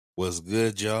What's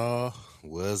good, y'all?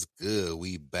 What's good?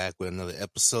 We back with another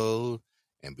episode.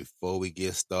 And before we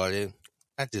get started,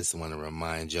 I just want to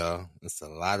remind y'all, there's a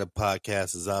lot of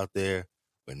podcasters out there,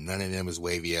 but none of them as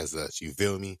wavy as us. You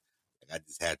feel me? I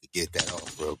just had to get that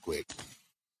off real quick.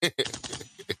 I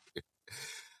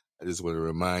just want to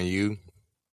remind you,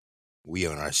 we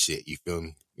on our shit. You feel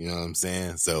me? You know what I'm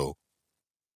saying? So,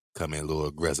 come in a little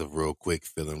aggressive real quick,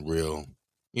 feeling real,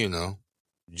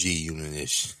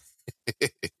 G-Unit-ish.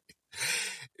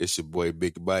 It's your boy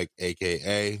Big Bike,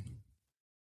 a.k.a.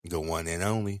 the one and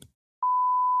only.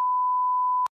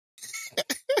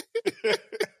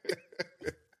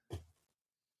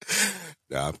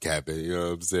 Nah, I'm capping, you know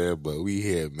what I'm saying? But we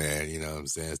here, man, you know what I'm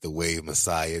saying? It's the Wave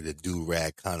Messiah, the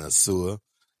do-rag connoisseur.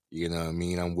 You know what I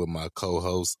mean? I'm with my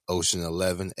co-host, Ocean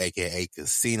 11, a.k.a.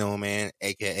 Casino Man,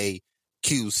 a.k.a.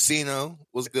 Qcino.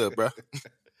 What's good, bro?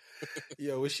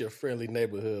 Yo, it's your friendly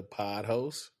neighborhood pod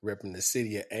host, repping the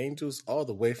city of Angels all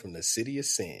the way from the city of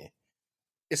Sin.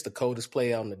 It's the coldest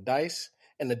player on the dice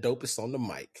and the dopest on the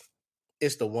mic.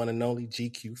 It's the one and only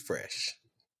GQ Fresh.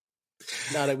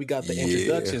 Now that we got the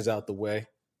introductions out the way,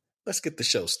 let's get the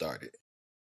show started.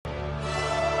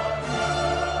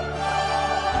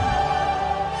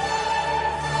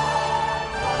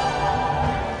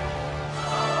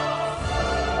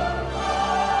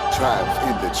 Tribes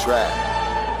in the trap.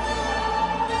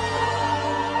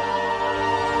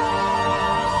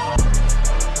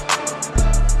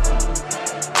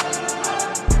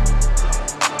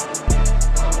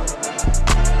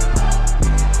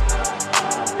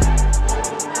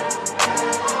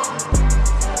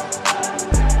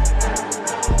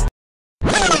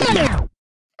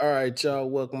 All right, y'all,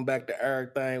 welcome back to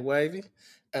Everything Wavy,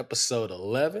 episode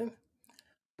 11.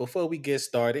 Before we get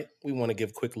started, we want to give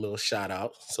a quick little shout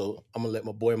out. So I'm going to let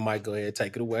my boy Mike go ahead and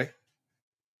take it away.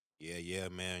 Yeah,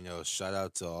 man. Yo, shout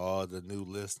out to all the new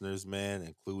listeners, man,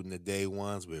 including the day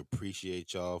ones. We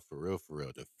appreciate y'all for real.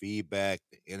 The feedback,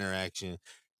 the interaction.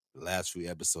 The last few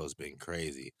episodes been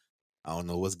crazy. I don't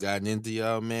know what's gotten into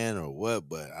y'all, man, or what,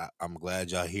 but I'm glad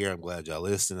y'all here. I'm glad y'all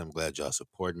listening. I'm glad y'all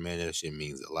supporting, man. That shit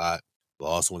means a lot. But I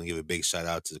also want to give a big shout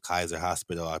out to the Kaiser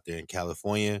Hospital out there in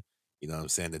California. You know what I'm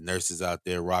saying? The nurses out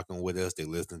there rocking with us. They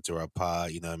listening to our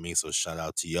pod. You know what I mean? So shout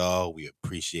out to y'all. We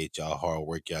appreciate y'all hard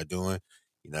work y'all doing.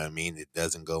 You know what I mean? It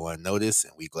doesn't go unnoticed.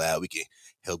 And we glad we can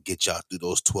help get y'all through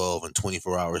those 12 and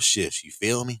 24-hour shifts. You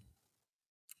feel me?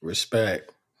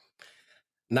 Respect.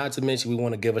 Not to mention, we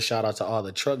want to give a shout out to all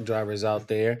the truck drivers out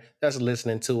there that's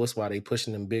listening to us while they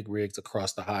pushing them big rigs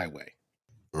across the highway.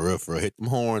 For real. Hit them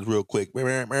horns real quick. I'm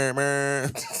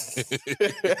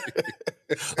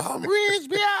rich,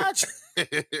 bitch.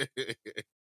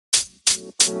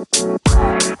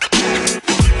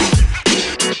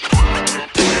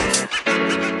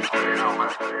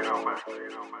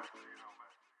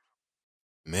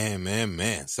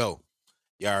 Man. So,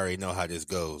 y'all already know how this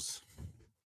goes.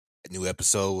 A new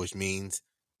episode, which means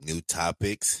new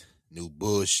topics, new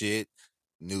bullshit,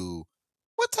 new...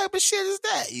 What type of shit is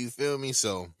that? You feel me?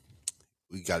 So,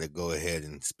 we got to go ahead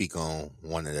and speak on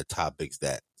one of the topics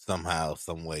that somehow,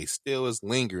 some way still is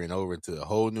lingering over into a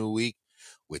whole new week,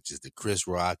 which is the Chris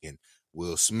Rock and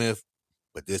Will Smith.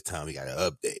 But this time, we got an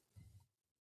update.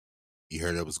 You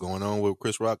heard what's going on with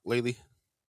Chris Rock lately?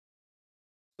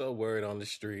 So word on the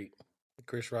street.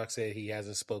 Chris Rock said he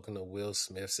hasn't spoken to Will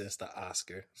Smith since the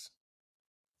Oscars.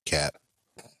 Cap.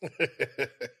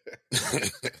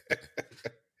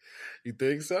 You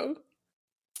think so?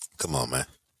 Come on, man.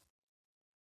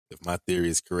 If my theory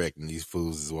is correct and these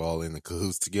fools is all in the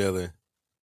cahoots together,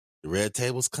 the red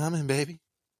table's coming, baby.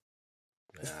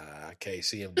 Nah, I can't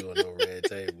see him doing no red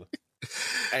table.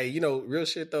 Hey, real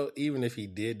shit though, even if he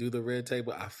did do the red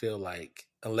table, I feel like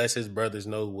unless his brothers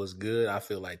know what's good, I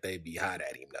feel like they'd be hot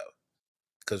at him though.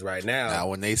 Because right now,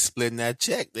 when they splitting that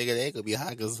check, they gonna be hot.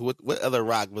 Because what other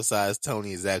rock besides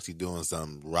Tony is actually doing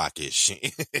some rockish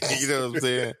shit? You know what I'm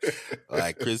saying?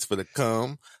 Like Chris for the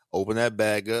come, open that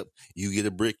bag up. You get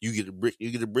a brick. You get a brick.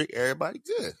 You get a brick. Everybody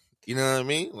good. You know what I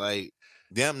mean? Like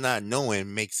them not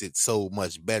knowing makes it so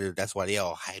much better. That's why they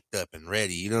all hyped up and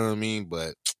ready. You know what I mean?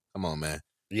 But come on, man.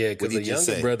 Yeah, because the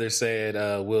younger brother said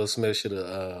Will Smith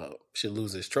should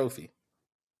lose his trophy.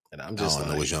 And I'm just I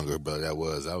don't know which younger brother that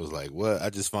was. I was like, what? I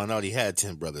just found out he had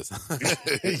 10 brothers.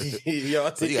 Yo, I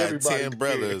think so you got everybody 10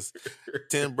 brothers.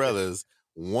 10 brothers.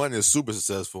 One is super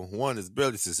successful. One is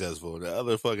barely successful. The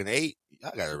other fucking 8,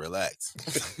 y'all gotta relax.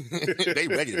 They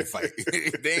ready to fight.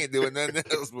 They ain't doing nothing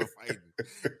else but fighting.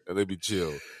 So they be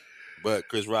chill. But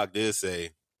Chris Rock did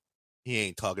say he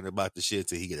ain't talking about the shit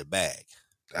till he get a bag.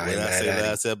 What did I say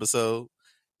last episode?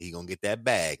 He gonna get that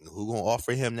bag. And who gonna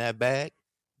offer him that bag?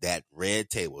 That red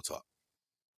table talk.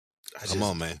 Come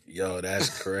on, man. Yo,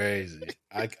 that's crazy.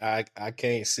 I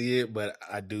can't see it, but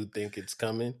I do think it's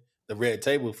coming. The red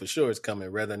table for sure is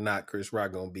coming. Whether or not Chris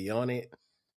Rock gonna be on it,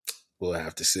 we'll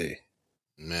have to see.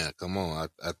 Man, come on.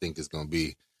 I think it's gonna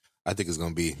be. I think it's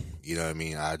gonna be. You know what I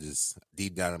mean? I just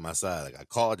deep down in my side, like I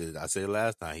called it. I said it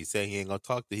last time. He said he ain't gonna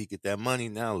talk till he get that money.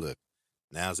 Now look,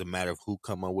 now it's a matter of who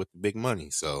come up with the big money.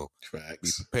 So be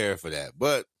Facts. prepared for that.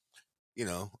 But you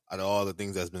know, out of all the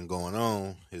things that's been going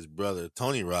on, his brother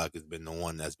Tony Rock has been the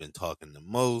one that's been talking the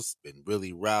most, been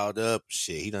really riled up.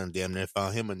 Shit, he done damn near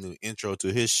found him a new intro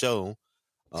to his show.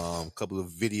 Couple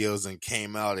of videos and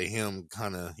came out of him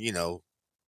kind of, you know,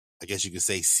 I guess you could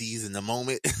say seizing the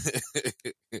moment.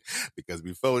 Because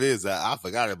before this, I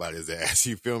forgot about his ass.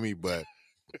 You feel me? But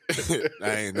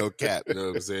I ain't no cap, you know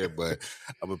what I'm saying? But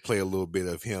I'm gonna play a little bit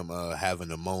of him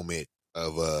having a moment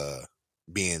of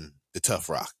being the tough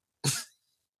rock.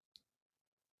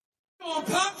 Gonna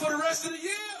pop for the rest of the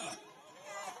year.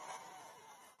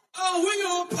 Oh, we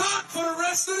gonna pop for the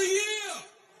rest of the year.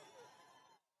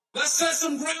 Let's set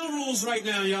some ground rules right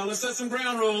now, y'all. Let's set some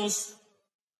ground rules.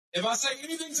 If I say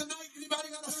anything tonight, anybody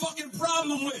got a fucking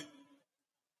problem with?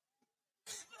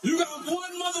 You got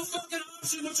one motherfucking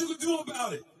option what you can do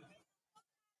about it.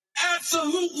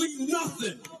 Absolutely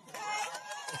nothing.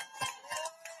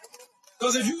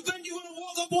 Because if you think you're gonna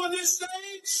walk up on this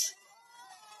stage,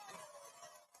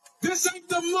 this ain't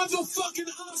the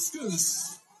motherfucking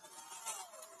Oscars.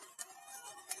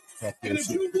 And if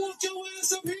you walk your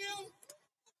ass up here,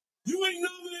 you ain't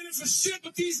nominated for shit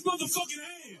but these motherfucking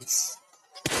hands.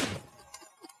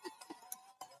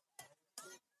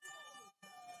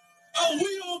 Oh,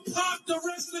 we don't pop the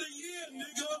rest of the year,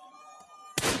 nigga.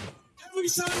 Every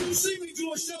time you see me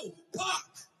do a show, pop.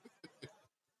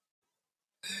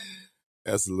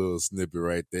 That's a little snippet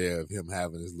right there of him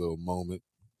having his little moment.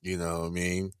 You know what I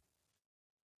mean?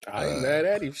 I ain't mad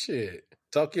at him. Shit.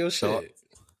 Talk your shit.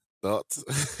 Thoughts?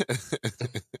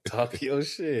 Talk your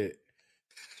shit.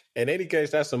 In any case,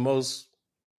 that's the most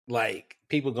like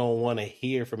people gonna want to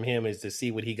hear from him is to see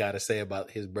what he got to say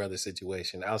about his brother's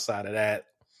situation. Outside of that,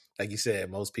 like you said,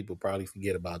 most people probably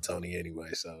forget about Tony anyway.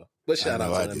 So, but shout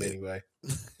out to him anyway.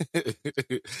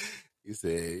 He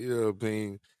said, you know what I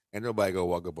mean? Ain't nobody gonna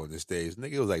walk up on this stage.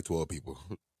 Nigga, it was like 12 people.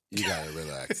 You gotta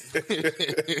relax.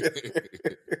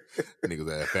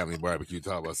 Niggas at a family barbecue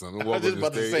talking about something. I was just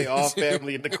about to say all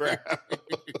family in the crowd.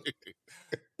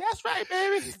 That's right,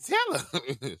 baby. Tell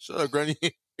him. Shut up, Granny.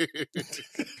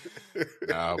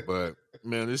 Nah, but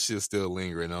man, this shit's still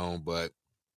lingering on. But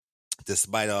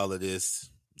despite all of this,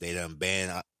 they done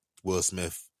banned Will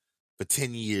Smith for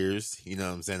 10 years. You know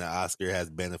what I'm saying? The Oscar has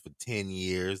banned him for 10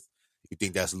 years. You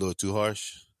think that's a little too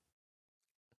harsh?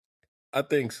 I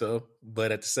think so,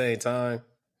 but at the same time,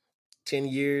 10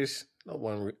 years, no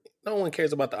one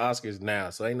cares about the Oscars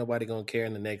now, so ain't nobody gonna care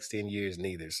in the next 10 years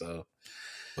neither. So,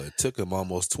 but it took him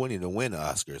almost 20 to win the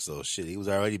Oscar, so shit, he was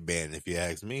already banned if you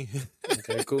ask me.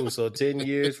 Okay, cool. So 10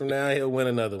 years from now, he'll win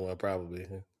another one probably.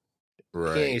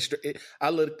 Right. He ain't I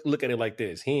look at it like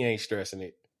this: he ain't stressing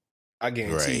it. I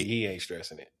guarantee you, he ain't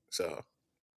stressing it. So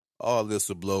all this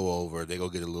will blow over. They go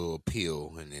get a little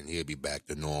appeal, and then he'll be back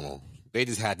to normal. They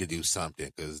just had to do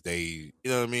something because they, you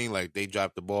know what I mean? Like, they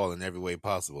dropped the ball in every way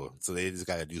possible. So they just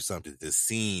got to do something to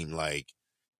seem like,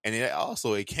 and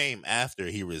it came after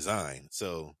he resigned.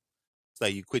 So it's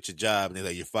like you quit your job and they're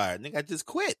like, you're fired. Nigga, I just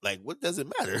quit. Like, what does it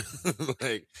matter?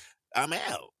 Like, I'm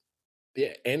out.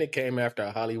 Yeah, and it came after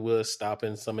Hollywood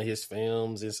stopping some of his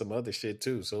films and some other shit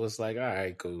too. So it's like, all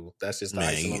right, cool. That's just the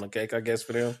icing on the cake, I guess,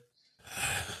 for them.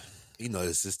 You know,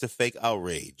 it's just the fake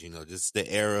outrage. You know, just the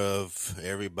era of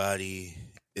everybody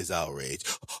is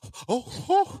outraged.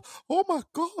 Oh my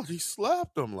God, he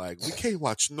slapped him. Like, we can't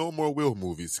watch no more Will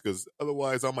movies because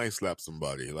otherwise I might slap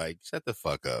somebody. Like, shut the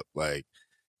fuck up. Like,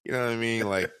 you know what I mean?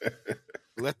 Like,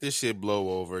 let this shit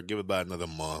blow over. Give it about another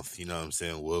month. You know what I'm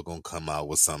saying? Will gonna come out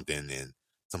with something and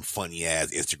some funny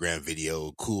ass Instagram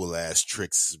video, cool ass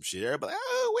tricks, some shit. Everybody,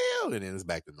 oh, Will, and then it's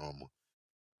back to normal.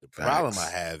 The problem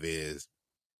I have is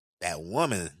that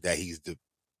woman that he's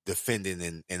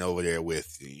defending and over there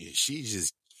with, she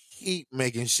just keep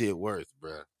making shit worse,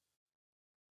 bruh.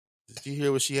 Did you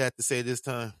hear what she had to say this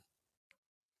time?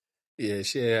 Yeah,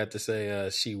 she had to say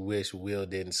she wished Will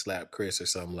didn't slap Chris or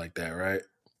something like that, right?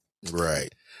 Right.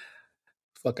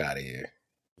 Fuck out of here.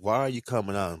 Why are you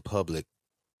coming out in public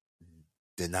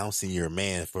denouncing your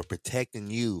man for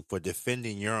protecting you, for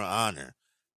defending your honor?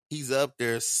 He's up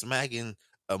there smacking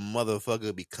a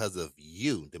motherfucker because of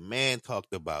you. The man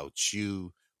talked about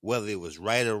you, whether it was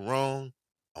right or wrong.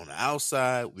 On the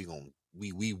outside, we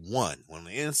won. On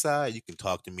the inside, you can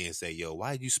talk to me and say, yo,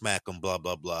 why'd you smack him, blah,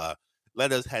 blah, blah.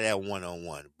 let us have that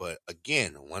one-on-one. But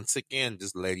again, once again,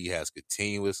 this lady has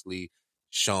continuously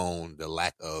shown the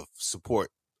lack of support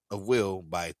of Will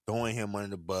by throwing him under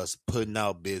the bus, putting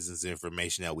out business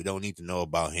information that we don't need to know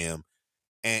about him.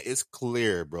 And it's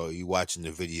clear, bro, you watching the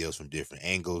videos from different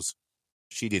angles.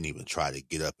 She didn't even try to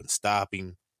get up and stop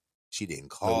him. She didn't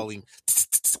call him.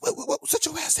 Sit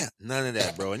your ass down. None of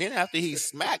that, bro. And then after he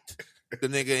smacked the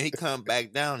nigga and he come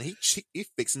back down, he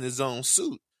fixing his own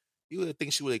suit. You would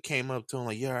think she would have came up to him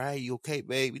like, "Yeah, all right, you okay,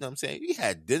 babe?" You know what I'm saying? You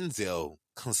had Denzel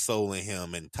consoling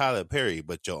him and Tyler Perry,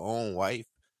 but your own wife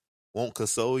won't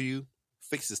console you,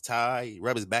 fix his tie,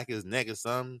 rub his back, his neck or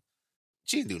something.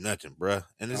 She didn't do nothing, bro.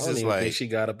 And I it's don't just even think like she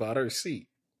got up out her seat.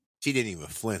 she didn't even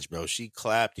flinch, bro. She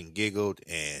clapped and giggled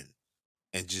and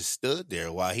just stood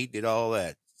there while he did all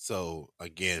that. So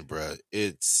again, bro,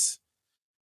 it's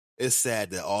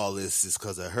sad that all this is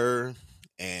because of her.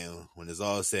 And when it's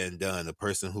all said and done, the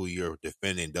person who you're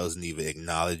defending doesn't even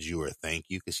acknowledge you or thank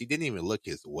you because she didn't even look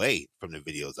his way from the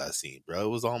videos I seen, bro. It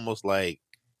was almost like,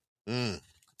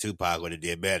 Tupac would have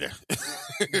did better.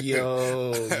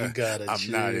 Yo, you gotta I'm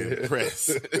chill. not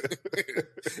impressed.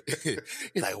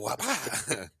 He's like, what?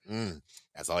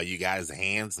 That's all you got is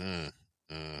hands? I'm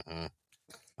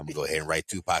going to go ahead and write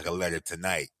Tupac a letter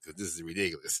tonight because this is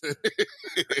ridiculous.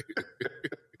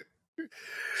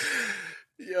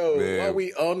 Yo, Man. while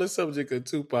we on the subject of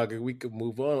Tupac and we could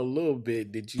move on a little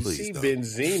bit, did you Please see don't.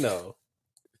 Benzino?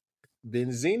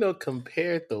 Benzino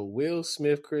compared the Will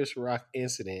Smith Chris Rock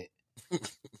incident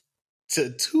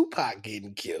to Tupac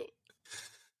getting killed.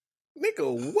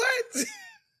 Nigga, what?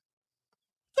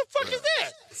 The fuck is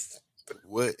that?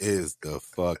 What is the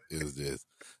fuck is this?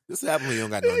 This happened when you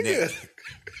don't got no neck.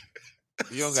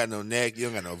 You don't got no neck. You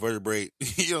don't got no vertebrae.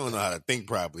 You don't know how to think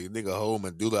properly. Nigga, whole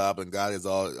medulla oblongata is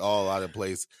all out of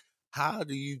place. How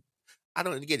do you? I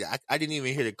don't get it. I didn't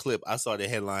even hear the clip. I saw the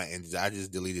headline and I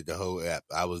just deleted the whole app.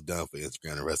 I was done for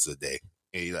Instagram the rest of the day.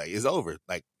 And you're like, it's over.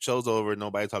 Like, show's over.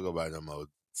 Nobody talk about it no more.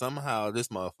 Somehow this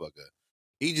motherfucker,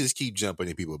 he just keep jumping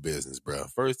in people's business, bro.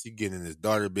 First he getting his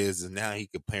daughter business. Now he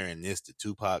comparing this to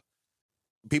Tupac.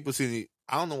 People see.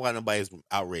 I don't know why nobody's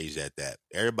outraged at that.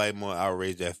 Everybody more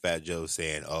outraged at Fat Joe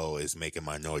saying, "Oh, it's making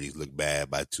minorities look bad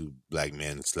by two black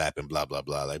men slapping, blah blah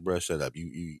blah." Like, bro, shut up.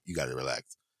 You got to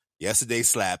relax. Yesterday's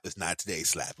slap is not today's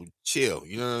slap. Chill.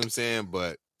 You know what I'm saying?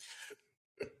 But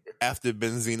after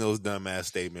Benzino's dumbass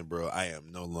statement, bro, I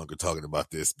am no longer talking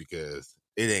about this because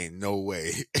it ain't no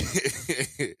way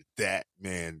that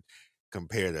man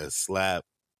compared a slap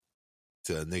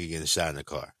to a nigga getting shot in the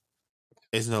car.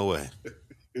 There's no way.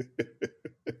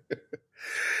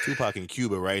 Tupac in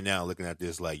Cuba right now looking at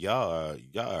this like y'all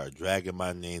are dragging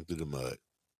my name through the mud.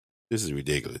 This is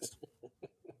ridiculous.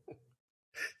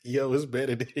 Yo, it's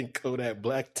better than Kodak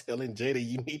Black telling Jada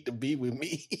you need to be with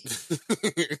me.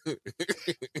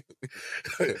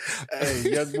 Hey,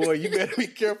 young boy, you better be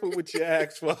careful what you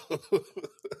ask for.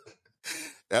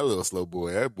 That little slow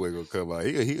boy, that boy gonna come out.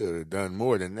 He would have done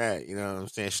more than that. You know what I'm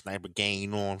saying? Sniper gang, you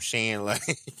know what I'm saying? Like,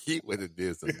 he would have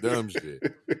did some dumb shit.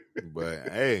 But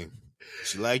hey,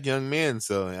 she like young men,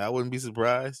 so I wouldn't be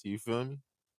surprised. You feel me?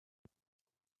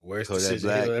 Worst Kodak decision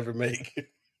Black. he'll ever make.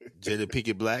 Jada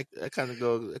Pinkett Black, that kind of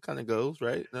goes,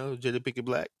 right? No, Jada Pinkett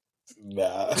Black.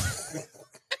 Nah.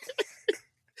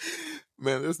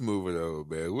 Man, let's move it over,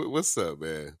 man. What's up,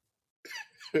 man?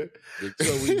 So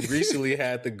we recently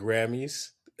had the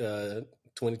Grammys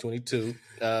 2022.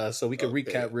 So we can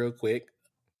recap real quick.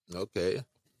 Okay.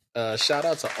 Shout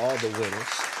out to all the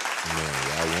winners. Man,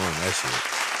 y'all won that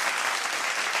shit.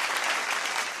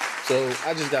 So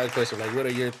I just got a question. Like, what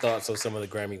are your thoughts on some of the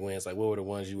Grammy wins? Like, what were the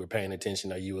ones you were paying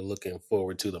attention or you were looking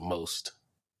forward to the most?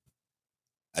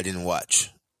 I didn't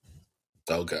watch.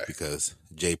 Okay. Because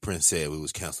Jay Prince said we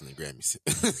was canceling the Grammys.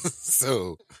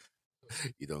 So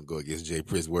you don't go against Jay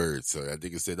Prince's words. So I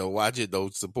think it said don't watch it,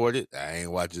 don't support it. I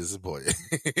ain't watching to support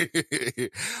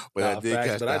it. But I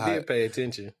did pay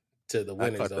attention to the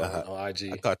winners on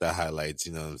IG. I caught the highlights,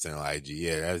 you know what I'm saying, on IG.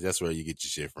 Yeah, that's where you get your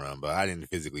shit from. But I didn't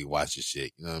physically watch the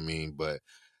shit, you know what I mean? But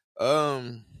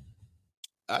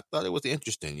I thought it was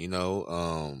interesting, you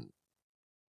know.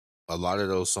 A lot of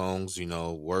those songs, you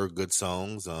know, were good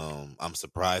songs. I'm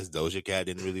surprised Doja Cat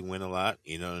didn't really win a lot.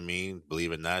 You know what I mean?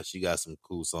 Believe it or not, she got some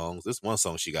cool songs. This one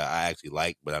song she got, I actually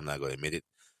like, but I'm not going to admit it.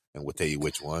 And we'll tell you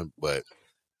which one. But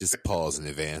just pause in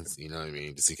advance, you know what I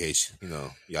mean? Just in case, you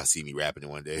know, y'all see me rapping it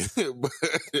one day. But,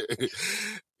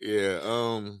 yeah,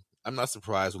 I'm not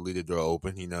surprised with Leave the Door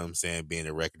Open, you know what I'm saying? Being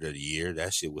a record of the year.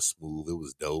 That shit was smooth. It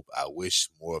was dope. I wish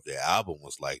more of their album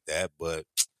was like that, but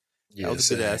that was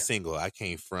a good ass single. I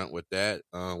can't front with that.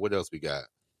 What else we got?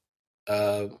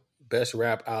 Best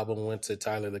rap album went to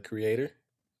Tyler, the Creator.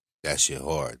 That shit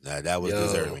hard. Now that was Yo.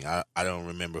 deserving. I don't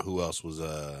remember who else was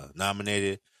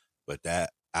nominated, but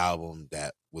that album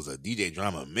that was a DJ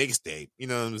Drama mixtape, you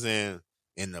know what I'm saying?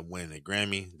 Ended up winning a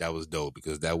Grammy. That was dope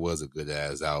because that was a good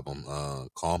ass album.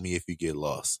 Call Me If You Get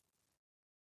Lost.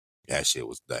 That shit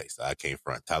was nice. I came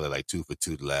front. Tyler like 2 for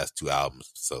 2 the last 2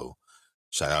 albums. So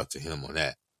shout out to him on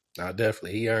that. Nah,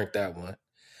 definitely. He earned that one.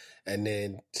 And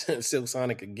then Silk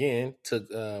Sonic again took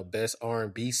best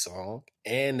R&B song,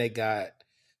 and they got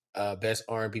best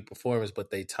R&B performance,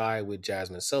 but they tied with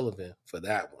Jasmine Sullivan for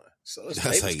that one. So it's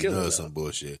That's how David's you know killing it's them. some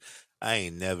bullshit. I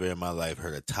ain't never in my life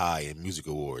heard a tie in music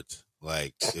awards.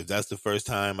 Like, if that's the first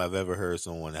time I've ever heard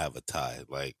someone have a tie,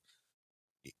 like,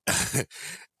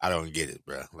 I don't get it,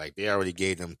 bro. Like, they already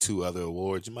gave them 2 other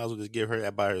awards. You might as well just give her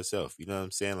that by herself. You know what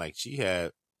I'm saying? Like, she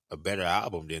had a better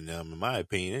album than them, in my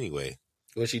opinion, anyway.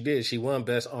 Well, she did. She won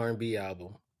best R&B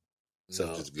album. So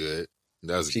which is good.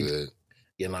 That was good.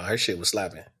 You know, her shit was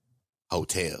slapping.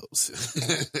 Hotels.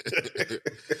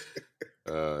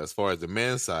 As far as the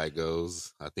men's side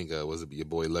goes, I think was it your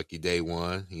boy Lucky Day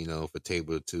won, you know, for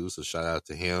Table 2. So shout out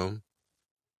to him.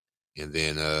 And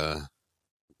then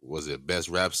was it best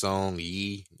rap song?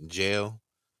 Yee Jail.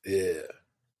 Yeah.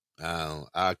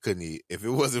 I couldn't. If it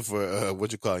wasn't for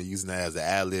what you call it, using that as an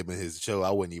ad lib in his show, I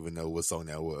wouldn't even know what song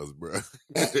that was, bro.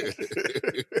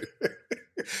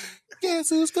 Guess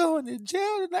who's going to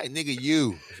jail tonight, nigga?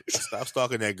 You stop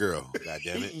stalking that girl. God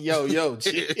damn it. Yo.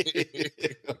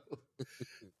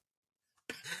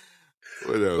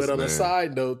 What else? But on man? a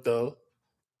side note, though,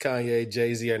 Kanye,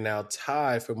 Jay-Z are now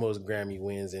tied for most Grammy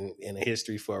wins in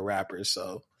history for a rapper.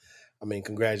 So, I mean,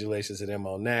 congratulations to them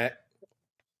on that.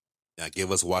 Now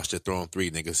give us Watch the Throne 3,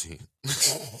 niggas.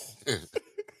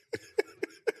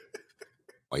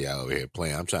 Oh, y'all over here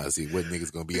playing. I'm trying to see what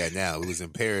niggas gonna be at now. We was in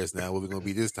Paris now. What we gonna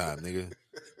be this time, nigga?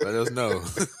 Let us know.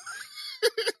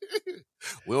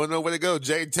 We don't know where to go.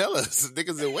 Jay, tell us.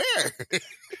 Niggas are where?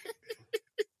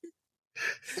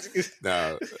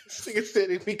 No. Nigga said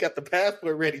if we got the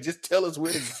passport ready, just tell us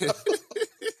where to go.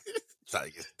 Try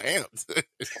to get stamped.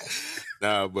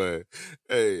 Nah, but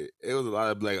hey, it was a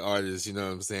lot of black artists, you know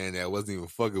what I'm saying, that wasn't even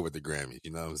fucking with the Grammys.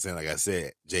 You know what I'm saying? Like I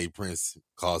said, Jay Prince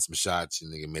called some shots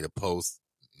and nigga made a post.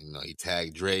 You know, he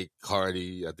tagged Drake,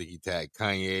 Cardi, I think he tagged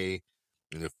Kanye,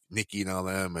 and Nicki and all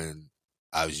them, and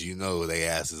as you know, they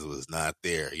asses was not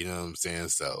there. You know what I'm saying?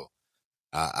 So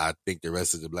I think the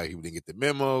rest of the black people didn't get the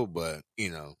memo, but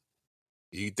you know,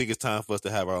 you think it's time for us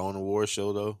to have our own award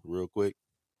show though, real quick?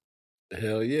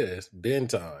 Hell yeah, it's been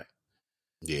time.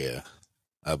 Yeah,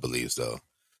 I believe so.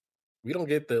 We don't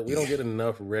get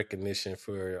enough recognition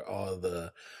for all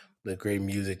the great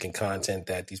music and content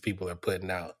that these people are putting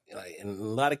out. Like in a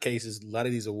lot of cases, a lot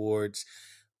of these awards,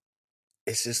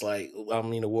 it's just like, I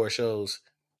mean, award shows,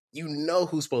 you know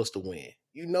who's supposed to win.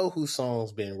 You know whose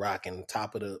song's been rocking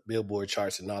top of the Billboard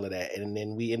charts and all of that. And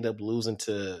then we end up losing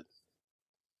to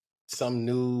some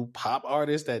new pop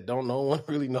artist that no one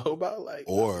really know about. Like,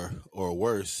 or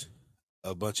worse,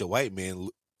 a bunch of white men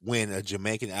win a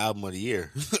Jamaican album of the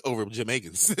year over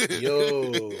Jamaicans.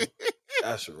 Yo,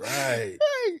 that's right.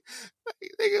 Hey,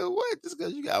 nigga, what? Just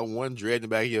because you got one dread in the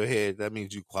back of your head, that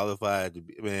means you qualified to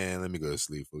be. Man, let me go to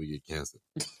sleep before we get canceled.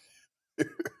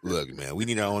 Look, man, we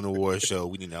need our own award show.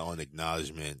 We need our own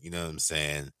acknowledgement. You know what I'm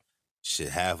saying? Shit,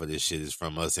 half of this shit is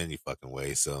from us any fucking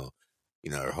way. So, you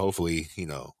know, hopefully, you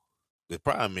know, the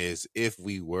problem is if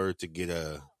we were to get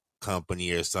a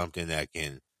company or something that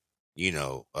can, you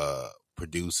know,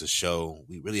 produce a show,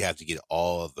 we really have to get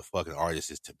all of the fucking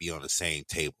artists to be on the same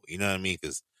table. You know what I mean?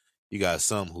 Because you got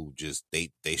some who just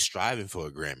they striving for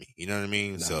a Grammy. You know what I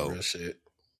mean? So real shit.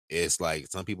 It's like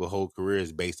some people whole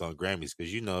careers based on Grammys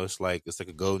because you know it's like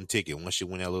a golden ticket. Once you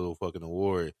win that little fucking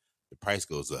award, the price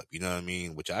goes up. You know what I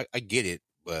mean? Which I get it,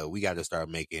 but we got to start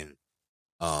making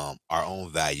our own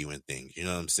value in things. You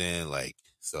know what I'm saying? Like,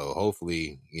 so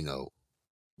hopefully, you know,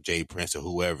 Jay Prince or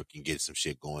whoever can get some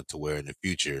shit going to where in the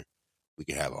future we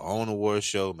can have our own award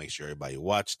show, make sure everybody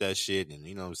watch that shit, and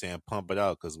you know what I'm saying, pump it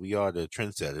out because we are the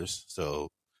trendsetters. So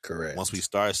correct. Once we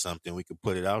start something, we can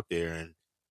put it out there and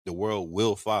the world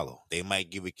will follow. They might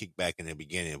give a kickback in the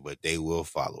beginning, but they will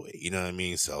follow it. You know what I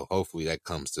mean? So hopefully that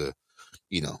comes to,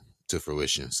 you know, to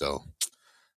fruition. So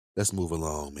let's move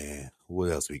along, man.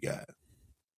 What else we got?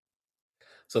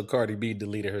 So Cardi B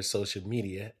deleted her social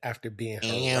media after being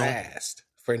harassed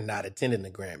for not attending the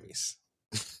Grammys.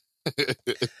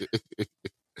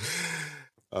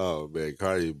 Oh man,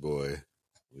 Cardi boy.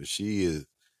 When she's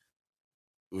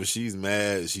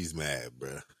mad, she's mad,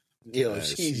 bruh. Yo,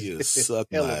 she is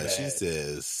sucked by. She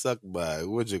says sucked by.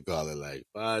 What'd you call it? Like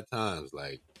 5 times.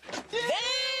 Like,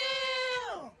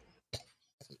 damn.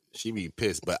 She be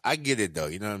pissed, but I get it though.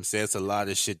 You know what I'm saying? It's a lot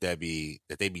of shit that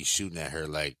they be shooting at her.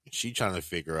 Like she trying to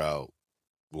figure out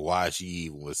why she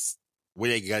even was where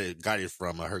they got it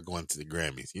from. Her going to the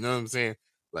Grammys. You know what I'm saying?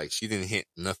 Like she didn't hint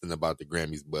nothing about the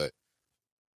Grammys, but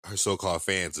her so-called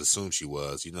fans assumed she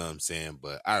was. You know what I'm saying?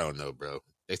 But I don't know, bro.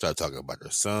 They started talking about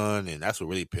her son, and that's what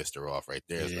really pissed her off right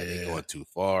there. It's like they going too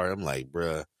far. I'm like,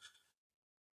 bro,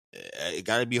 it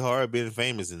got to be hard being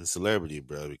famous and celebrity,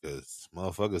 bro, because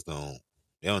motherfuckers don't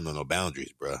know no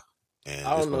boundaries, bro. And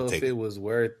I don't know if it was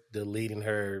worth deleting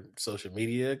her social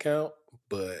media account,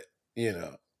 but you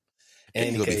know,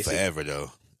 it's gonna be forever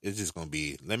though. It's just gonna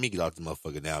be, let me get off the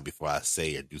motherfucker now before I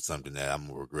say or do something that I'm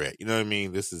gonna regret. You know what I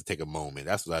mean? This is take a moment.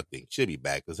 That's what I think. She'll be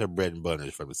back because her bread and butter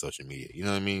is from the social media. You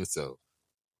know what I mean? So,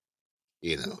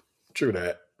 you know, true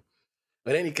that.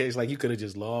 But in any case, like you could have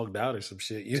just logged out or some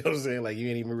shit. You know what I'm saying? Like you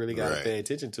ain't even really got to pay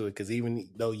attention to it because even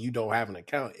though you don't have an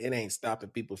account, it ain't stopping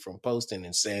people from posting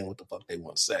and saying what the fuck they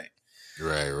want to say.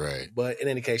 Right. But in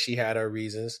any case, she had her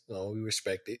reasons. We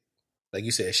respect it. Like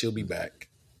you said, she'll be back.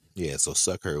 Yeah, so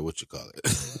suck her, what you call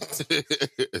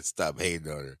it. Stop hating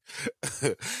on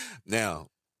her. Now,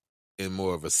 in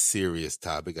more of a serious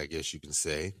topic, I guess you can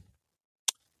say,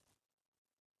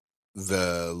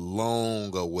 the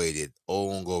long-awaited,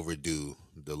 long overdue,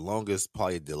 the longest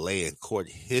probably delay in court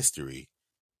history,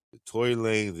 the Tory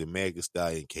Lanez and Meg Thee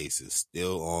Stallion case is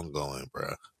still ongoing,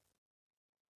 bro.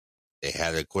 They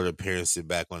had a court appearance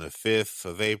back on the 5th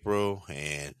of April,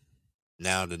 and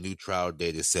now the new trial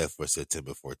date is set for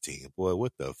September 14th. Boy,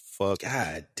 what the fuck?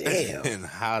 God damn. And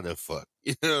how the fuck?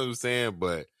 You know what I'm saying?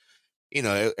 But, you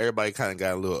know, everybody kind of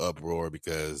got a little uproar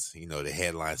because, you know, the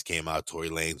headlines came out, Tory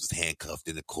Lanez was handcuffed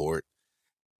in the court.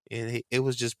 And it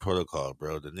was just protocol,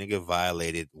 bro. The nigga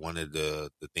violated one of the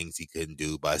things he couldn't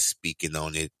do by speaking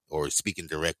on it or speaking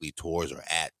directly towards or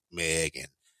at Meg. And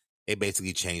they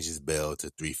basically changed his bail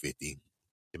to $350.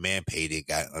 The man paid it,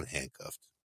 got unhandcuffed.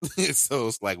 So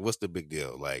it's like, what's the big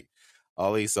deal? Like,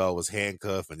 all he saw was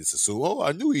handcuff and just assumed, oh,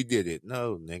 I knew he did it.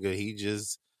 No, nigga, he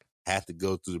just had to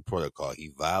go through the protocol.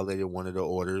 He violated one of the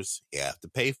orders. He have to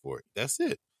pay for it. That's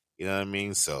it. You know what I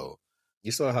mean? So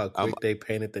you saw how quick they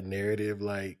painted the narrative,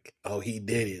 like, oh, he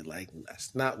did it. Like,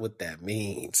 that's not what that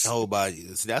means. Nobody.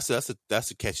 That's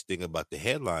the catchy thing about the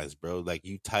headlines, bro. Like,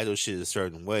 you title shit a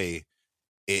certain way,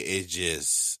 it's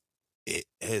just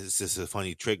a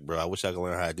funny trick, bro. I wish I could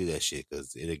learn how to do that shit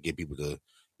because it'll get people to,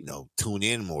 you know, tune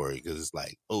in more because it's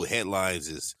like, oh, headlines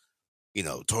is, you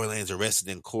know, Tory Lanez arrested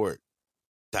in court, ...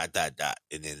 And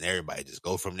then everybody just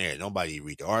go from there. Nobody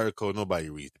read the article. Nobody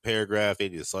reads the paragraph. They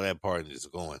just saw that part and just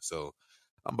going. So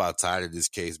I'm about tired of this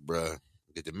case, bro.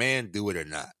 Did the man do it or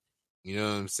not? You know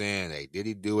what I'm saying? Like, did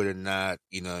he do it or not?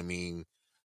 You know what I mean?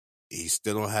 He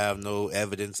still don't have no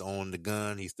evidence on the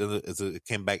gun. He still it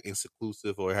came back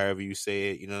inconclusive or however you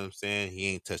say it. You know what I'm saying? He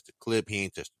ain't touched the clip. He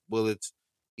ain't touched the bullets.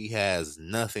 He has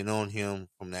nothing on him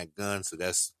from that gun. So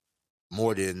that's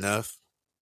more than enough.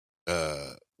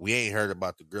 We ain't heard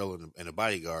about the girl and the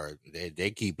bodyguard.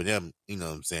 They keeping them, you know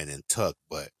what I'm saying, in tuck.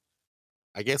 But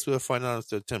I guess we'll find out in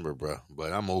September, bro.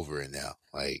 But I'm over it now.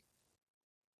 Like,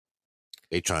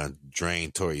 they trying to drain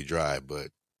Tory dry, but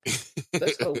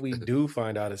let's hope we do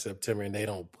find out in September and they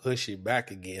don't push it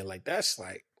back again. Like that's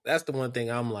the one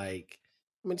thing I'm like,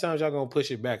 how many times y'all gonna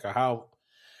push it back, or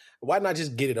why not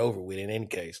just get it over with in any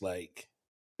case? Like,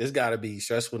 this got to be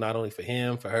stressful not only for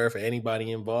him, for her, for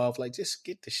anybody involved. Like, just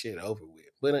get the shit over with.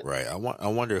 But right, I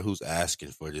wonder who's asking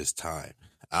for this time.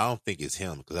 I don't think it's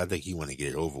him because I think he want to get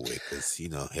it over with because, you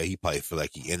know, he probably feel like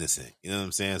he innocent. You know what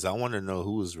I'm saying? So I want to know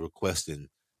who is requesting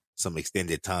some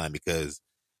extended time because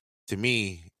to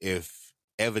me, if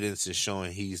evidence is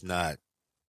showing he's not,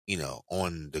 you know,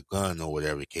 on the gun or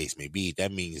whatever the case may be,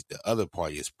 that means the other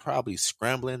party is probably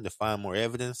scrambling to find more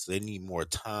evidence. So they need more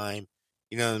time,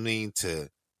 you know what I mean, to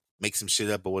make some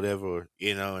shit up or whatever,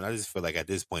 you know. And I just feel like at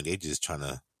this point, they just trying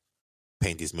to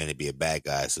paint this man to be a bad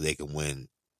guy so they can win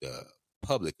the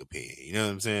public opinion. You know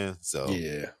what I'm saying? So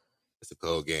yeah, it's a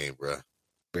cold game, bro.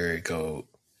 Very cold.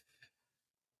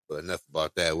 But enough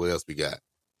about that. What else we got?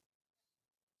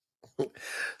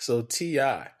 So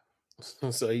T.I.,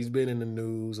 so he's been in the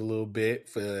news a little bit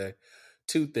for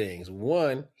two things.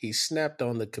 One, he snapped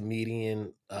on the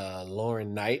comedian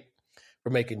Lauren Knight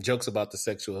for making jokes about the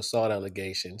sexual assault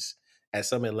allegations at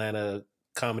some Atlanta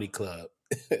comedy club.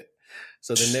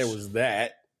 So then there was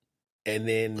that. And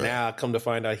then now I come to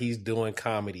find out he's doing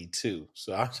comedy too.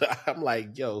 So I'm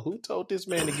like, yo, who told this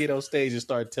man to get on stage and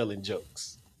start telling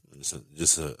jokes?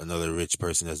 Just another rich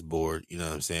person that's bored. You know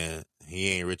what I'm saying?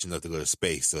 He ain't rich enough to go to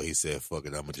space. So he said, fuck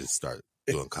it, I'm going to just start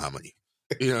doing comedy.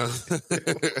 You know,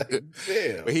 Like,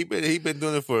 damn. but he been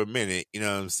doing it for a minute. You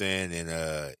know what I'm saying? And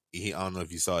I don't know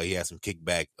if you saw, he had some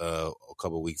kickback a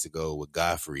couple of weeks ago with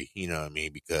Godfrey. You know what I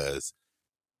mean? Because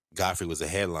Godfrey was a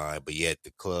headline, but yet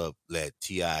the club let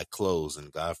T.I. close,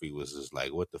 and Godfrey was just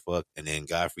like, "What the fuck?" And then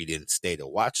Godfrey didn't stay to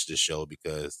watch the show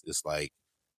because it's like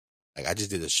I just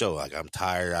did a show. Like, I'm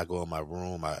tired. I go in my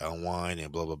room, I unwind,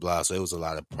 and blah blah blah. So it was a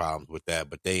lot of problems with that.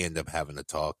 But they end up having to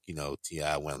talk. You know,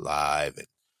 T.I. went live and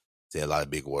said a lot of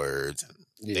big words,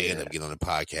 and they end up getting on the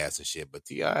podcast and shit. But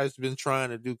T.I. has been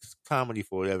trying to do comedy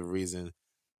for whatever reason,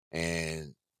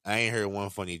 and I ain't heard one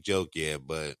funny joke yet,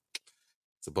 but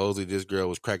supposedly this girl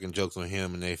was cracking jokes on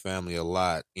him and their family a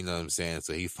lot, you know what I'm saying?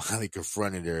 So he finally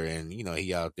confronted her, and, you know,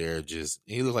 he out there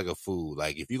he looks like a fool.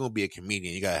 Like, if you're going to be a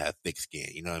comedian, you got to have thick skin,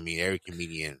 you know what I mean? Every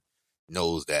comedian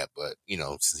knows that, but, you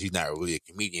know, since he's not really a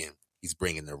comedian, he's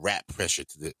bringing the rap pressure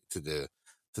to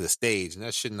the stage, and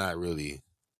that should not really,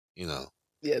 you know.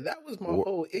 Yeah, that was my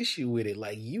whole issue with it.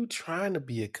 Like, you trying to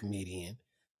be a comedian,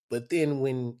 but then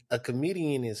when a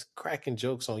comedian is cracking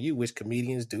jokes on you, which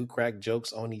comedians do crack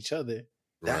jokes on each other,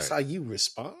 that's how you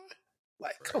respond?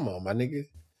 Like, come on, my nigga.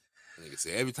 Nigga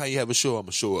said, every time you have a show, I'm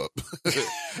going to show up.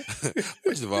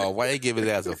 First of all, why they give his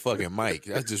ass a fucking mic?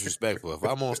 That's disrespectful. If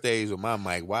I'm on stage with my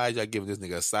mic, why y'all giving this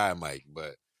nigga a side mic?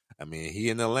 But, I mean,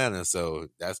 he in Atlanta, so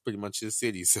that's pretty much his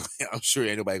city. So I'm sure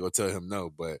ain't nobody going to tell him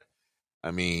no. But, I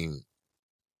mean,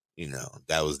 you know,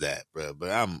 that was that, bro.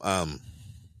 But I'm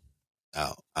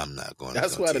not going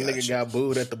That's to why the nigga got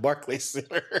booed at the Barclays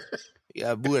Center.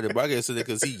 Yeah, booed at the Barclays Center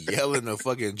because he yelling a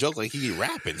fucking joke like he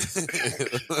rapping.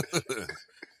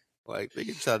 Like, they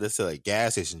tried to sell a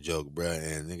gas station joke, bro,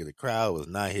 and nigga, the crowd was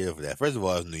not here for that. First of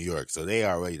all, it's New York, so they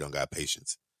already don't got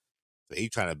patience. So he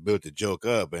trying to build the joke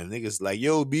up, and niggas like,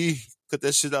 yo, B, cut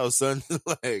that shit out, son.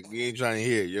 Like, we ain't trying to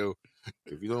hear it, yo.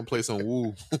 If you don't play some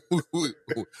woo,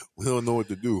 we don't know what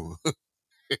to do.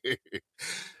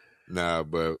 Nah,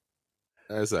 but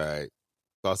that's all right.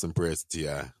 Thoughts and prayers to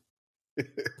T.I.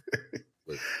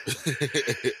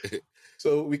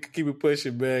 So we could keep it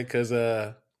pushing, man, because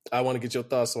I want to get your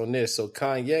thoughts on this. So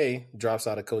Kanye drops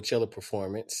out a Coachella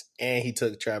performance, and he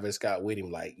took Travis Scott with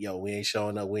him. Like, yo, we ain't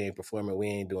showing up, we ain't performing, we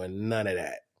ain't doing none of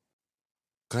that.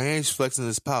 Kanye's flexing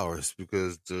his powers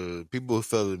because the people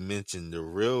fail to mention the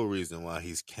real reason why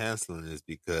he's canceling is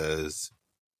because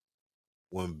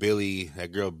when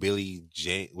that girl Billie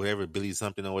Jane, whatever, Billie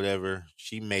something or whatever,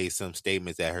 she made some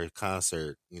statements at her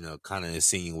concert, you know, kind of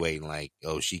insinuating like,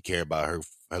 oh, she cared about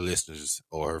her listeners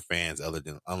or her fans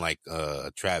unlike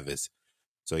Travis.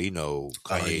 So, you know,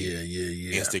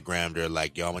 Kanye Instagrammed her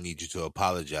like, yo, I'm gonna need you to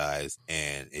apologize,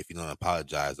 and if you don't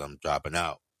apologize, I'm dropping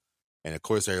out. And of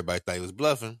course, everybody thought he was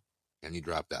bluffing, and he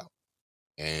dropped out.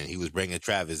 And he was bringing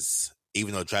Travis,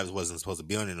 even though Travis wasn't supposed to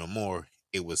be on it no more.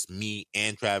 It was me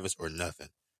and Travis or nothing.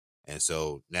 And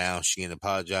so now she didn't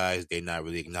apologize. They're not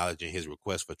really acknowledging his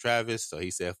request for Travis. So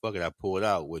he said, fuck it, I pulled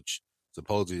out, which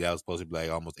supposedly that was supposed to be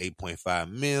like almost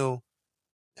 8.5 mil.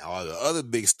 Now all the other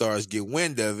big stars get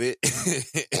wind of it.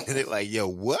 And they're like, yo,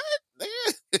 what?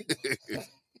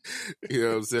 You know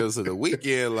what I'm saying? So the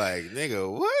Weeknd, like, nigga,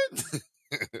 what?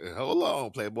 Hold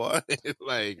on, Playboy.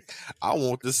 Like, I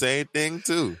want the same thing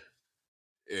too.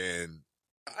 And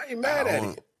I ain't mad at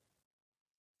him.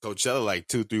 Coachella like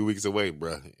 2-3 weeks away,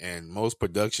 bro. And most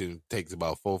production takes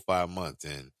about 4-5 months.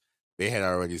 And they had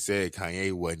already said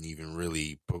Kanye wasn't even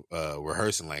really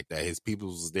rehearsing like that. His people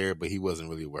was there, but he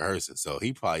wasn't really rehearsing. So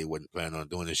he probably wasn't planning on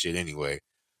doing this shit anyway.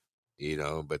 You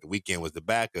know, but the Weeknd was the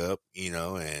backup, you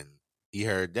know, and he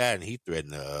heard that and he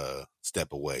threatened to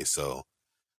step away. So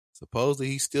supposedly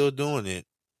he's still doing it.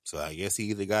 So I guess he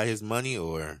either got his money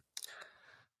or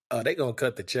they gonna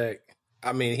cut the check.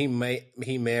 I mean, he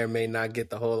may or may not get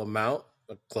the whole amount,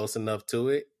 close enough to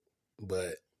it,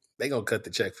 but they gonna cut the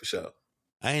check for sure.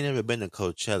 I ain't never been to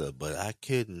Coachella, but I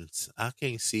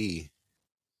can't see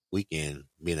Weeknd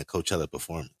being a Coachella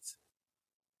performance.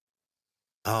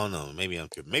 I don't know. Maybe I'm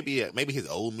tripping. Maybe his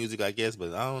old music, I guess,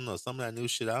 but I don't know. Some of that new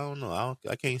shit, I don't know.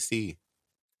 I can't see.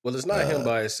 Well, it's not him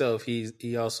by himself.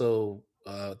 He also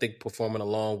I think performing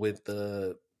along with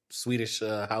the Swedish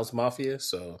House Mafia.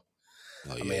 So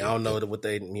I mean, I don't know what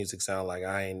their music sound like.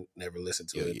 I ain't never listened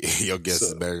to it. Your guess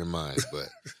is better than mine. But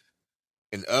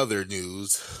in other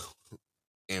news,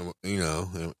 and you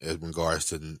know, in regards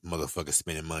to motherfuckers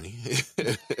spending money.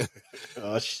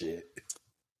 Oh shit.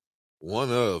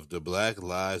 One of the Black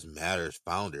Lives Matter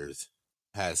founders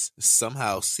has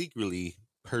somehow secretly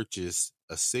purchased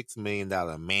a $6 million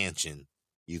mansion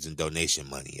using donation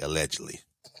money, allegedly.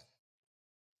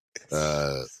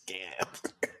 Scam.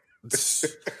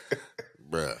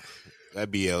 Bruh,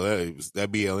 that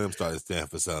BLM started to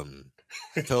stand for something.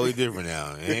 Totally different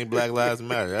now. It ain't Black Lives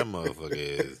Matter. That motherfucker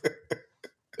is.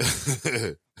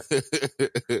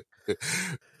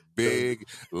 Big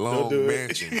long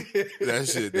mansion. That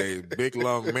shit, they big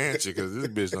long mansion, because this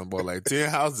bitch done bought like 10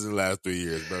 houses in the last 3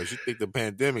 years, bro. She think the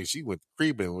pandemic, she went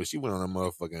creeping when she went on a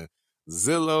motherfucking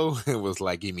Zillow and was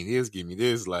like, give me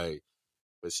this, like,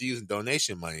 but she using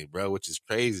donation money, bro, which is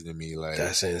crazy to me. Like,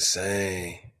 That's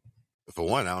insane. for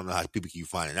one, I don't know how people keep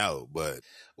finding out, but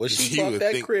well, she bought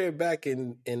that crib back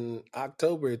in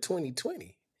October of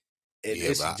 2020. And Yeah,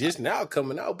 it's but just now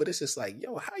coming out, but it's just like,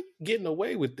 yo, how you getting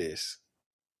away with this?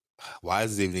 why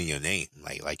is it even in your name?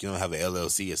 Like you don't have an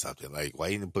LLC or something. Like, why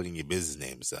you didn't put in your business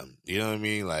name or something? You know what I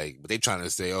mean? Like, but they trying to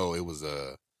say, oh, it was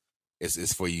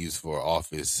it's for use for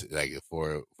office, like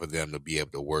for them to be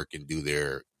able to work and do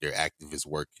their activist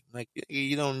work. Like,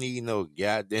 you don't need no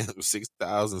goddamn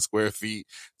 6,000 square feet,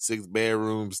 6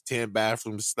 bedrooms, 10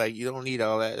 bathrooms. Like, you don't need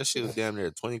all that. That shit was damn near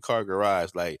a 20-car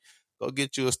garage. Like, go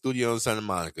get you a studio in Santa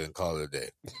Monica and call it a day.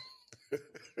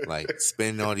 Like,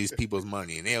 spending all these people's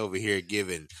money, and they over here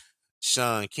giving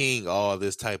Sean King all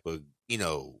this type of,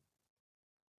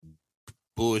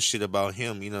 bullshit about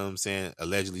him, you know what I'm saying?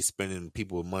 Allegedly spending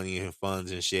people's money and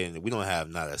funds and shit. And we don't have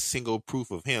not a single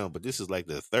proof of him, but this is like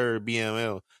the third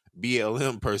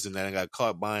BLM person that got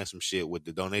caught buying some shit with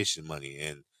the donation money.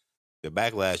 And the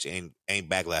backlash ain't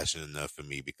backlashing enough for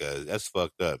me, because that's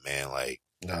fucked up, man. Like,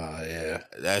 yeah.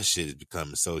 That shit is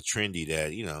becoming so trendy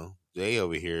that, they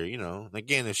over here,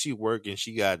 again, if she working,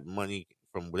 she got money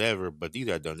from whatever, but these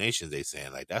are donations, they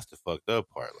saying. Like, that's the fucked up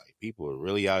part. Like, people are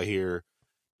really out here,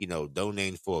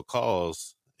 donating for a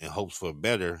cause in hopes for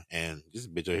better. And this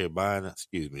bitch over here buying,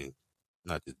 excuse me,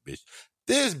 not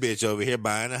this bitch over here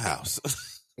buying a house.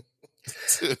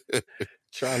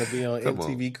 Trying to be on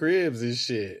MTV Cribs and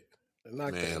shit.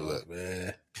 Knock man, that look, up,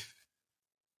 man.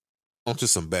 On to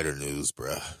some better news,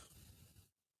 bruh.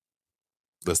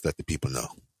 Let's let the people know.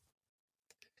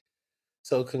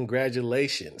 So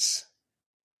congratulations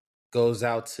goes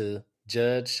out to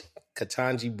Judge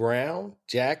Ketanji Brown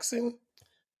Jackson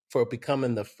for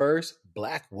becoming the first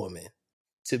Black woman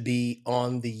to be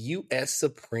on the U.S.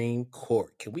 Supreme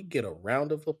Court. Can we get a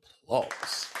round of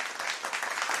applause?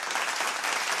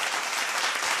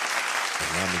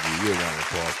 And I'm going to give you a round of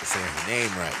applause for saying her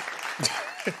name right.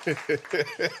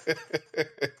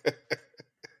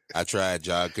 I tried,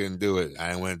 y'all. I couldn't do it. I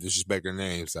didn't want to disrespect her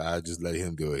name, so I just let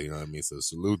him do it. You know what I mean? So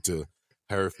salute to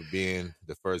her for being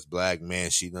the first Black man.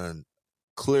 She done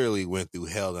clearly went through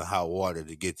hell and hot water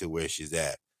to get to where she's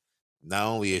at. Not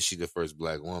only is she the first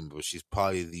Black woman, but she's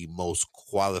probably the most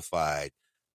qualified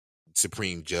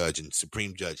Supreme Judge in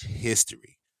Supreme Judge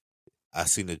history. I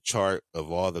seen a chart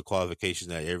of all the qualifications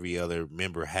that every other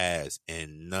member has,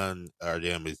 and none of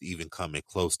them is even coming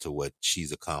close to what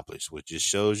she's accomplished, which just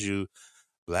shows you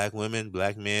Black women,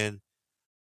 Black men,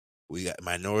 we got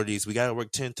minorities, we got to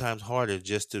work 10 times harder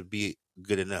just to be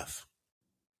good enough.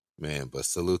 Man, but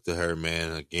salute to her,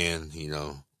 man. Again,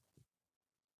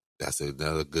 that's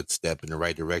another good step in the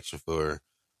right direction for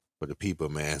the people,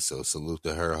 man. So salute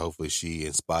to her. Hopefully she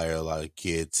inspire a lot of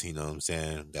kids, you know what I'm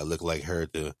saying, that look like her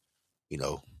to,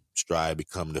 strive to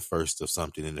become the first of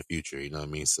something in the future, you know what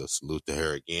I mean? So salute to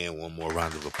her again. One more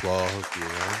round of applause,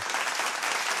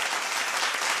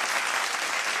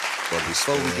 But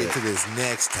before we get to this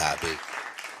next topic,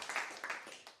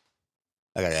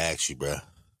 I gotta ask you, bro.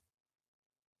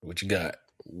 What you got?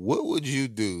 What would you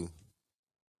do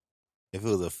if it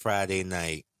was a Friday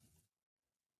night?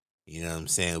 You know what I'm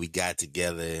saying? We got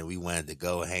together and we wanted to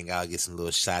go hang out, get some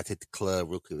little shots, hit the club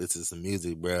real quick, listen to some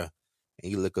music, bro.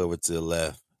 And you look over to the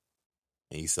left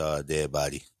and you saw a dead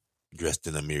body dressed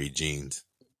in Amiri jeans,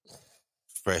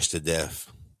 fresh to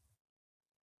death.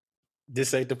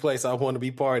 This ain't the place I want to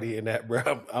be partying at,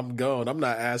 bro. I'm gone. I'm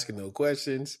not asking no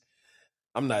questions.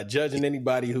 I'm not judging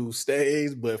anybody who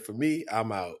stays, but for me,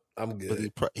 I'm out. I'm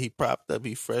good. But he propped up.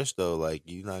 He fresh though. Like,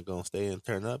 you not gonna stay and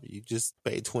turn up. You just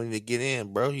paid $20 to get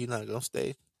in, bro. You not gonna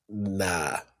stay?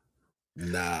 Nah.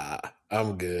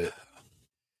 I'm good.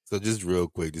 So just real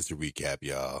quick, just to recap,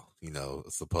 y'all.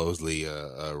 Supposedly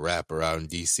a rapper out in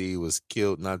D.C. was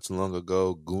killed not too long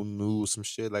ago. Gunu, some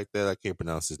shit like that. I can't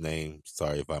pronounce his name.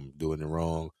 Sorry if I'm doing it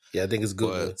wrong. Yeah, I think it's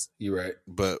good. You're right.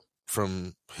 But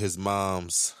from his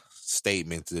mom's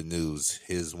statement to the news,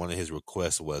 one of his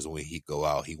requests was when he go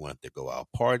out, he wanted to go out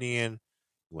partying.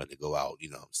 He wanted to go out, you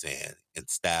know what I'm saying, in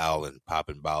style and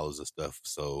popping bottles and stuff.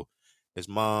 So his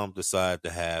mom decided to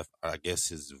have, I guess,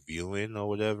 his viewing or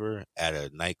whatever at a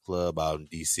nightclub out in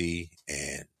D.C.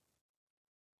 And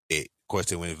of course,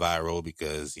 it went viral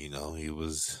because, he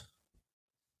was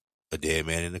a dead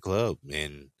man in the club.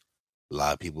 And A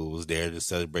lot of people was there to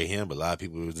celebrate him, but a lot of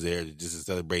people was there to just to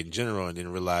celebrate in general, and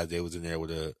didn't realize they was in there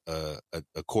with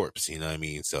a corpse. You know what I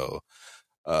mean? So,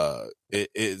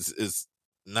 it's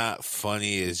not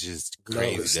funny. It's just No,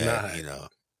 crazy it's that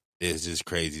not. it's just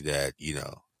crazy that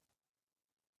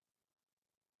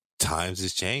times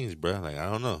has changed, bro. Like,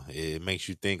 I don't know. It makes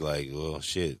you think, like, well,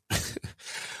 shit.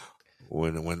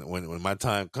 when my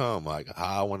time come, like,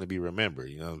 how I want to be remembered.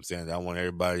 You know what I'm saying? I want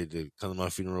everybody to come to my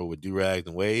funeral with do-rags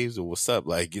and waves, or what's up?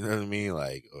 Like, you know what I mean?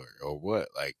 Like, or what?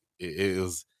 Like, it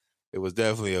was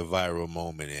definitely a viral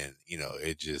moment, and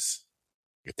it just,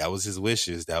 if that was his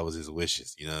wishes, that was his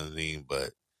wishes. You know what I mean? But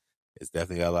it's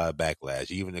definitely got a lot of backlash.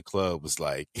 Even the club was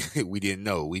like, we didn't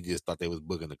know. We just thought they was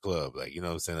booking the club, like, you know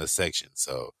what I'm saying, a section.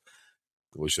 So,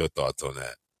 what's your thoughts on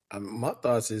that? My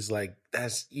thoughts is like,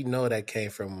 that's, that came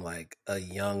from like a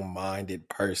young-minded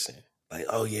person. Like,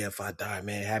 oh yeah, if I die,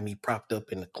 man, have me propped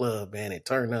up in the club, man, and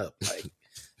turn up. Like,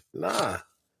 nah.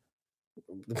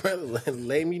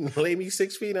 lay me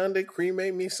 6 feet under,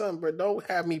 cremate me something, but don't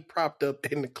have me propped up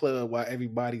in the club while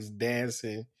everybody's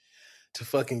dancing to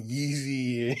fucking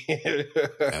Yeezy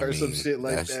or some shit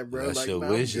like that, bro. That's Like, your nah,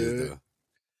 wishes, I'm good. though.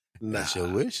 Nah, That's your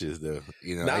wishes, though.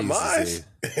 not mine.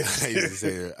 I used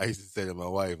to say to my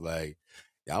wife, like,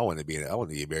 I want to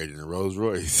get buried in a Rolls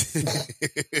Royce.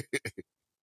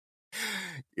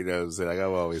 You know what I'm saying? Like,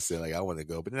 I've always said, like, I want to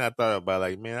go, but then I thought about,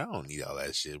 like, man, I don't need all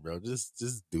that shit, bro.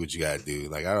 Just do what you gotta do.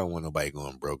 Like, I don't want nobody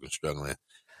going broke and struggling,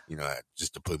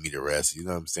 just to put me to rest. You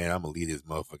know what I'm saying? I'm gonna leave this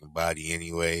motherfucking body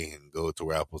anyway and go to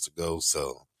where I'm supposed to go.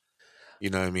 So, you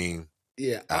know what I mean?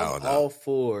 Yeah, I I'm don't know. all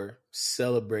for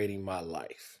celebrating my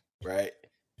life, right?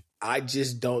 I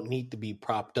just don't need to be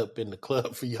propped up in the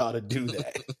club for y'all to do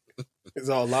that. That's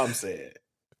all I'm saying.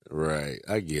 Right.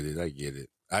 I get it.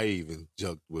 I even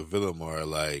joked with Villamar,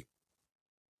 like,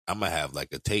 I'm gonna have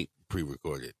like a tape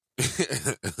pre-recorded.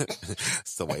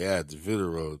 So like, yeah, the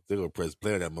video, they're gonna press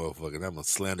play on that motherfucker, and I'm gonna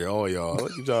slander all y'all.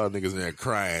 Look at y'all niggas in there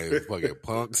crying, fucking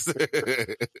punks. Like,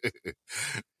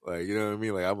 you know what I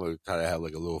mean? Like, I'm gonna try to have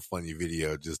like a little funny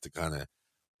video just to kind of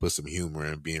put some humor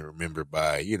and being remembered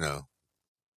by,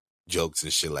 jokes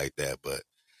and shit like that. But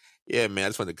yeah, man, I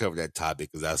just wanted to cover that topic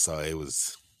because I saw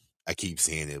I keep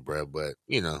seeing it, bro. But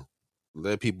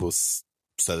let people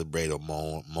celebrate or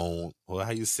mourn. Well,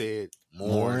 how you say it?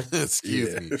 Mourn.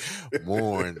 Excuse me.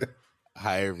 Mourn.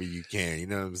 However you can. You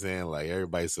know what I'm saying? Like,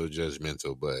 everybody's so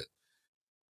judgmental. But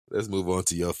let's move on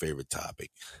to your favorite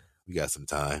topic. We got some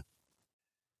time.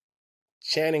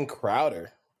 Channing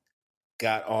Crowder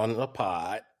got on a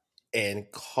pod and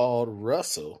called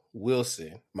Russell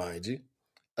Wilson, mind you,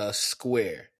 a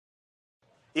square.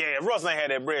 Yeah, if Russell ain't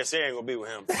had that bread, she ain't gonna be with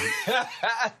him.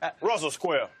 Russell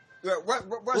square.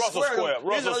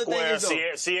 Russell square.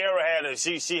 Sierra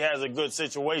she has a good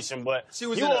situation, but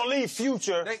you gonna leave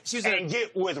Future and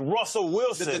get with Russell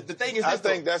Wilson. The thing is, I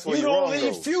think that's what you don't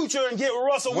leave Future and get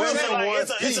Russell Wilson. Like,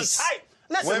 it's a type.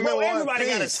 Listen, bro, everybody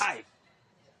got a type.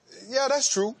 Yeah,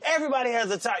 that's true. Everybody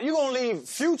has a type. You gonna leave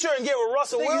Future and get with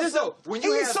Russell Wilson?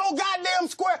 He's so goddamn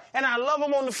square, and I love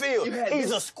him on the field.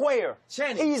 He's a square.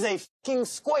 Channing, he's a fucking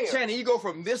square. Channing, you go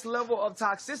from this level of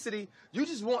toxicity, you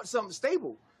just want something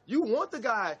stable. You want the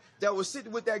guy that was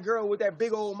sitting with that girl with that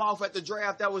big old mouth at the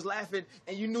draft that was laughing,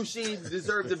 and you knew she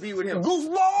deserved to be with him.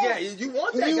 Goofball? Yeah, you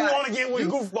want that guy. You want to get with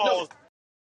goofballs.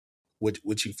 No.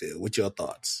 What you feel? What's your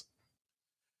thoughts?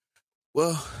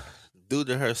 Well, due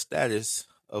to her status,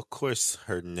 of course,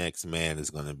 her next man is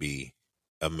going to be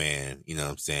a man, you know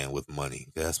what I'm saying, with money.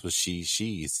 That's what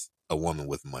she's a woman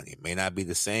with money. It may not be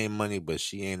the same money, but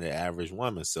she ain't an average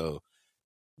woman. So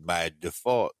by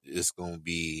default, it's going to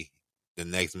be the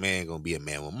next man going to be a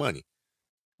man with money.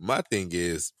 My thing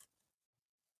is,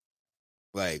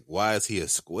 like, why is he a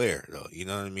square though? You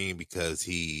know what I mean? Because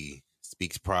he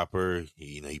speaks proper,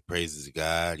 he praises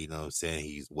God, you know what I'm saying?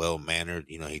 He's well mannered,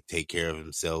 he take care of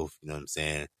himself, you know what I'm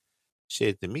saying?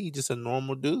 Shit, to me, just a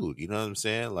normal dude, you know what I'm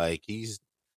saying? Like, he's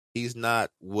not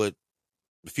what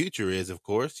the Future is, of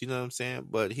course, you know what I'm saying?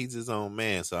 But he's his own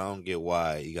man, so I don't get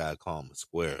why you gotta call him a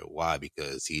square. Why?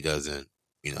 Because he doesn't,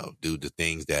 do the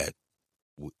things that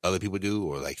other people do,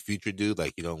 or like Future do.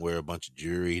 Like, he don't wear a bunch of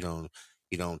jewelry, he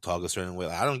don't talk a certain way.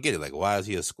 I don't get it. Like, why is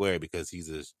he a square? Because he's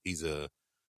a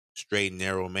straight and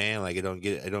narrow man. Like, it don't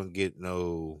get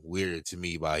no weirder to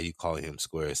me by you calling him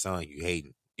square. It sounds like you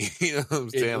hating. You know what I'm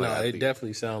saying? It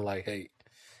definitely sounds like hate.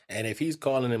 And if he's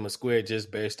calling him a square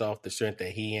just based off the strength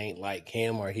that he ain't like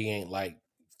him or he ain't like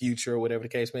Future or whatever the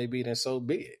case may be, then so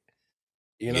be it.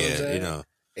 You know what I'm saying?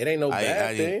 It ain't no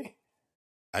bad thing.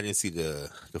 I didn't see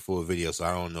the full video, so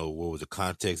I don't know what was the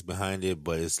context behind it,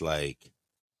 but it's like,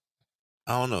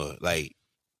 I don't know, like,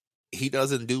 he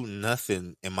doesn't do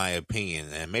nothing, in my opinion.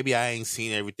 And maybe I ain't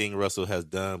seen everything Russell has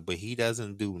done, but he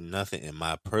doesn't do nothing, in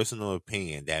my personal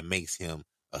opinion, that makes him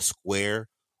a square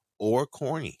or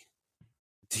corny.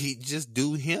 He just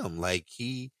do him. Like,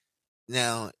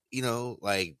 now,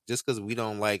 like, just because we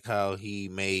don't like how he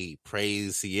may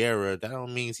praise Sierra, that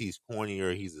don't mean he's corny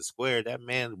or he's a square. That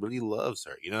man really loves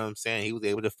her. You know what I'm saying? He was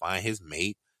able to find his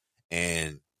mate,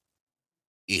 and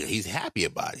he's happy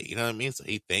about it. You know what I mean? So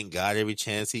he thank God every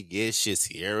chance he gets. Shit,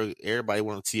 Sierra, everybody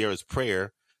wants Sierra's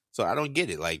prayer. So I don't get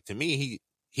it. Like, to me,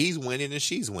 he's winning and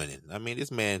she's winning. I mean,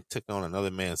 this man took on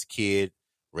another man's kid,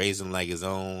 raised him like his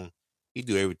own. He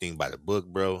do everything by the book,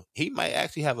 bro. He might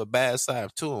actually have a bad side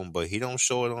to him, but he don't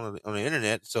show it on the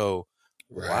internet. So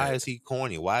why is he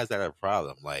corny? Why is that a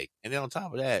problem? Like, and then on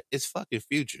top of that, it's fucking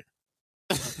Future.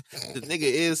 The nigga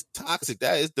is toxic.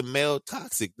 That is the male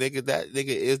toxic nigga. That nigga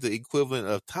is the equivalent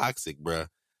of toxic, bro.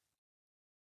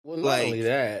 Well, not only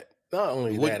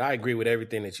that, I agree with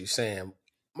everything that you're saying.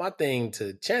 My thing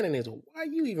to Channing is, why are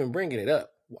you even bringing it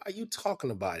up? Why are you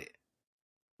talking about it?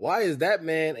 Why is that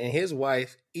man and his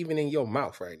wife even in your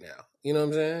mouth right now? You know what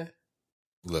I'm saying?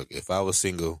 Look, if I was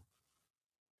single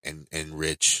and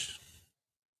rich,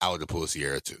 I would have pulled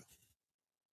Sierra too.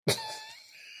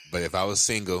 But if I was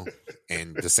single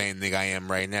and the same nigga I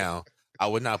am right now, I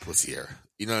would not pull Sierra.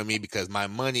 You know what I mean? Because my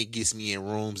money gets me in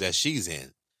rooms that she's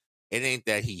in. It ain't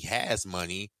that he has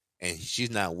money and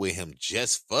she's not with him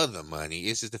just for the money.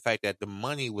 It's just the fact that the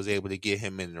money was able to get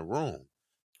him in the room.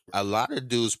 A lot of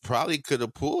dudes probably could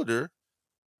have pulled her,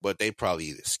 but they probably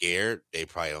either scared, they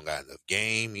probably don't got enough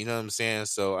game. You know what I'm saying?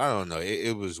 So I don't know.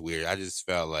 It was weird. I just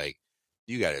felt like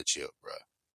you gotta chill, bro.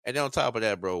 And then on top of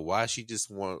that, bro, why she just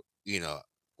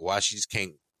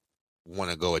can't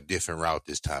want to go a different route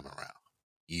this time around?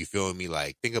 You feel me?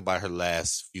 Like, think about her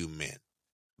last few men: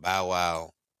 Bow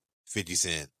Wow, 50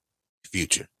 Cent,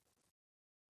 Future.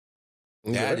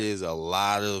 Okay. That is a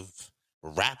lot of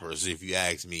rappers, if you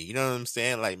ask me. You know what I'm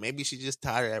saying? Like, maybe she just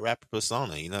tired of that rapper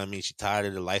persona. You know what I mean? She tired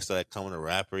of the lifestyle that come with a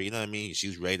rapper. You know what I mean? She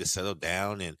was ready to settle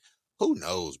down, and who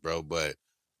knows, bro? But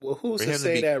who's to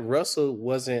say that Russell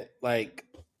wasn't like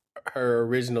her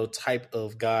original type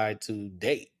of guy to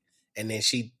date, and then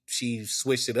she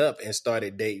switched it up and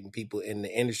started dating people in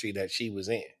the industry that she was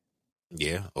in?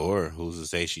 Yeah, or who's to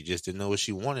say she just didn't know what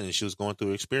she wanted and she was going through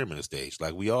an experiment stage,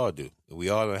 like we all do. We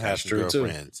all have some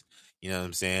girlfriends. Too. You know what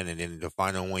I'm saying? And then the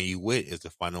final one you with is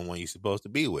the final one you're supposed to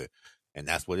be with. And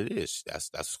that's what it is.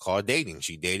 That's called dating.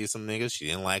 She dated some niggas. She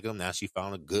didn't like them. Now she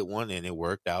found a good one and it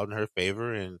worked out in her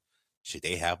favor, and should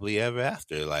they happily ever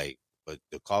after. Like, but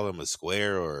to call him a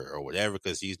square or whatever,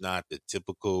 because he's not the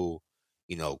typical,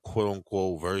 quote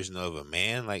unquote version of a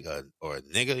man, like or a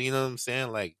nigga, you know what I'm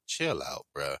saying? Like, chill out,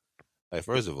 bro. Like,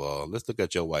 first of all, let's look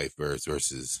at your wife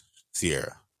versus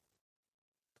Sierra.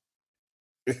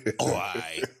 Oh,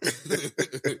 I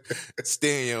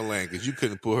stay in your lane, because you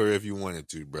couldn't pull her if you wanted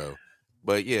to, bro.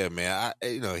 But yeah, man,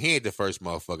 he ain't the first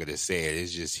motherfucker to say it.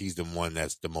 It's just he's the one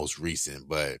that's the most recent.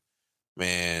 But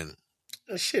man,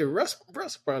 shit, Russ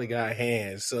probably got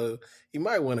hands, so he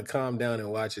might want to calm down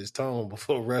and watch his tone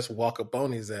before Russ walk up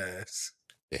on his ass.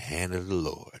 The hand of the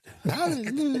Lord.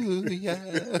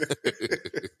 Hallelujah.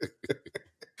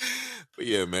 But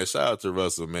yeah, man, shout out to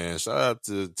Russell, man. Shout out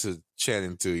to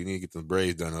Channing, too. You need to get them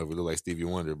braids done over. Look like Stevie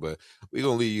Wonder, but we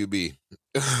going to leave you be.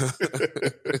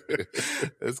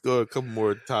 Let's go a couple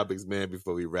more topics, man,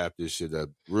 before we wrap this shit up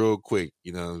real quick.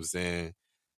 You know what I'm saying?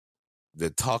 The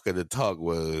talk of the talk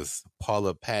was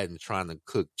Paula Patton trying to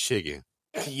cook chicken.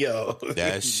 Yo.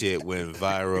 That shit went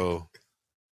viral.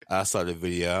 I saw the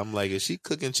video. I'm like, is she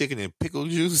cooking chicken in pickle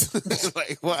juice?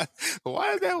 Like, why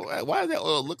does that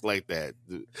oil look like that?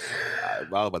 I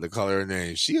was about to call her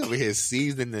name. She over here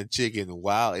seasoning the chicken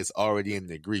while it's already in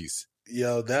the grease.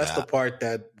 Yo, that's the part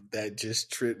that just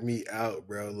tripped me out,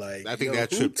 bro. Like, I think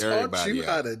that tripped everybody. Who taught you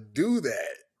how to do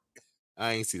that?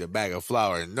 I ain't see the bag of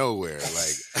flour nowhere.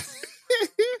 Like,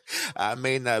 I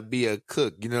may not be a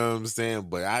cook, you know what I'm saying?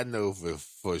 But I know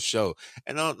for sure.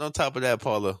 And on top of that,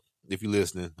 Paula, if you're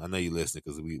listening, I know you're listening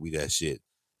because we that shit.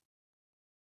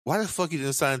 Why the fuck you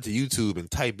didn't sign into YouTube and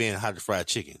type in how to fry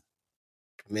chicken?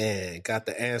 Man, got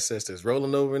the ancestors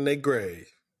rolling over in their grave.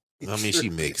 I mean, she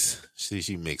mixed.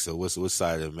 She mixed. So what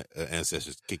side of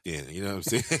ancestors kicked in? You know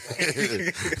what I'm saying?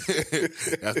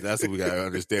 that's what we gotta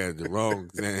understand. The wrong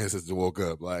ancestors woke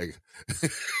up. Like,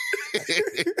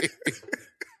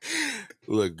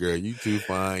 look, girl, you too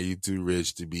fine, you too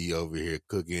rich to be over here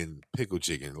cooking pickle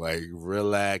chicken. Like,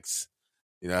 relax.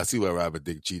 I see why Robert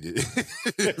Dick cheated.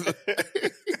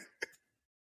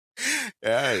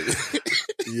 All right.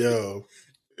 Yo.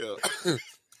 All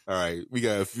right, we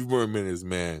got a few more minutes,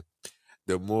 man.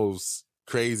 the most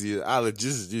crazy. I'll let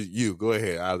just you go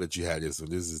ahead. I'll let you have this one.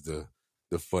 This is the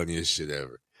funniest shit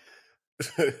ever.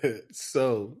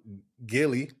 So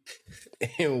Gilly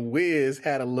and Wiz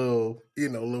had a little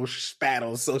spat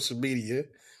on social media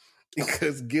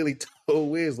because Gilly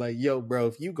told Wiz like, "Yo, bro,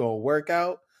 if you gonna work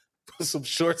out, put some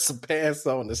shorts and pants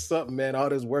on or something, man. All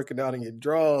this working out in your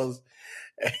drawers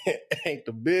ain't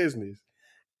the business."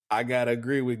 I gotta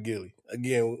agree with Gilly.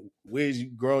 Again, Wiz,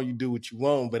 you grown, you do what you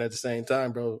want, but at the same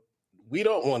time, bro, we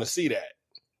don't want to see that.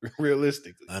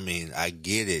 Realistically, I mean, I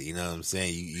get it. You know what I'm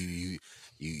saying?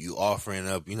 You offering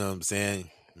up. You know what I'm saying?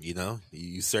 You know,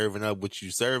 you serving up what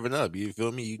you serving up. You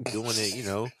feel me? You doing it. You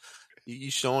know,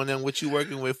 you showing them what you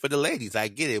working with for the ladies. I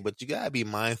get it, but you gotta be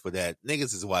mindful that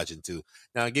niggas is watching too.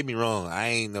 Now, get me wrong. I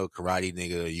ain't no karate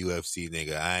nigga or UFC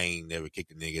nigga. I ain't never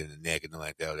kicked a nigga in the neck or nothing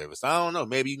like that or whatever. So I don't know.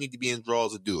 Maybe you need to be in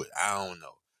draws to do it. I don't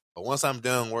know. But once I'm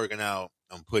done working out,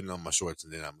 I'm putting on my shorts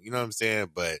and then you know what I'm saying?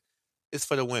 But it's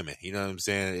for the women. You know what I'm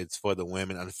saying? It's for the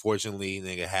women. Unfortunately,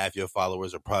 nigga, half your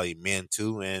followers are probably men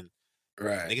too, and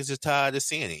right? niggas just tired of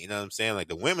seeing it. You know what I'm saying? Like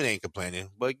the women ain't complaining,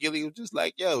 but Gilly was just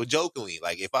like, yo, jokingly.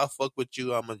 Like if I fuck with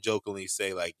you, I'm gonna jokingly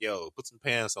say like, yo, put some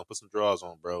pants on, put some drawers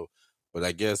on, bro. But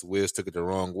I guess Wiz took it the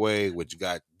wrong way, which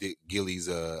got Gilly's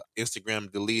Instagram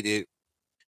deleted.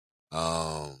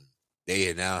 They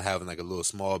are now having like a little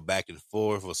small back and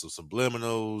forth with some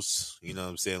subliminals. You know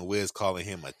what I'm saying? Wiz calling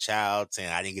him a child, saying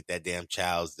I didn't get that damn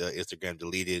child's Instagram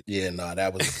deleted. Yeah, no,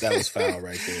 that was foul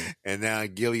right there. And now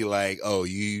Gilly like, oh,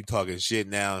 you talking shit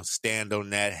now? Stand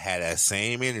on that. Had that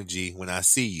same energy when I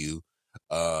see you.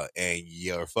 And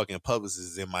your fucking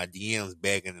publicist is in my DMs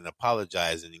begging and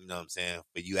apologizing. You know what I'm saying?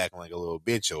 For you acting like a little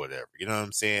bitch or whatever. You know what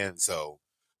I'm saying? So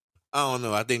I don't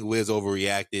know. I think Wiz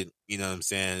overreacted. You know what I'm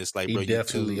saying? It's like, he bro,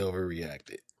 definitely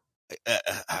overreacted.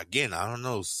 Again, I don't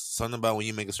know. Something about when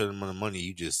you make a certain amount of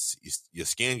money, your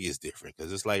skin gets different.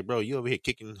 Because it's like, bro, you over here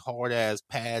kicking hard ass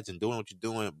pads and doing what you're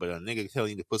doing, but a nigga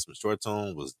telling you to put some shorts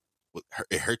on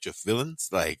it hurt your feelings.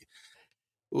 Like,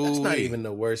 that's not even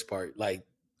the worst part. Like,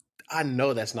 I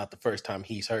know that's not the first time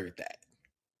he's heard that.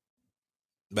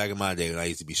 Back in my day when I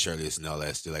used to be shirtless and all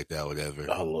that shit like that, whatever.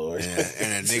 Oh Lord! And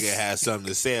a nigga has something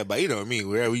to say about, you know what I mean?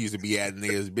 Wherever we used to be at,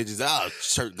 niggas, bitches,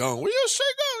 shirt gone. Where your shirt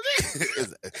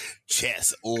go?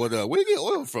 Chest oiled up. Where you get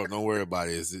oil from? Don't worry about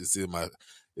it. It's in my,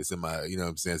 you know what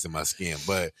I'm saying? It's in my skin.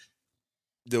 But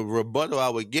the rebuttal I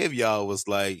would give y'all was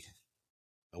like,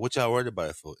 what y'all worried about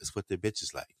it for? It's what the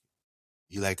bitches like.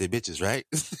 You like the bitches, right?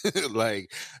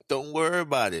 Like, don't worry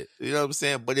about it. You know what I'm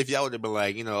saying? But if y'all would have been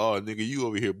like, you know, oh, nigga, you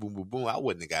over here, boom, boom, boom, I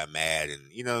wouldn't have got mad. And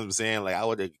you know what I'm saying? Like, I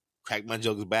would have cracked my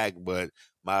jokes back. But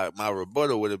my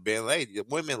rebuttal would have been, like,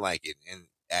 women like it. And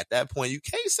at that point, you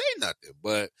can't say nothing.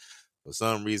 But for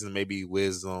some reason, maybe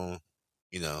Wiz on,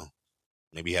 you know,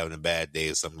 maybe having a bad day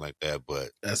or something like that. But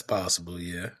that's possible,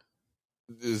 yeah.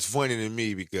 It's funny to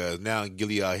me because now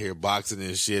Gilly out here boxing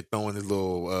and shit, throwing his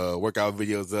little workout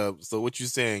videos up. So what you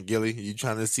saying, Gilly? You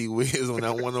trying to see Wiz on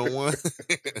that one-on-one?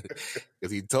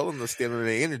 Because he told him to stand on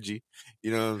the energy.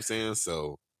 You know what I'm saying?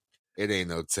 So it ain't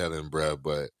no telling, bro.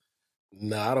 But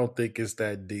no, I don't think it's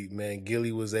that deep, man.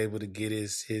 Gilly was able to get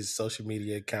his social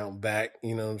media account back.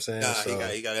 You know what I'm saying? Nah, so,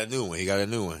 he got a new one. He got to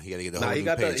get the whole new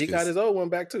page. He got his old one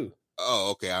back too. Oh,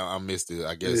 okay. I missed it.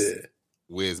 I guess. Yeah.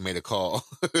 Wiz made a call.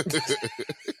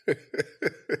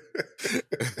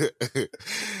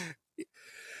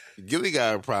 Gilly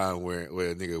got a problem where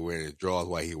a nigga wearing his drawers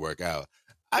while he work out.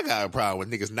 I got a problem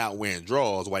with niggas not wearing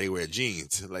drawers while they wear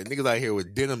jeans. Like niggas out here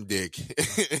with denim dick.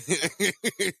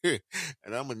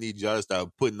 And I'm gonna need y'all to start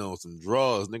putting on some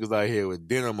drawers. Niggas out here with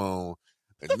denim on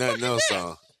and nothing else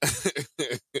on.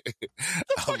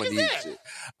 I'm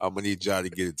gonna need y'all to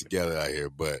get it together out here.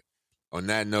 But on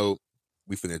that note,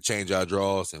 we finna change our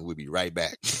draws and we'll be right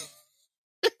back.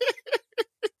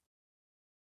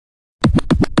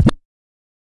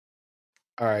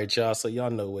 All right, y'all. So y'all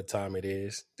know what time it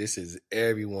is. This is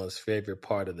everyone's favorite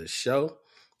part of the show.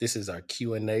 This is our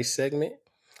Q&A segment.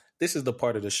 This is the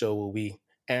part of the show where we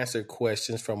answer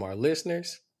questions from our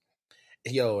listeners.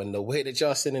 Yo, and the way that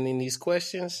y'all sending in these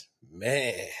questions,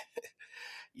 man,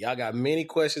 y'all got many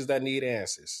questions that need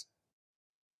answers.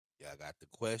 Y'all got the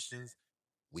questions.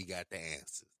 We got the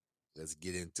answers. Let's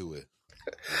get into it.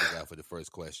 What we got for the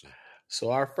first question?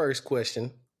 So our first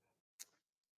question,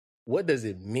 what does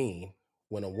it mean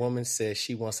when a woman says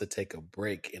she wants to take a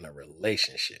break in a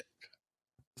relationship?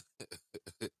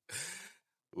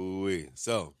 Ooh,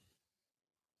 so,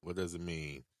 what does it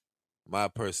mean? My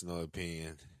personal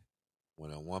opinion,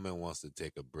 when a woman wants to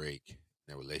take a break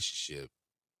in a relationship,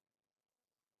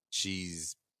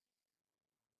 she's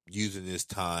using this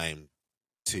time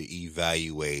to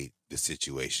evaluate the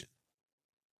situation.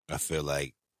 I feel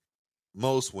like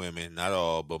most women, not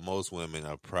all, but most women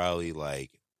are probably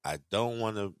like, I don't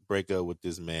want to break up with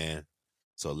this man,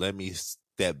 so let me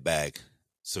step back,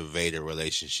 survey the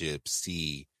relationship,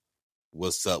 see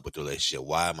what's up with the relationship.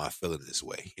 Why am I feeling this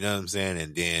way? You know what I'm saying?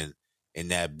 And then in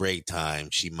that break time,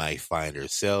 she might find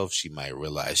herself. She might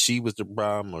realize she was the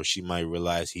problem, or she might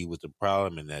realize he was the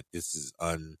problem, and that this is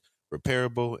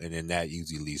unrepairable. And then that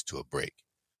usually leads to a break.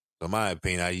 So in my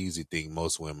opinion, I usually think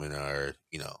most women are,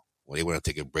 when they want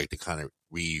to take a break to kind of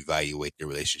reevaluate their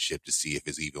relationship to see if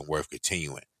it's even worth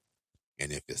continuing.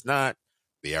 And if it's not,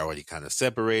 they already kind of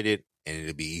separated, and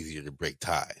it'll be easier to break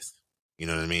ties. You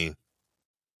know what I mean?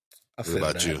 I feel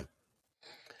what about you?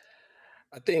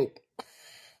 I think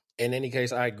in any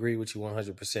case, I agree with you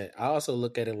 100%. I also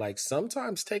look at it like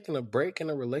sometimes taking a break in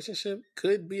a relationship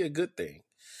could be a good thing.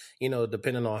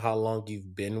 Depending on how long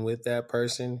you've been with that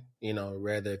person,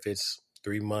 rather if it's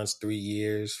 3 months, 3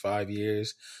 years, 5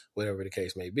 years, whatever the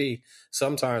case may be.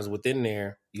 Sometimes within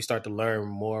there, you start to learn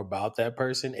more about that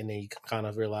person, and then you kind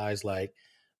of realize like,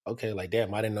 okay, like,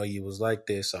 damn, I didn't know you was like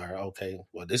this. Or, okay,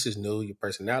 well, this is new. Your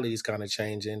personality is kind of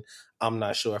changing. I'm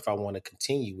not sure if I want to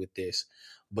continue with this,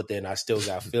 but then I still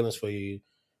got feelings for you.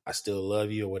 I still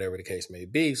love you, or whatever the case may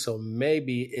be. So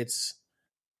maybe it's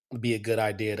be a good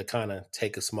idea to kind of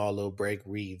take a small little break,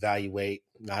 reevaluate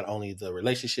not only the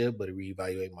relationship, but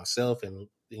reevaluate myself, and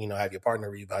have your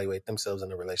partner reevaluate themselves in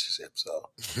the relationship. So,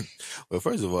 well,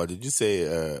 first of all, did you say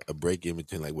a break in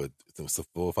between like what, 4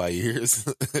 or 5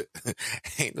 years?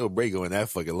 Ain't no break going that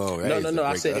fucking long. No.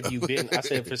 I said I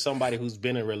said for somebody who's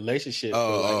been in a relationship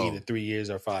for like either 3 years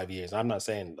or 5 years. I'm not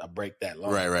saying a break that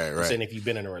long. Right. I'm saying if you've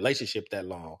been in a relationship that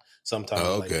long,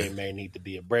 sometimes like there may need to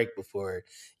be a break before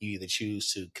you either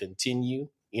choose to continue.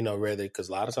 Rather, because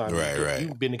a lot of times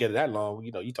you've been together that long,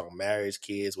 you talking marriage,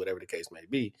 kids, whatever the case may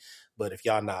be. But if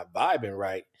y'all not vibing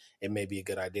right, it may be a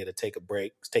good idea to take a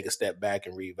break, take a step back,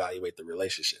 and reevaluate the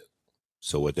relationship.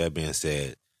 So with that being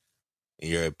said, in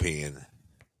your opinion,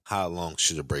 how long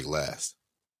should a break last?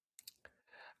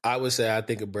 I would say I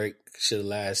think a break should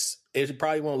last. It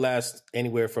probably won't last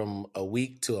anywhere from a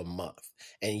week to a month.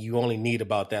 And you only need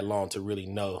about that long to really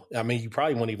know. I mean, you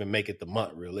probably won't even make it the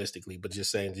month realistically, but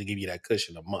just saying to give you that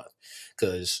cushion a month.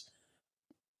 Because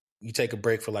you take a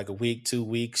break for like a week, 2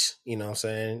 weeks, you know what I'm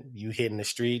saying? You hitting the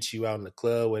streets, you out in the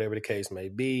club, whatever the case may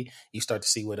be. You start to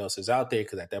see what else is out there,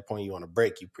 because at that point you on a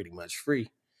break, you pretty much free.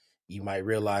 You might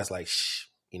realize like,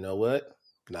 you know what?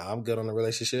 Nah, I'm good on the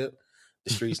relationship.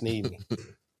 The streets need me.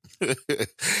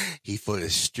 He for the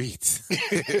streets.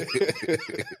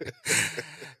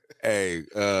 Hey,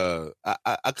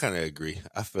 I kind of agree.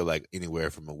 I feel like anywhere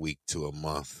from a week to a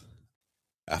month.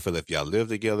 I feel if y'all live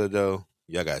together though,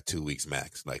 y'all got 2 weeks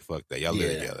max. Like fuck that, y'all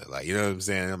live together. Like, you know what I'm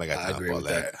saying? I got time for all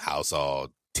that house all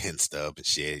tensed up and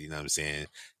shit. You know what I'm saying?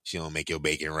 She don't make your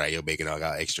bacon right. Your bacon all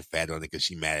got extra fat on it because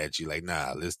she mad at you. Like,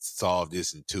 nah, let's solve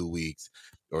this in 2 weeks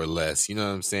or less. You know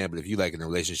what I'm saying? But if you like in a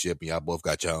relationship and y'all both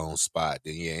got your own spot,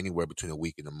 then yeah, anywhere between a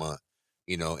week and a month.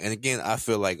 And again, I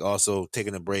feel like also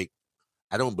taking a break,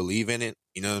 I don't believe in it.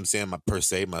 You know what I'm saying? Per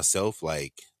se, myself,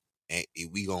 like,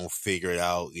 we gonna figure it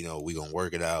out. We gonna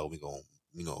work it out. We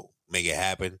gonna, make it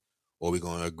happen, or we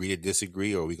gonna agree to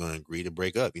disagree, or we gonna agree to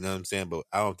break up. You know what I'm saying? But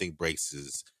I don't think breaks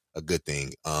is a good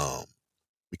thing.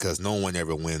 Because no one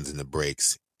ever wins in the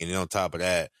breaks. And then on top of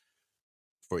that,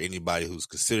 for anybody who's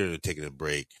considering taking a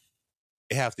break,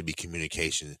 it have to be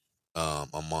communication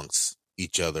amongst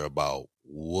each other about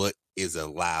what is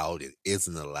allowed and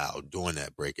isn't allowed during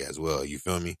that break as well. You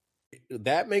feel me?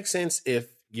 That makes sense if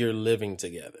you're living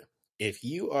together. If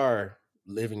you are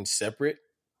living separate,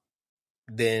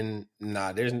 then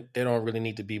nah, there don't really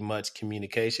need to be much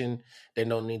communication. There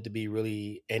don't need to be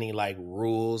really any like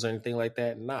rules or anything like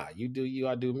that. Nah, you do you,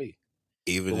 I do me.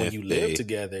 Even when you live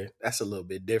together, that's a little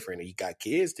bit different. And you got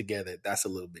kids together, that's a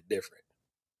little bit different.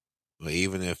 But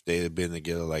even if they've been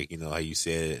together, like, how you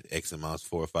said, X amounts,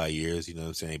 4 or 5 years, you know what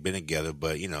I'm saying? They've been together,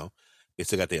 but, they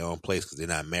still got their own place because they're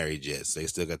not married yet. So they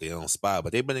still got their own spot.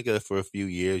 But they've been together for a few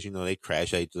years. They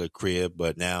crash out to the crib.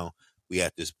 But now we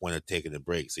at this point of taking a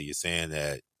break. So you're saying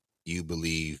that you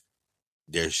believe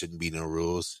there shouldn't be no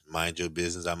rules. Mind your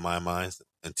business, I mind mine,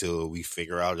 until we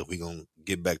figure out if we're going to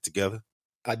get back together?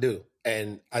 I do.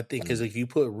 And I think because if you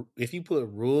put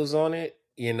rules on it,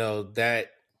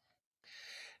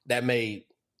 that may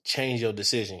change your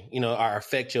decision, or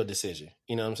affect your decision.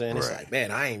 You know what I'm saying? Right. It's like, man,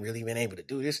 I ain't really been able to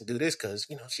do this and do this because,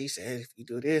 she said if you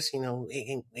do this,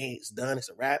 it's done, it's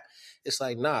a wrap. It's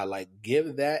like, nah, like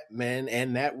give that man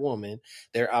and that woman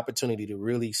their opportunity to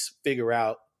really figure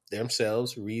out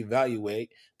themselves, reevaluate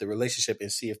the relationship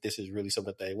and see if this is really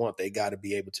something they want. They got to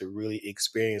be able to really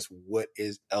experience what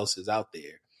else is out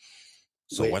there.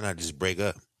 So why not just break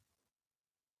up?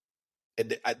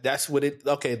 That's what it.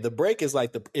 Okay, the break is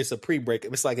like it's a pre-break.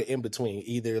 It's like an in between.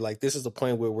 Either like this is the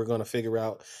point where we're going to figure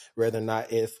out whether or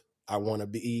not if I want to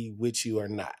be with you or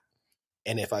not.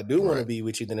 And if I do want to be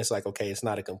with you, then it's like, okay, it's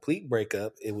not a complete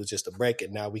breakup. It was just a break,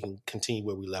 and now we can continue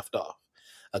where we left off.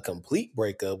 A complete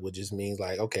breakup would just mean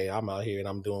like, okay, I'm out here and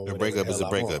I'm doing whatever. A breakup is a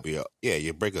breakup. Yeah,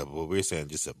 your breakup. Well, we're saying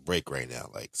just a break right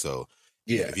now. Like, so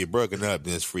yeah, if you're broken up,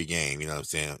 then it's free game. You know what I'm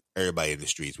saying? Everybody in the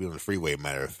streets. We're on the freeway,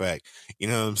 matter of fact. You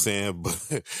know what I'm saying?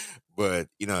 But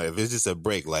you know, if it's just a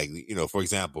break, like, you know, for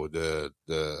example, the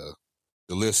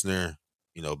listener,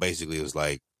 you know, basically it was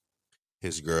like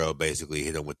his girl basically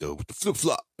hit him with the flip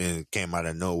flop and came out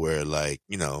of nowhere, like,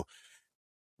 you know,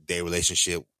 their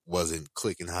relationship wasn't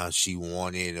clicking how she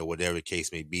wanted or whatever the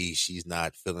case may be. She's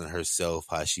not feeling herself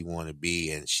how she want to be,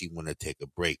 and she want to take a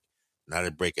break. Not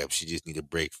a breakup. She just need a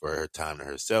break for her time to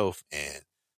herself. And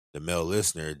the male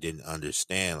listener didn't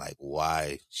understand like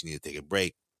why she needed to take a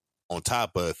break. On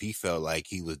top of, he felt like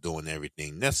he was doing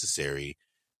everything necessary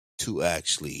to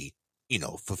actually, you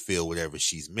know, fulfill whatever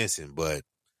she's missing. But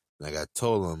like I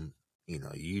told him, you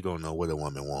know, you don't know what a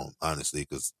woman wants, honestly,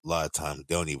 because a lot of times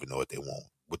they don't even know what they want,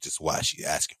 which is why she's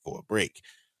asking for a break.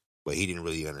 But he didn't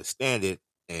really understand it.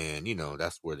 And, you know,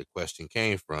 that's where the question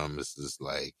came from. It's just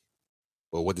like,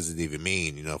 well, what does it even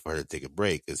mean, you know, for her to take a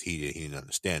break? Because he didn't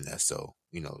understand that. So,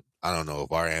 you know, I don't know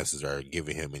if our answers are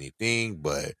giving him anything,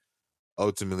 but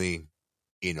ultimately,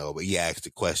 you know, but he asked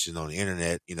the question on the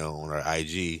internet, you know, on our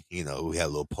IG, you know, we had a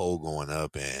little poll going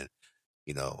up, and,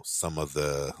 you know, some of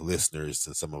the listeners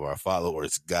and some of our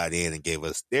followers got in and gave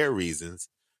us their reasons.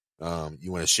 You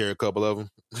want to share a couple of them?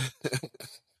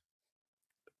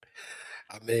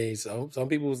 I mean, some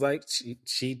people was like,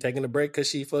 she taking a break because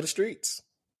she for the streets.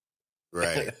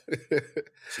 Right.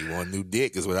 She want new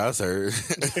dick is what I heard.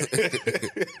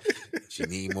 She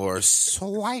need more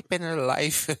swipe in her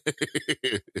life.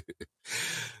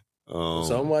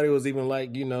 Somebody was even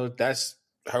like, you know, that's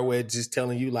her way of just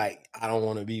telling you like, I don't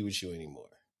want to be with you anymore.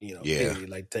 You know, period.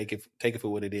 Like take it for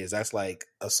what it is. That's like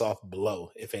a soft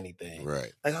blow, if anything.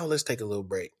 Right. Like, oh, let's take a little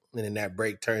break. And then that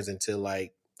break turns into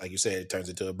like you said, it turns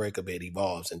into a breakup. It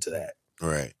evolves into that.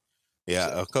 Right.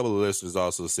 Yeah, a couple of listeners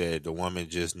also said the woman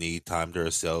just need time to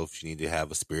herself. She need to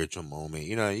have a spiritual moment.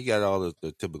 You know, you got all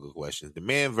the typical questions. The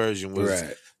man version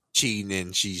was cheating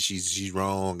and she's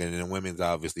wrong, and then the women's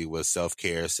obviously was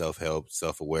self-care, self-help,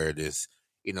 self-awareness.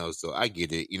 You know, so I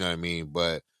get it. You know what I mean?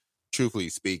 But truthfully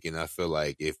speaking, I feel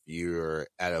like if you're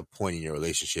at a point in your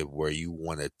relationship where you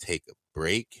want to take a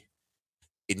break,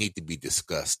 it need to be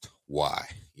discussed why.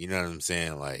 You know what I'm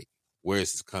saying? Like, where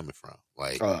is this coming from?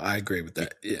 Like, I agree with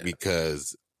that. Yeah,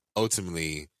 because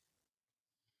ultimately,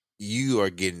 you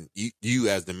are getting you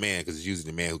as the man, because it's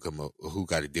usually the man who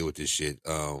got to deal with this shit.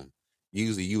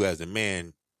 Usually, you as the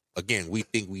man, again, we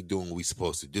think we doing what we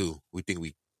supposed to do. We think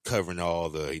we covering all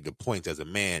the points as a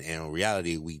man, and in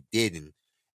reality, we didn't.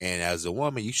 And as a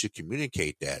woman, you should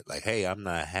communicate that, like, hey, I'm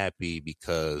not happy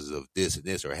because of this and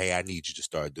this, or hey, I need you to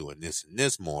start doing this and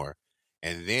this more.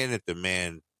 And then if the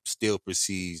man still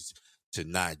proceeds to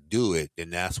not do it, then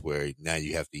that's where now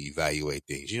you have to evaluate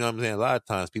things. You know what I'm saying? A lot of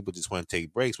times people just want to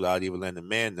take breaks without even letting the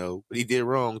man know what he did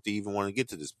wrong to even want to get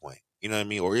to this point. You know what I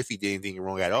mean? Or if he did anything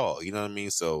wrong at all. You know what I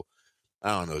mean? So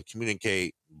I don't know,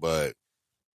 communicate, but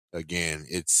again,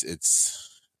 it's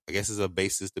I guess it's a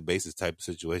basis to basis type of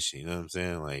situation. You know what I'm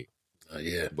saying? Like,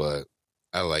 yeah. But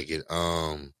I like it.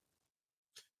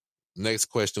 Next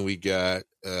question we got,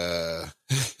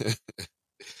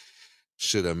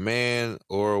 should a man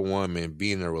or a woman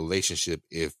be in a relationship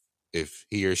if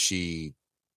he or she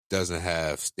doesn't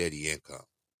have steady income?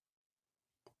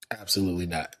 Absolutely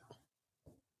not.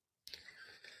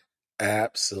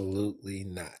 Absolutely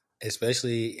not.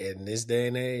 Especially in this day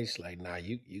and age, like, nah,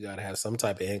 you got to have some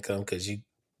type of income, because you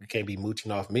can't be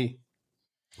mooching off me.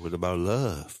 What about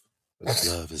love?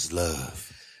 Love is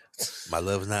love. My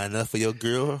love is not enough for your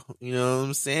girl. You know what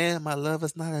I'm saying? My love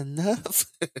is not enough.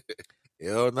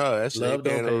 Hell no, that's love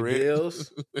don't pay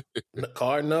bills.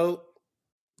 Car note.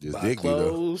 Just buy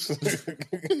clothes. Just get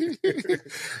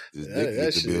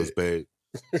the bills paid.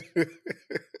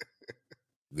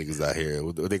 Niggas out here,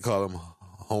 what they call them?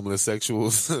 Homeless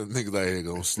sexuals. Niggas out here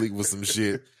gonna sleep with some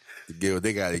shit to get what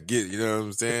they gotta get. You know what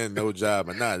I'm saying? No job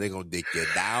or not, they gonna dick you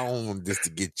down just to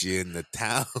get you in the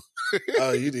town.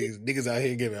 Oh, you niggas out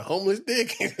here giving homeless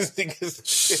dick?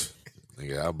 Niggas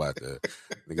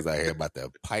out here about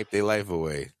to pipe their life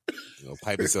away. You know,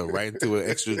 pipe yourself right into an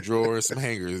extra drawer and some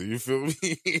hangers. You feel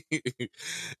me?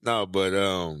 No, but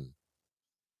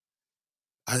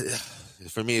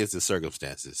for me, it's the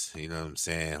circumstances. You know what I'm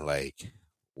saying? Like,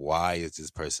 why is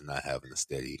this person not having a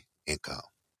steady income?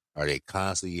 Are they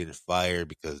constantly getting fired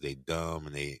because they dumb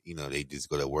and they just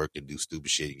go to work and do stupid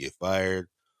shit and get fired?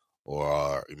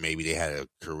 Or maybe they had a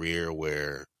career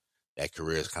where that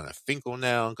career is kind of fickle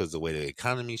now because the way the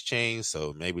economy's changed.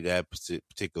 So maybe that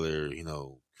particular,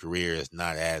 career is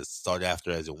not as sought after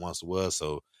as it once was.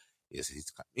 So it's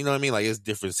you know what I mean? Like, it's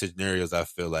different scenarios. I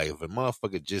feel like if a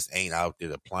motherfucker just ain't out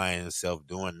there applying himself,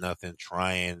 doing nothing,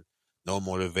 trying, no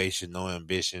motivation, no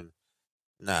ambition,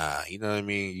 nah, you know what I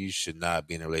mean? You should not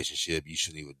be in a relationship. You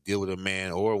shouldn't even deal with a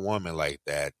man or a woman like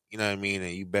that. You know what I mean?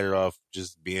 And you better off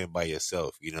just being by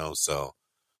yourself, So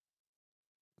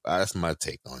that's my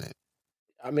take on it.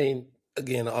 I mean,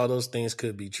 again, all those things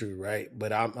could be true, right?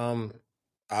 But I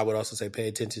would also say pay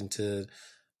attention to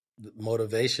the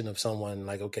motivation of someone.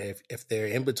 Like, okay, if they're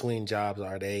in between jobs,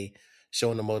 are they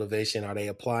showing the motivation? Are they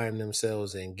applying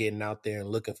themselves and getting out there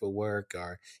and looking for work,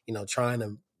 or trying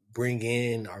to bring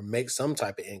in or make some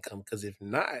type of income? Because if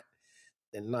not,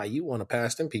 then you want to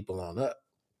pass them people on up.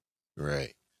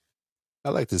 Right. I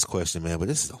like this question, man, but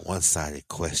this is a one-sided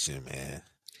question, man.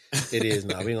 It is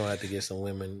now. We're gonna have to get some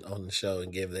women on the show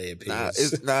and give their opinions.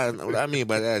 It's not. What I mean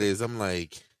by that is, I'm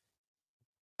like,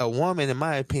 a woman, in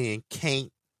my opinion,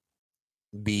 can't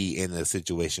be in a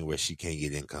situation where she can't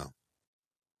get income.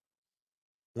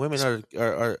 Women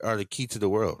are the key to the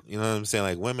world. You know what I'm saying?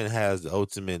 Like, women has the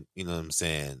ultimate,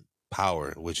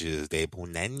 power, which is they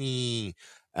punani.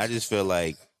 I just feel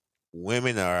like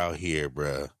women are out here,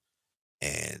 bruh,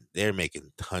 and they're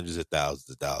making hundreds of thousands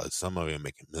of dollars. Some of them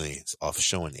making millions off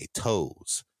showing their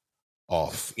toes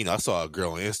off. I saw a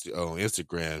girl on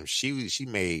Instagram. She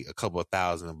made a couple of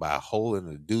thousand by holding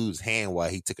a dude's hand while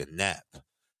he took a nap.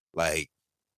 Like,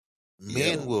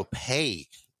 men will pay.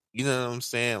 You know what I'm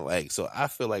saying? Like, so I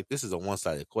feel like this is a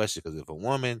one-sided question, because if a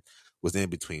woman was in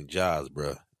between jobs,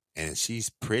 bruh, and she's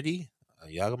pretty,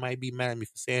 y'all might be mad at me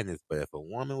for saying this, but if a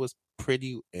woman was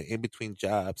pretty and in between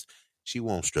jobs, she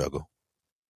won't struggle.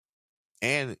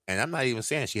 And I'm not even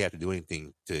saying she have to do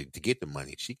anything to get the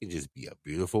money. She can just be a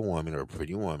beautiful woman or a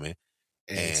pretty woman,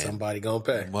 and somebody gonna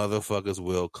pay. Motherfuckers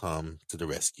will come to the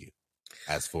rescue.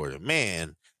 As for the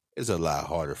man, it's a lot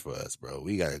harder for us, bro.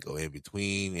 We gotta go in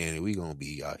between, and we gonna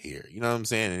be out here. You know what I'm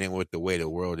saying? And then with the way the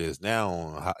world is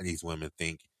now, how these women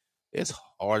think, it's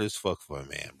hard as fuck for a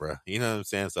man, bro. You know what I'm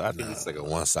saying? So I think it's like a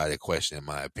one-sided question, in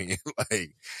my opinion.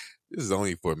 Like, this is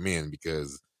only for men,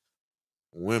 because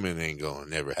women ain't gonna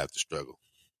never have to struggle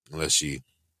unless she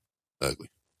ugly.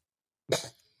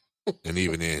 And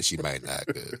even then, she might not,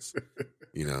 because,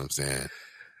 you know what I'm saying?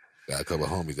 Got a couple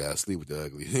of homies that sleep with the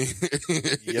ugly.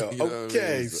 Yo,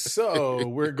 okay, I mean? So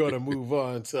we're going to move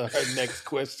on to our next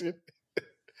question.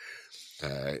 All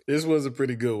right. This was a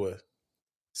pretty good one.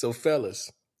 So, fellas,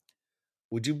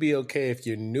 would you be okay if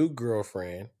your new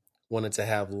girlfriend wanted to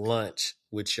have lunch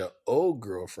with your old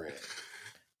girlfriend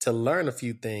to learn a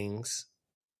few things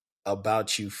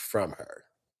about you from her?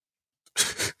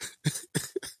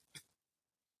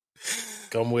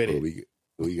 Come with it.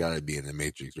 We got to be in the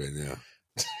Matrix right now.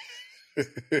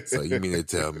 So you mean to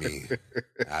tell me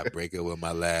I break up with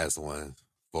my last one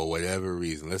for whatever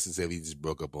reason? Let's just say we just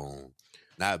broke up on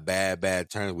not bad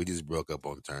terms. We just broke up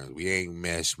on terms. We ain't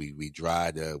meshed. We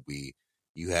dried up.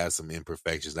 You have some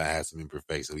imperfections. I have some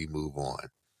imperfections. We move on.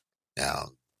 Now,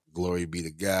 glory be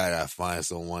to God, I find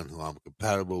someone who I'm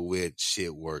compatible with.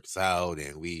 Shit works out,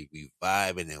 and we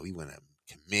vibing, and we want to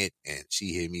commit. And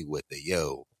she hit me with the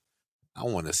yo, I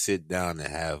want to sit down and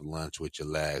have lunch with your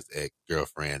last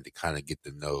ex-girlfriend to kind of get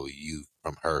to know you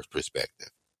from her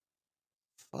perspective.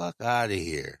 Fuck out of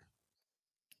here.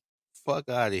 Fuck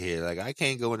out of here. Like, I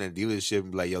can't go in a dealership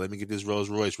and be like, yo, let me get this Rolls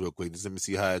Royce real quick. Just let me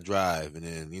see how I drive. And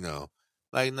then,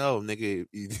 like, no, nigga,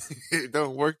 it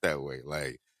don't work that way.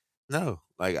 Like, no.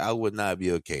 Like, I would not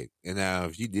be okay. And now,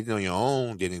 if you did it on your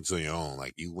own, then it's on your own.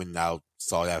 Like, you went out,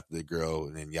 sought after the girl,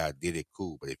 and then y'all did it,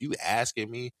 cool. But if you asking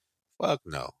me, fuck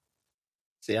no.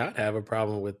 See, I'd have a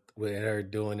problem with her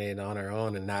doing it on her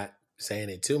own and not saying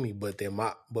it to me. But then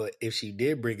but if she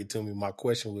did bring it to me, my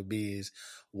question would be is,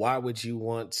 why would you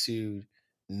want to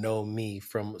know me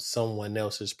from someone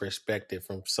else's perspective,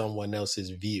 from someone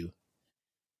else's view?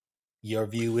 Your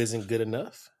view isn't good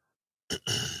enough?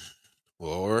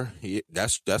 Or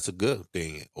that's a good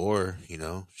thing. Or,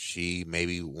 she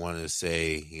maybe want to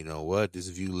say, you know what, this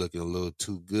view looking a little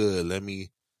too good. Maybe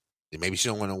she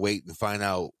don't want to wait and find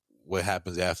out what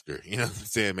happens after. You know what I'm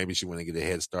saying? Maybe she want to get a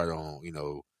head start on,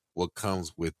 what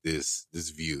comes with this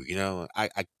view.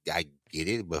 I get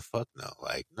it, but fuck no.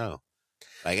 Like, no.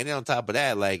 Like, and then on top of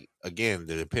that, like, again,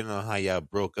 depending on how y'all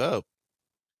broke up,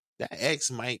 that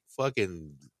ex might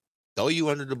fucking throw you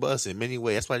under the bus in many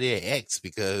ways. That's why they're ex,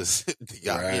 because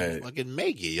y'all didn't fucking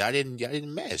make it. Y'all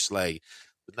didn't mesh. Like,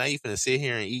 but now you finna sit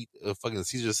here and eat a fucking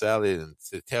Caesar salad and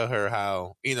to tell her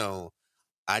how,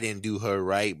 I didn't do her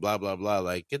right, blah, blah, blah.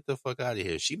 Like, get the fuck out of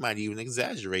here. She might even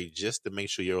exaggerate just to make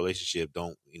sure your relationship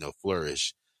don't,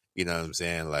 flourish. You know what I'm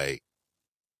saying? Like,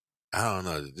 I don't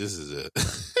know. This is a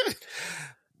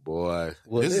boy.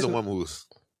 Well, this is a woman who's.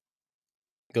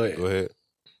 Go ahead. Go ahead.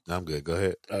 I'm good. Go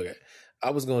ahead. Okay.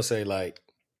 I was gonna say, like,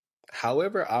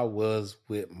 however I was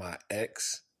with my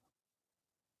ex,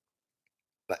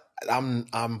 like, I'm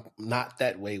not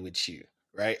that way with you,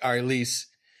 right? Or at least,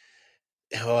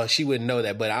 she wouldn't know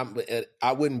that, but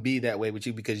I wouldn't be that way with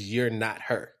you because you're not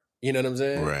her. You know what I'm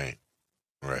saying? Right.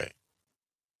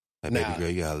 Like, baby girl,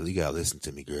 you gotta listen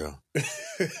to me, girl.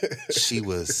 She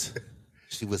was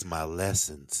my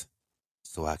lessons,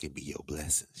 so I can be your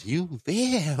blessings. You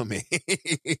feel me?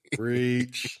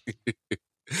 Preach.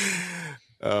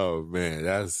 Oh man,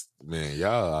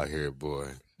 y'all out here,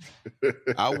 boy.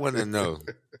 I want to know,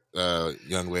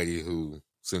 young lady who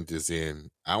sent this in.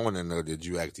 I want to know, did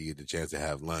you actually get the chance to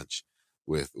have lunch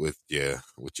with your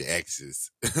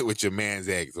exes, with your man's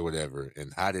ex or whatever,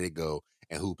 and how did it go,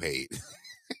 and who paid?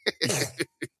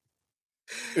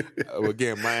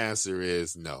 Again, my answer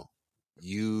is no.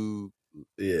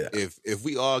 If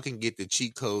we all can get the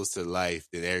cheat codes to life,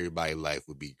 then everybody's life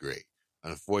would be great.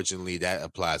 Unfortunately, that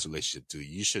applies to relationship too.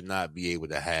 You should not be able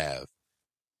to have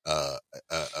a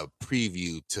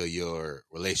preview to your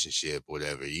relationship,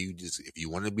 whatever. If you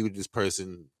want to be with this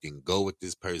person, then go with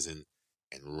this person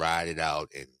and ride it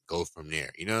out and go from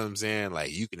there. You know what I'm saying?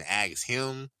 Like, you can ask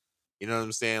him, you know what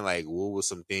I'm saying? Like, what were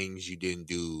some things you didn't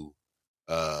do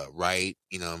right?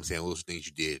 You know what I'm saying? What were some things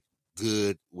you did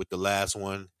good with the last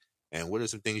one? And what are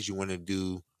some things you want to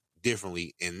do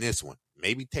differently in this one?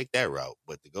 Maybe take that route,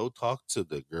 but to go talk to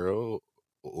the girl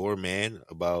or man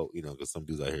about, because some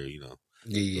dudes out here, You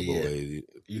good.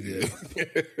 You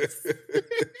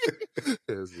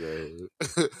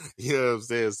know what I'm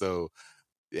saying? So,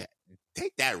 yeah,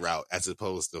 take that route as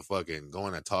opposed to fucking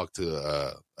going to talk to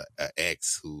a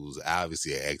ex who's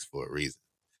obviously an ex for a reason.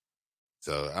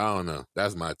 So, I don't know.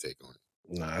 That's my take on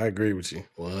it. Nah, I agree with you.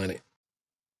 100.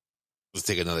 Let's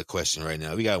take another question right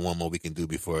now. We got one more we can do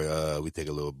before we take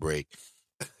a little break.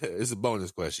 It's a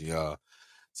bonus question, y'all.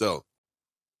 So,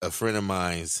 a friend of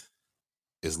mine's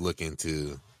is looking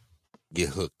to get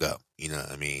hooked up. You know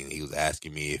what I mean? He was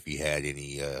asking me if he had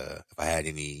any, if I had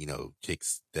any,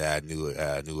 chicks that I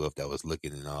knew of that was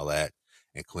looking and all that.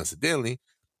 And coincidentally,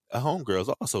 a homegirl's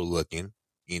also looking.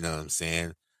 You know what I'm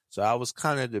saying? So I was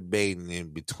kind of debating in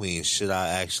between, should I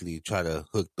actually try to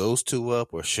hook those two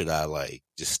up, or should I like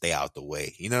just stay out the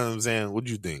way? You know what I'm saying? What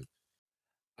do you think?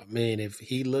 I mean, if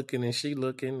he looking and she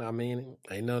looking, I mean,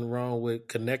 ain't nothing wrong with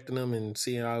connecting them and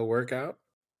seeing how it work out.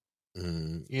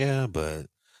 Yeah, but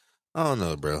I don't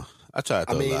know, bro. I tried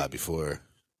to throw a lot before,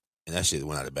 and that shit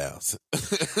went out of bounds.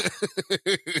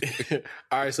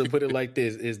 All right, so put it like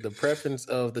this: is the preference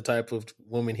of the type of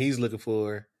woman he's looking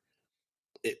for,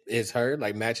 is her,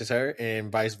 like, matches her,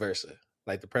 and vice versa?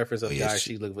 Like, the preference of the guy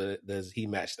she looking for, does he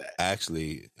match that?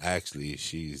 Actually,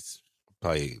 she's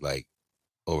probably like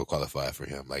overqualified for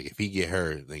him. Like, if he get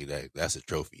her, that's a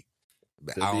trophy.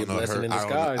 But I don't know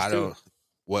her.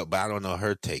 But I don't know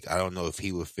her take. I don't know if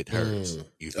he would fit hers.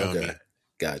 You feel me?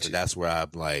 Gotcha. So that's where I'm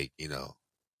like, and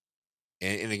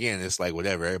again, it's like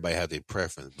whatever. Everybody has their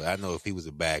preference, but I know if he was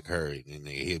to bag her, then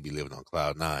he'll be living on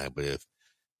cloud 9. But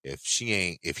if he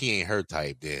ain't her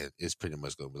type, then it's pretty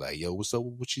much gonna be like, yo, what's up?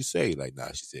 What she say? Like,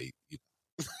 nah, she say,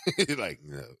 like,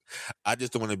 I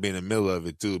just don't want to be in the middle of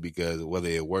it too, because whether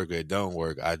it work or it don't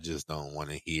work, I just don't want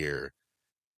to hear,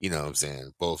 you know what I'm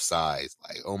saying, both sides.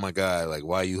 Like, oh my God, like,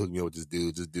 why you hook me up with this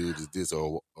dude, this,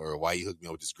 or why you hook me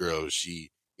up with this girl,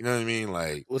 she, you know what I mean?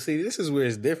 Like, well, see, this is where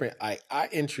it's different. I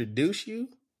introduce you,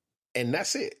 and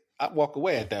that's it. I walk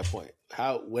away at that point.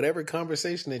 Whatever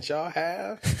conversation that y'all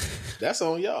have, that's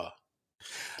on y'all.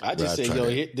 I just say, yo,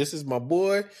 here, this is my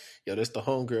boy. Yo, this the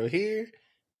homegirl here.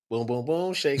 Boom, boom,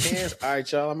 boom. Shake hands. All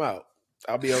right, y'all, I'm out.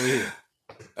 I'll be over here.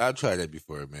 I tried that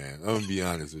before, man. I'm gonna be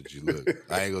honest with you. Look,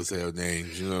 I ain't gonna say her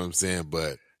names, you know what I'm saying?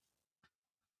 But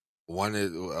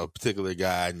a particular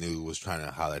guy I knew was trying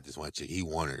to holler at this one chick. He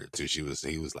wanted her to.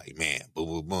 He was like, man, boom,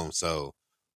 boom, boom. So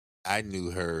I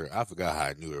knew her. I forgot how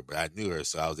I knew her, but I knew her,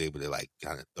 so I was able to like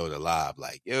kind of throw the lob,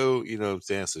 like, yo, you know what I'm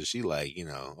saying? So she like,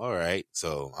 all right.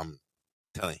 So I'm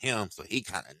telling him, so he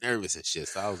kind of nervous and shit.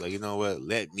 So I was like, you know what?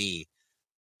 Let me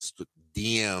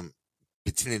DM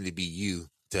pretending to be you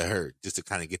to her, just to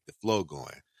kind of get the flow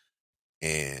going.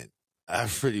 And I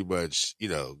pretty much,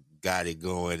 got it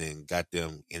going and got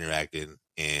them interacting.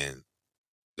 And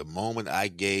the moment I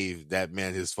gave that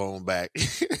man his phone back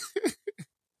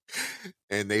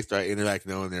and they start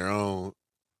interacting on their own,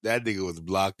 that nigga was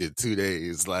blocked in 2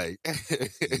 days. Like,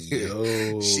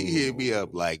 she hit me up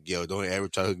like, yo, don't ever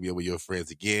try to hook me up with your friends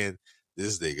again.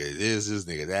 This nigga this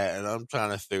nigga that. And I'm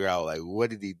trying to figure out, like, what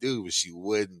did he do? But she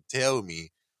wouldn't tell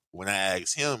me. When I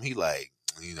asked him, he like,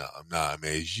 nah,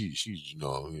 man, she she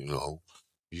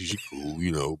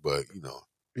cool, but,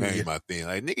 that ain't my thing.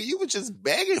 Like, nigga, you was just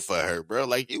begging for her, bro.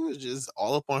 Like, you was just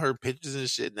all up on her pictures and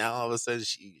shit. Now, all of a sudden,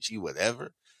 she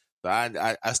whatever. But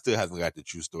I still haven't got the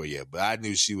true story yet. But I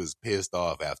knew she was pissed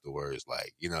off afterwards.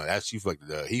 Like, that she fucked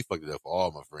it up. He fucked it up for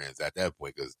all my friends at that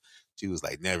point because she was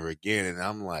like, never again. And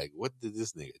I'm like, what did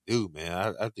this nigga do,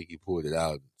 man? I think he pulled it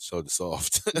out and showed it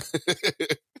soft.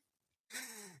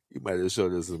 He might have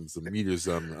showed us some meat or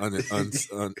something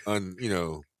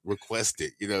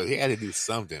requested. He had to do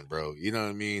something, bro. You know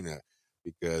what I mean?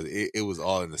 Because it was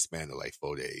all in the span of like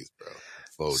 4 days, bro.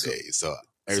 4 days. So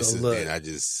ever since then, I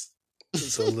just.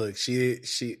 So look, she.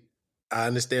 I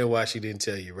understand why she didn't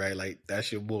tell you, right? Like,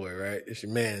 that's your boy, right? It's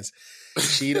your man's.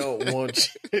 She don't want.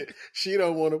 She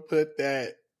don't want to put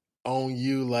that on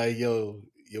you. Like, yo,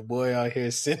 your boy out here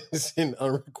sending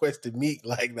unrequested meat.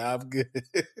 Like, nah, I'm good.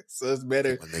 So it's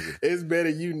better. It's better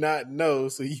you not know,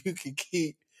 so you can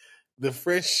keep the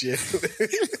friendship.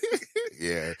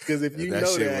 Yeah, because if you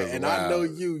know that, and wild. I know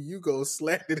you go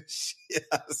slander the shit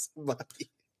out of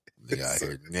somebody. Nigga out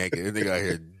here naked. Nigga out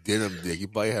here denim dick. You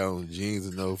probably have on jeans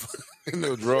and no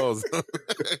drawers.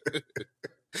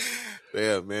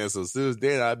 Yeah, man. So since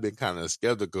then, I've been kind of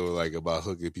skeptical, like, about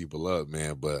hooking people up,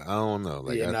 man. But I don't know.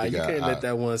 Like, you can't let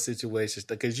that one situation,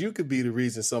 because you could be the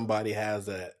reason somebody has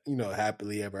that,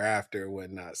 happily ever after or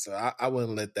whatnot. So I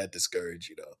wouldn't let that discourage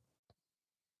you, though.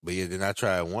 But yeah, then I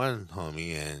tried one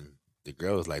homie, and the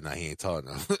girl was like, "Nah, he ain't tall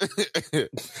enough." That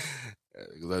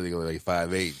nigga was like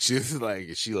 5'8". She was like,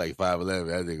 5'11".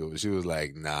 That nigga, she was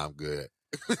like, "Nah, I'm good."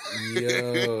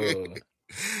 Yo,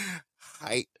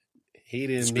 height. He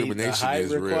didn't meet the height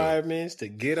requirements to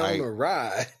get on the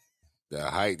ride. The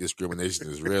height discrimination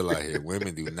is real out here.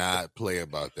 Women do not play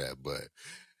about that. But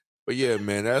yeah,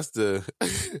 man, that's the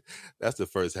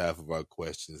first half of our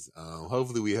questions.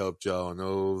 Hopefully we helped y'all on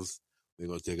those. We're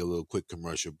gonna take a little quick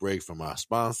commercial break from our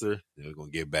sponsor, and we're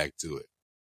gonna get back to it.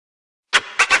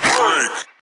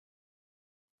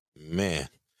 Man,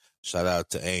 shout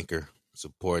out to Anchor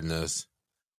supporting us.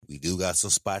 We do got some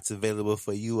spots available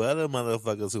for you other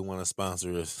motherfuckers who want to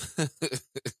sponsor us.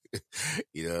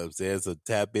 You know what I'm saying? So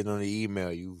tap in on the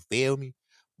email. You feel me?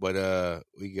 But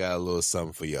we got a little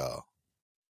something for y'all.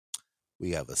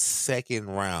 We have a second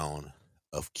round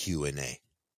of Q&A.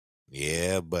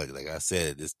 Yeah, but like I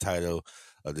said, this title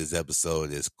of this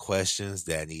episode is Questions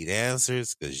That Need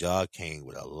Answers, because y'all came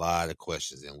with a lot of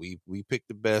questions, and we picked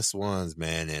the best ones,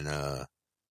 man. And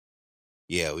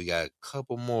yeah, we got a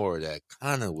couple more that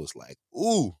kind of was like,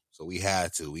 ooh. So we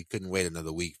had to. We couldn't wait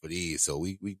another week for these. So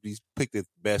we picked the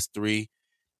best three.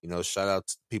 Shout out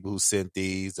to people who sent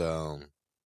these. Man,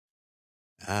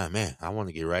 I want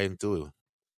to get right into it.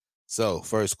 So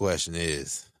first question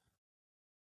is,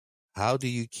 how do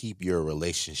you keep your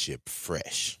relationship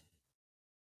fresh?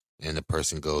 And the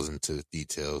person goes into the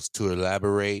details. To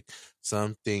elaborate,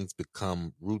 some things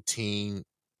become routine,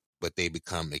 but they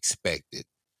become expected.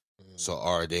 So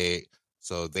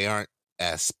they aren't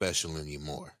as special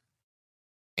anymore.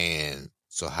 And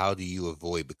so how do you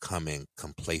avoid becoming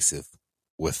complacent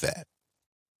with that?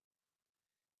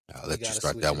 I'll let you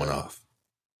start that one off.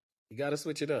 You got to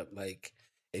switch it up. Like,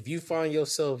 if you find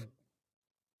yourself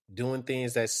doing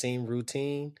things that seem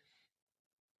routine,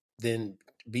 then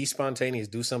be spontaneous,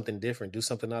 do something different, do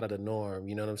something out of the norm.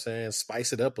 You know what I'm saying?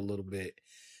 Spice it up a little bit,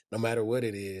 no matter what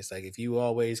it is. Like, if you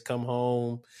always come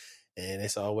home and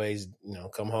it's always,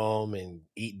 come home and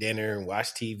eat dinner and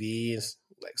watch TV, and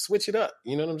like, switch it up.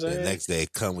 You know what I'm saying? The next day,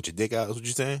 come with your dick out, is what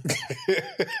you saying?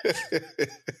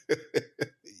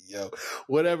 Yo,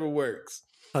 whatever works.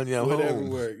 Honey, I'm whatever home.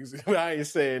 Works. I ain't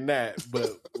saying that, but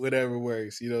whatever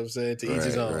works. You know what I'm saying? To each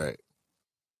his own. Right.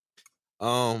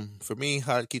 For me,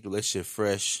 how to keep the relationship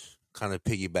fresh, kind of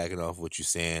piggybacking off what you're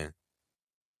saying,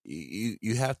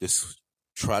 you have to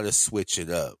try to switch it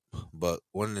up. But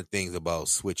one of the things about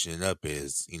switching it up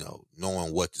is,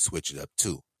 knowing what to switch it up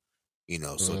to.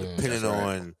 So depending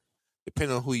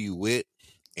on who you with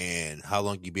and how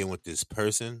long you been with this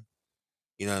person,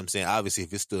 you know what I'm saying? Obviously,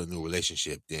 if it's still a new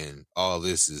relationship, then all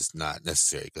this is not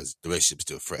necessary because the relationship's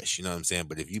still fresh. You know what I'm saying?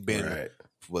 But if you've been,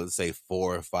 well, let's say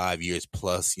 4 or 5 years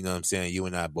plus, you know what I'm saying? You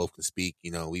and I both can speak.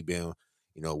 We've been,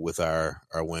 with our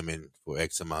women for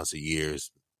X amounts of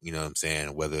years. You know what I'm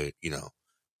saying? Whether,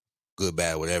 good,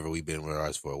 bad, whatever, we've been with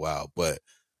ours for a while. But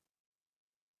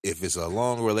if it's a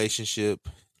long relationship,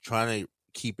 trying to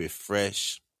keep it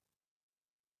fresh,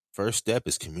 first step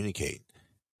is communicating.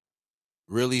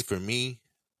 Really, for me,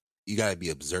 you got to be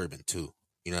observant too.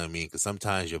 You know what I mean? Because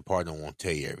sometimes your partner won't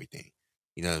tell you everything.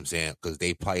 You know what I'm saying? Because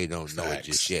they probably don't know it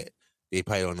just yet. They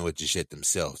probably don't know it just yet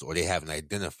themselves, or they haven't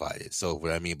identified it. So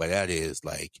what I mean by that is,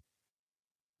 like,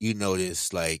 you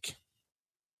notice, like,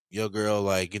 your girl,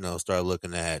 like, start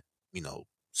looking at,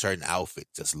 certain outfits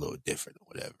that's a little different or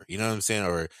whatever. You know what I'm saying?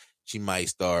 Or she might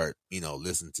start,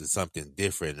 listening to something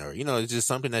different, or, it's just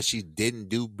something that she didn't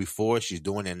do before. She's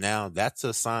doing it now. That's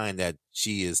a sign that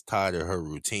she is tired of her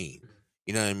routine.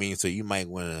 You know what I mean? So you might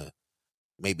want to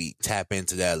maybe tap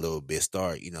into that a little bit.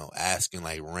 Start, asking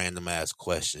like random ass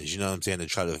questions, you know what I'm saying? To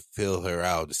try to fill her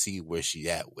out, to see where she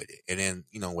at with it. And then,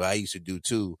 what I used to do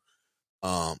too,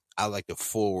 I like to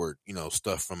forward,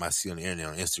 stuff from I see on the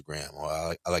internet on Instagram, or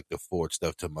I like to forward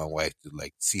stuff to my wife to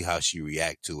like see how she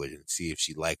react to it and see if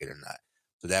she like it or not.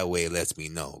 So that way it lets me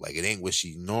know, like, it ain't what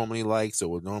she normally likes or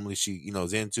what normally she,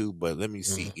 is into, but let me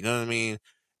see, you know what I mean?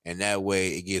 And that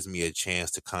way it gives me a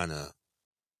chance to kind of,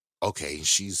 okay,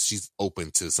 she's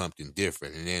open to something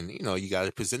different. And then, you got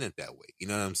to present it that way. You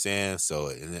know what I'm saying? So,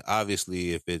 and then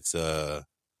obviously if it's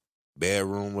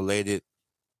bedroom related,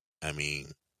 I mean,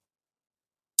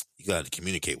 you got to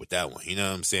communicate with that one. You know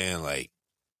what I'm saying? Like,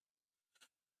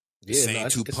 it's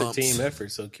a team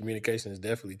effort, so communication is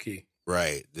definitely key.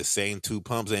 Right. The same two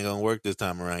pumps ain't gonna work this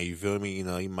time around. You feel me?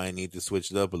 You might need to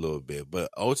switch it up a little bit. But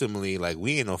ultimately, like,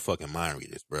 we ain't no fucking mind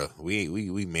readers, bro. We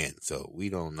men, so we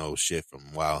don't know shit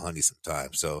from wild honey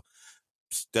sometimes. So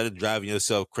instead of driving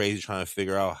yourself crazy trying to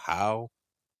figure out how,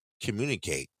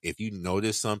 communicate. If you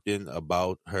notice something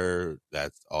about her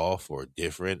that's off or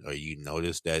different, or you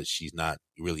notice that she's not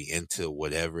really into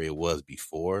whatever it was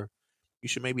before, you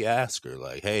should maybe ask her,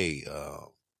 like, hey,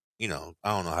 I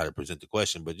don't know how to present the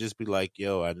question, but just be like,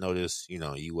 yo, I noticed,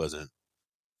 you wasn't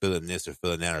feeling this or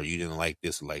feeling that, or you didn't like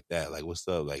this or like that. Like, what's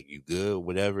up? Like, you good?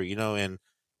 Whatever, and,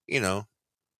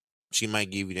 she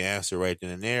might give you the answer right then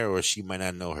and there, or she might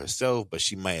not know herself, but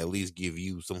she might at least give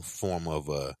you some form of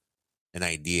an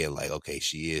idea, like, okay,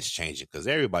 she is changing, because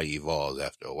everybody evolves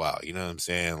after a while. You know what I'm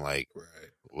saying? Like,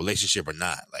 relationship or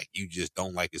not, like, you just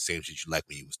don't like the same shit you like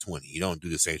when you was 20. You don't do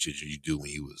the same shit you do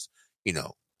when you was,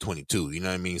 22. You know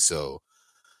what I mean? So,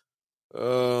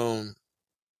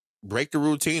 break the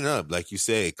routine up, like you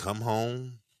said. Come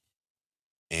home,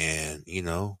 and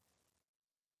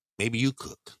maybe you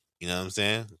cook. You know what I'm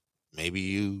saying? Maybe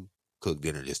you cook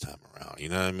dinner this time around. You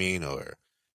know what I mean? Or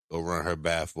go run her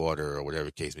bath water, or whatever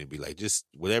case may be. Like, just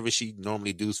whatever she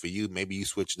normally does for you, maybe you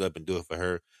switch it up and do it for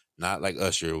her. Not like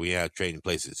Usher, we have trading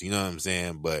places. You know what I'm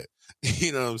saying? But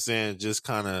you know what I'm saying? Just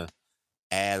kind of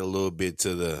add a little bit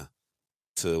to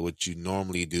what you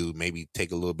normally do. Maybe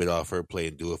take a little bit off her plate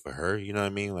and do it for her. You know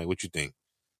what I mean? Like, what you think?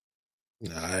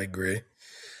 No, I agree.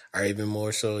 Or even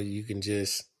more so, you can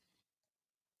just,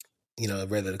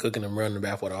 rather the cooking and running the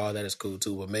bath water, all that is cool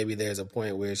too. But maybe there's a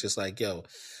point where it's just like, yo,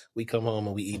 we come home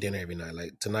and we eat dinner every night.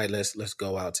 Like, tonight, let's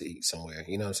go out to eat somewhere.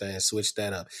 You know what I'm saying? Switch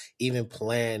that up. Even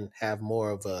have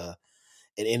more of a,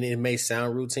 and it may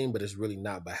sound routine, but it's really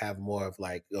not. But have more of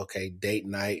like, okay, date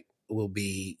night will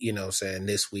be,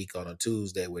 this week on a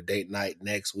Tuesday, with date night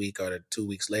next week, or 2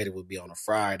 weeks later will be on a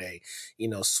Friday.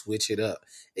 Switch it up.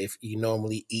 If you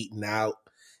normally eating out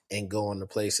and going to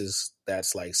places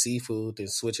that's like seafood, then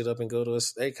switch it up and go to a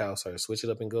steakhouse, or switch it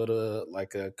up and go to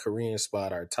like a Korean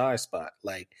spot or a Thai spot.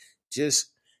 Like,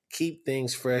 just keep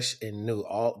things fresh and new.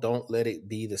 Don't let it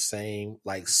be the same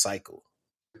like cycle.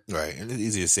 Right. And it's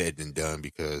easier said than done,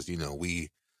 because, we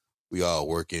all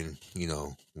working, we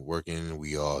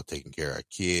all taking care of our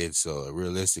kids. So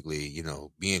realistically,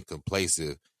 being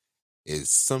complacent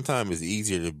is sometimes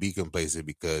easier to be complacent,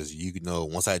 because,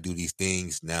 once I do these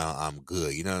things, now I'm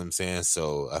good. You know what I'm saying?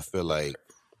 So I feel like,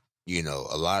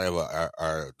 a lot of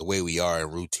our the way we are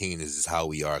in routine is how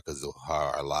we are, because of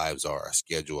how our lives are, our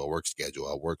schedule,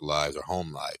 our work lives, our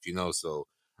home life, So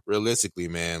realistically,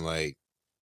 man, like,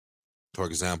 for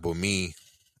example, me,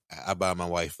 I buy my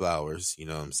wife flowers, you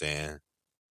know what I'm saying?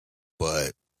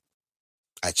 But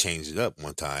I changed it up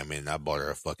one time and I bought her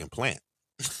a fucking plant.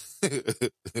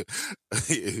 It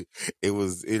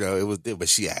was, but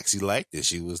she actually liked it.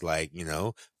 She was like,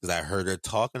 because I heard her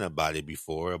talking about it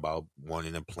before, about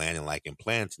wanting a plant and liking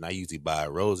plants. And I usually buy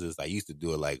roses. I used to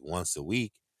do it like once a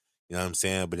week, you know what I'm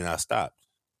saying? But then I stopped,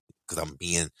 because I'm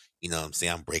being,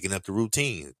 I'm breaking up the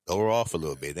routine. Throw her off a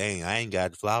little bit. Dang, I ain't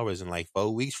got flowers in like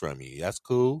 4 weeks from you. That's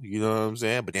cool. You know what I'm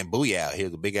saying? But then booyah,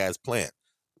 here's a big ass plant.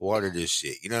 Water this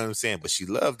shit. You know what I'm saying? But she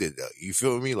loved it though. You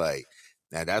feel me? Like,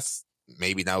 now that's,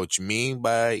 maybe not what you mean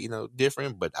by,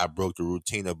 different, but I broke the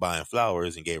routine of buying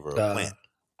flowers and gave her a plant.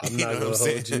 I'm not going to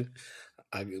hold you.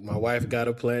 My wife got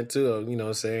a plant too, you know what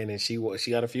I'm saying? And she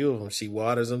got a few of them. She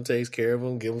waters them, takes care of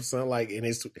them, give them sunlight. And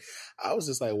I was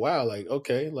just like, wow, like,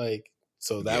 okay, like,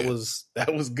 so that was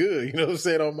good. You know what I'm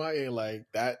saying? On my end, like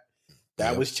that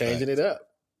was changing it up.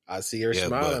 I see her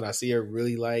smiling. I see her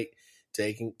really like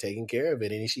taking care of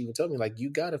it. And she even told me like,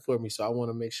 you got it for me. So I want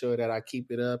to make sure that I keep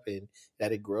it up and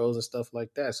that it grows and stuff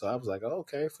like that. So I was like, oh,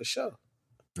 okay, for sure.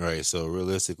 Right. So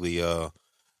realistically,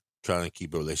 trying to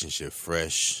keep a relationship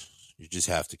fresh, you just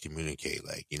have to communicate,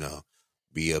 like,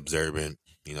 be observant,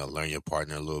 learn your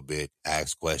partner a little bit,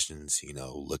 ask questions,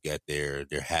 look at their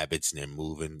habits and their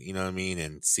moving, you know what I mean?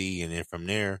 And see, and then from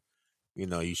there,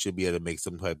 you should be able to make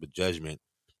some type of judgment.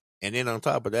 And then on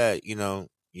top of that, you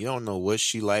don't know what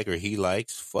she like or he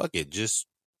likes. Fuck it. Just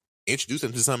introduce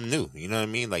them to something new. You know what I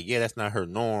mean? Like, yeah, that's not her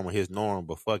norm or his norm,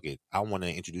 but fuck it. I want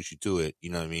to introduce you to it.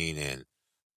 You know what I mean? And,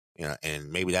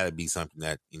 and maybe that'd be something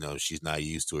that, she's not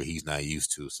used to or he's not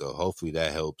used to. So hopefully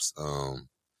that helps,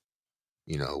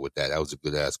 with that. That was a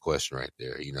good ass question right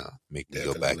there, make me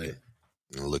go back and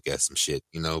look at some shit,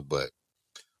 but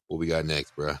what we got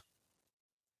next, bruh?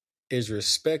 Is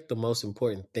respect the most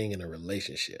important thing in a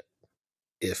relationship?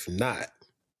 If not,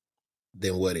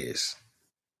 then what is?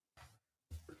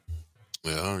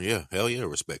 Well, yeah, hell yeah,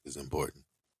 respect is important.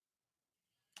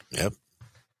 Yep.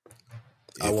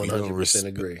 I 100%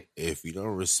 agree. If you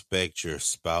don't respect your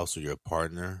spouse or your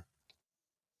partner,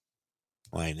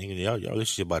 like, nigga, y'all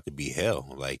relationship about to be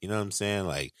hell. Like, you know what I'm saying?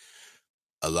 Like,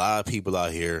 a lot of people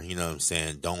out here, you know what I'm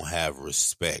saying, don't have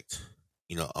respect,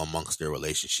 amongst their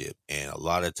relationship. And a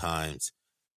lot of times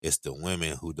it's the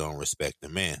women who don't respect the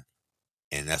man.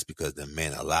 And that's because the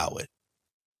men allow it.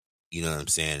 You know what I'm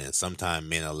saying? And sometimes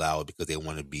men allow it because they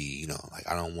want to be, like,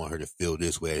 I don't want her to feel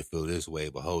this way,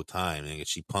 but whole time, nigga,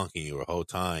 she punking you, or whole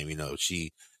time,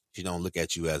 she don't look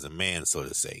at you as a man, so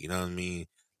to say. You know what I mean?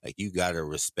 Like, you got to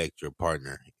respect your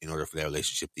partner in order for that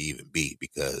relationship to even be,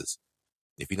 because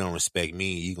if you don't respect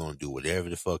me, you're going to do whatever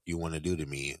the fuck you want to do to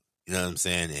me. You know what I'm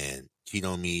saying? And cheat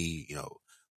on me,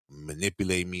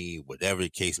 manipulate me, whatever the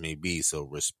case may be. So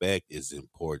respect is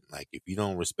important. Like, if you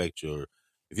don't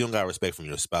got respect from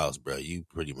your spouse, bro, you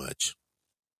pretty much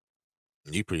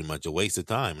a waste of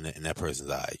time in that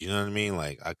person's eyes. You know what I mean?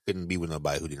 Like, I couldn't be with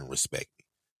nobody who didn't respect me.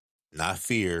 Not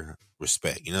fear,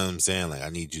 respect. You know what I'm saying? Like, I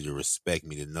need you to respect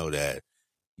me, to know that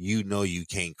you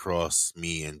can't cross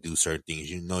me and do certain things.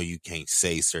 You can't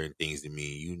say certain things to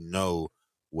me. You know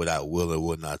what I will or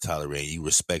will not tolerate. You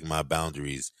respect my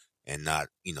boundaries and not,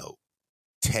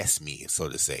 test me, so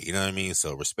to say. You know what I mean?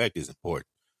 So respect is important.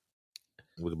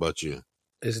 What about you?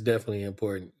 It's definitely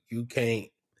important. You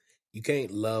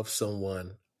can't love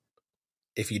someone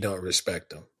if you don't respect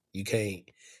them. You can't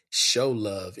show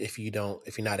love if you're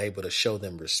not able to show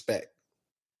them respect.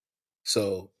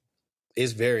 So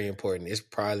it's very important. It's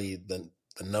probably the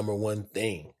number one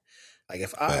thing. Like,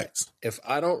 if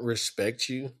I don't respect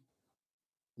you,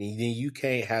 then you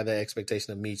can't have that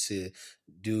expectation of me to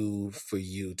do for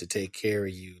you, to take care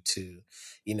of you, to,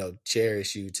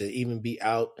 cherish you, to even be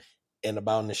out and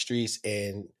about in the streets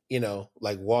and,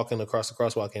 like walking across the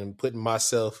crosswalk and putting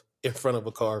myself in front of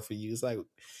a car for you. It's like,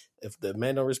 if the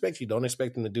man don't respect you, don't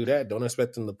expect him to do that. Don't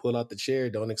expect him to pull out the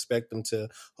chair. Don't expect him to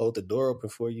hold the door open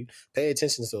for you. Pay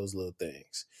attention to those little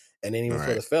things. And then even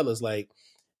for the fellas, like,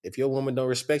 if your woman don't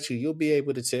respect you, you'll be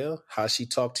able to tell how she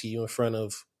talked to you in front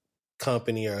of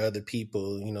company or other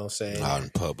people, you know what I'm saying? Out in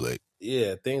public.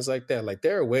 Yeah, things like that. Like,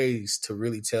 there are ways to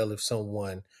really tell if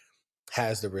someone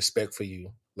has the respect for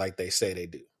you like they say they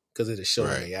do, because it is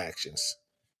showing their actions.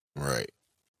 Right.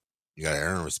 You got to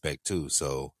earn respect too.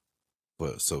 So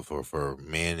for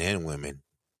men and women,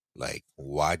 like,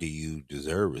 why do you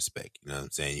deserve respect? You know what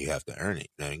I'm saying? You have to earn it.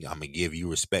 I'm going to give you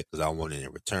respect because I want it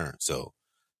in return. So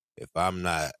if I'm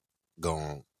not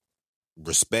going to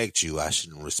respect you, I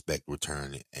shouldn't respect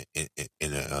return in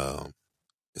the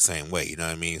same way. You know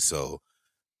what I mean? So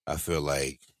I feel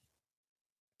like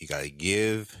you got to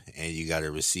give and you got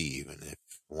to receive. And if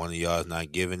one of y'all is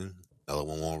not giving, the other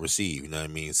one won't receive. You know what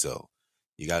I mean? So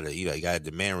you gotta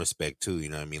demand respect too. You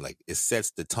know what I mean? Like, it sets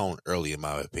the tone early, in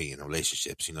my opinion, in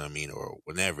relationships. You know what I mean? Or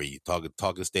whenever you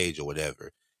talking stage or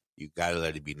whatever, you gotta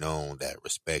let it be known that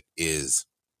respect is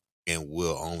and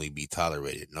will only be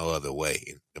tolerated no other way.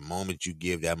 And the moment you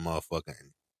give that motherfucker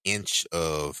an inch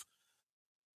of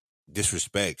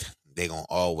disrespect, they gonna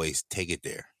always take it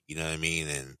there. You know what I mean?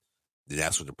 And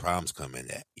that's where the problems come in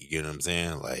at. You get what I'm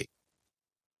saying? Like,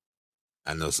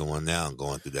 I know someone now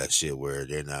going through that shit where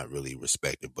they're not really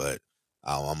respected, but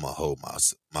I'm gonna hold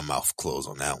my mouth closed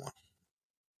on that one.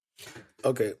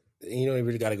 Okay, you don't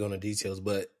really got to go into details,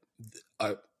 but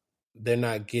they're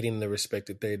not getting the respect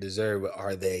that they deserve. But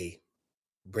are they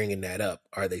bringing that up?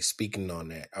 Are they speaking on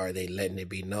that? Are they letting it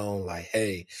be known like,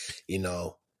 hey, you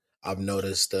know, I've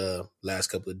noticed the last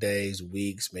couple of days,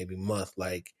 weeks, maybe month,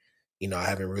 like, you know, I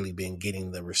haven't really been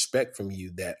getting the respect from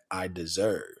you that I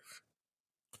deserve.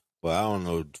 Well, I don't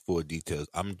know the full details.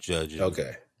 I'm judging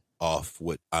off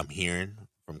what I'm hearing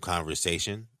from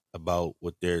conversation about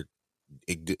what they're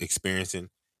experiencing,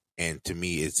 and to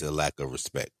me, it's a lack of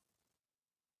respect.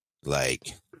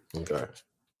 Like,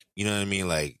 you know what I mean?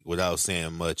 Like, without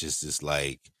saying much, it's just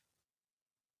like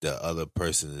the other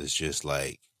person is just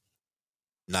like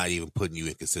not even putting you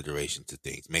in consideration to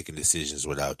things, making decisions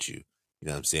without you. You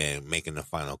know what I'm saying? Making the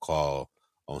final call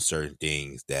on certain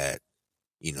things that,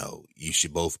 you know, you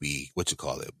should both be, but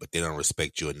they don't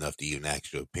respect you enough to even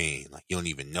ask your opinion. Like, you don't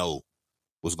even know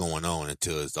what's going on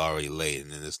until it's already late.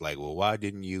 And then it's like, well, why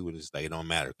didn't you? And it's like, it don't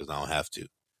matter because I don't have to.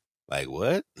 Like,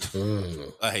 what?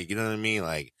 Like, you know what I mean?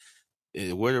 Like,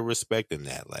 where the respect in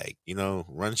that? Like, you know,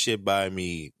 run shit by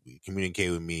me,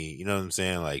 communicate with me. You know what I'm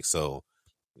saying? Like, so,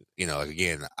 you know,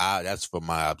 again, that's from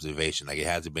my observation. Like, it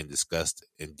hasn't been discussed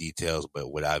in details,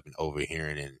 but what I've been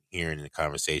overhearing and hearing in the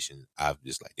conversation, I've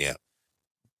just like, damn,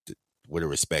 where to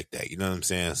respect that? You know what I'm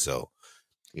saying? So,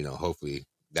 you know, hopefully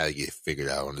that'll get figured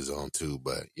out on his own too.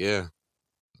 But yeah.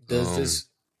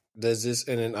 Does this,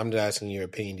 and then I'm just asking your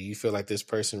opinion, do you feel like this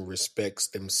person respects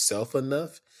themselves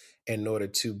enough in order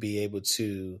to be able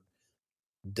to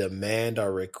demand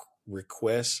or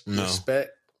request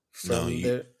respect from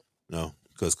their... No,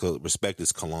 because respect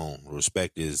is cologne.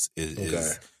 Respect is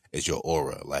your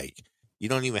aura. Like, you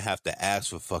don't even have to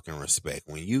ask for fucking respect.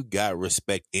 When you got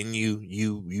respect in you,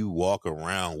 you walk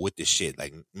around with the shit.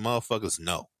 Like, motherfuckers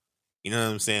know. You know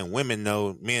what I'm saying? Women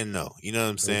know, men know. You know what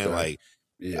I'm saying? Like,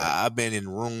 I've been in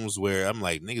rooms where I'm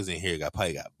like, niggas in here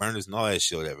probably got burners and all that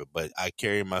shit, whatever. But I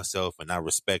carry myself and I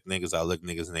respect niggas. I look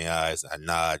niggas in their eyes. I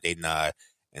nod, they nod,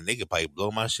 and they could probably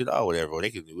blow my shit out, whatever. Or they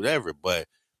can do whatever. But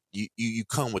you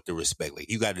come with the respect.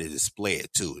 Like, you got to display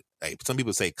it too. Like, some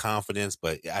people say confidence,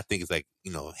 but I think it's like,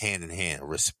 you know, hand in hand.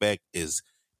 Respect is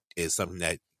something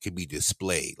that could be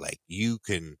displayed. Like, you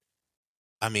can.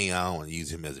 I mean, I don't want to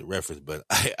use him as a reference, but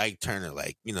Ike Turner,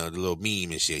 like, you know, the little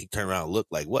meme and shit, he turn around and look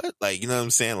like what? Like, you know what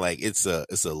I'm saying? Like, it's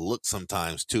a look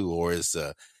sometimes too, or it's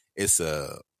a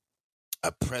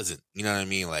present. You know what I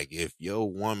mean? Like, if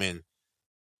your woman,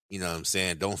 you know what I'm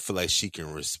saying, don't feel like she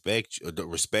can respect you or don't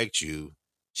respect you,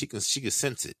 she can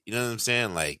sense it. You know what I'm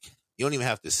saying? Like, you don't even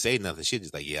have to say nothing. She's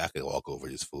just like, yeah, I can walk over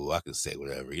this fool. I can say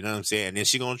whatever. You know what I'm saying? And then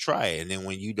she gonna try it. And then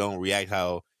when you don't react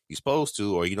how you're supposed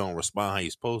to, or you don't respond how you're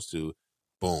supposed to,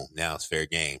 boom, now it's fair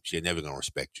game. She's never gonna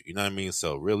respect you. You know what I mean?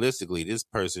 So realistically, this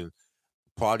person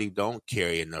probably don't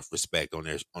carry enough respect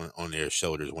on their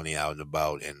shoulders when they out and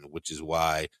about, and which is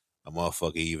why a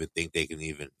motherfucker even think they can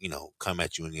even, you know, come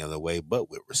at you any other way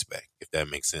but with respect, if that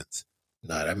makes sense.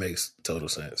 Nah, that makes total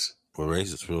sense.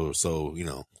 So, you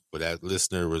know, for that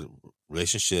listener,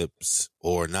 relationships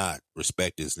or not,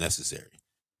 respect is necessary.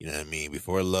 You know what I mean?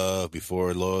 Before love,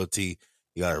 before loyalty,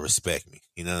 you gotta respect me.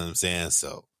 You know what I'm saying?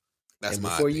 So that's and my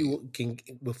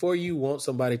before you want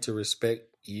somebody to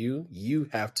respect you, you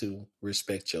have to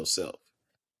respect yourself.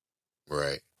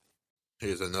 Right.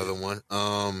 Here's another one.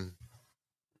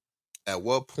 At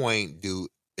what point do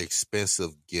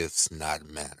expensive gifts not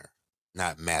matter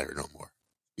no more?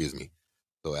 Excuse me.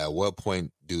 So at what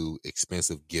point do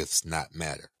expensive gifts not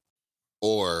matter?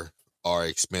 Or are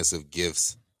expensive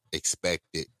gifts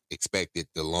expected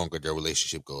the longer the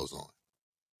relationship goes on?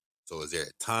 So is there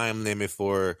a time limit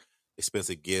for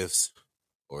expensive gifts,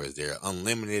 or is there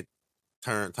unlimited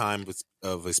time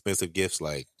of expensive gifts?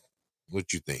 Like,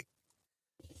 what you think?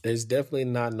 There's definitely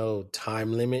not no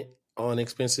time limit on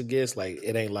expensive gifts. Like,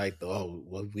 it ain't like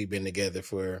we've been together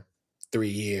for 3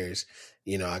 years.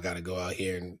 You know, I got to go out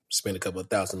here and spend a couple of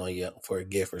 $1,000 on you for a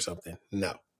gift or something.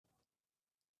 No.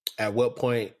 At what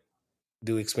point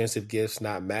do expensive gifts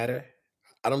not matter?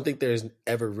 I don't think there's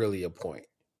ever really a point.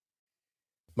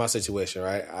 My situation,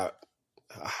 right? A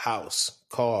house,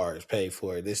 cars, paid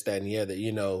for it, this, that, and the other.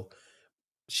 You know,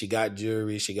 she got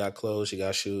jewelry, she got clothes, she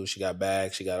got shoes, she got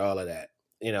bags, she got all of that.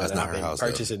 You know, that's not her house.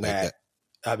 Purchasing that.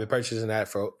 I've been purchasing that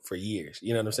for years.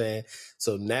 You know what I'm saying?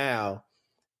 So now,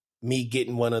 me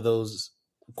getting one of those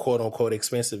quote unquote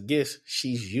expensive gifts,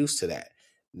 she's used to that.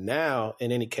 Now,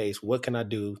 in any case, what can I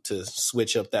do to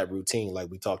switch up that routine like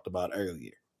we talked about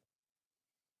earlier?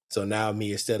 So now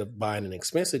me, instead of buying an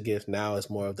expensive gift, now it's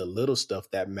more of the little stuff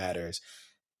that matters,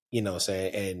 you know what I'm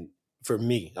saying? And for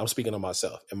me, I'm speaking on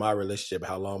myself, in my relationship,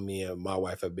 how long me and my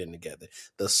wife have been together,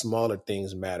 the smaller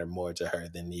things matter more to her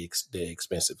than the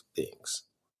expensive things.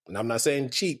 And I'm not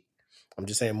saying cheap. I'm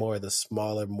just saying more of the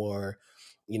smaller, more,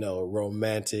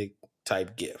 romantic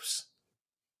type gifts.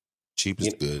 Cheap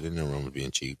is good. There's no wrong with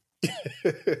being cheap.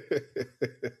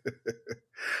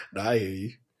 No, I hear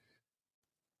you.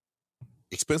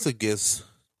 Expensive gifts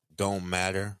don't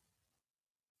matter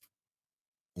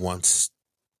once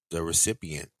the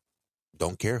recipient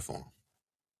don't care for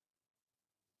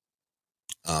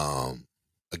them.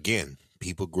 Again,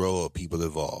 people grow up, people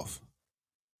evolve.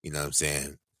 You know what I'm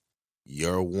saying?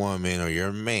 Your woman or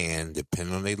your man,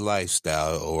 depending on their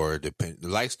lifestyle or the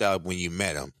lifestyle when you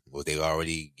met them, was they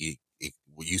already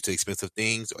were used to expensive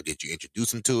things, or did you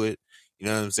introduce them to it? You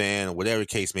know what I'm saying? Whatever the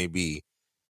case may be,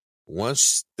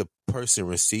 once the person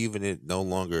receiving it no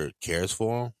longer cares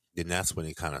for them, then that's when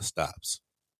it kind of stops.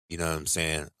 You know what I'm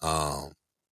saying?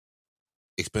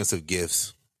 Expensive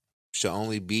gifts should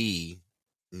only be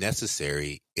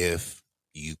necessary if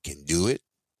you can do it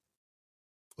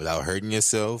without hurting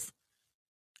yourself.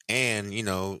 And,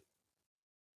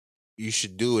 you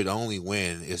should do it only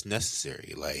when it's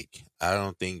necessary. Like, I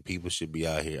don't think people should be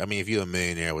out here. I mean, if you're a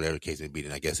millionaire, whatever the case may be,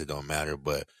 then I guess it don't matter.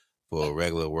 But for a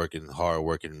regular hard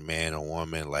working man or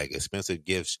woman, like, expensive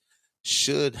gifts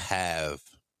should have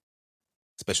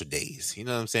special days. You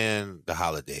know what I'm saying? The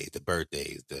holidays, the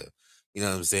birthdays, you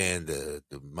know what I'm saying? The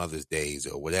Mother's Days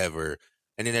or whatever.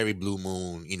 And then every blue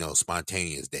moon,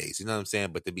 spontaneous days. You know what I'm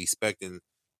saying? But to be expecting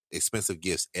expensive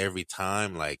gifts every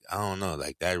time, like, I don't know,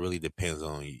 like, that really depends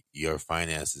on your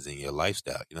finances and your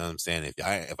lifestyle. You know what I'm saying?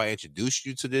 If I introduce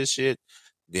you to this shit,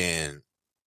 then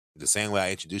the same way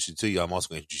I introduced you to you, I'm also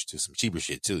going to introduce you to some cheaper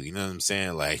shit too. You know what I'm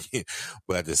saying? Like,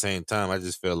 but at the same time, I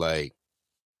just feel like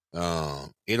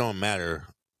it don't matter,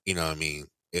 you know what I mean,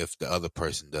 if the other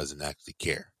person doesn't actually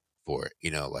care for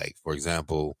it. Like, for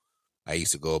example, I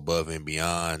used to go above and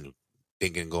beyond,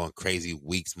 thinking, going crazy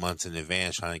weeks, months in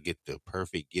advance, trying to get the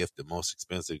perfect gift, the most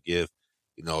expensive gift,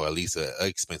 or at least a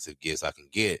expensive gift I can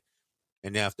get.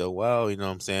 And then after a while, you know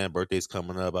what I'm saying, birthday's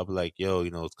coming up, I'll be like, yo,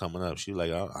 it's coming up. She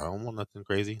like, I don't want nothing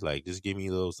crazy. Like, just give me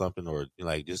a little something, or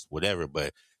like, just whatever.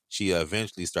 But she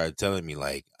eventually started telling me,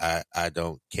 like, I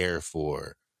don't care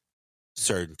for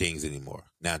certain things anymore.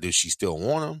 Now, does she still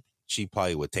want them? She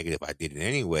probably would take it if I did it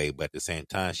anyway. But at the same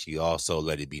time, she also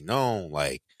let it be known,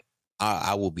 like,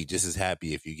 I will be just as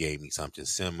happy if you gave me something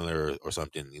similar or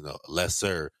something,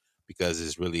 lesser, because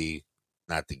it's really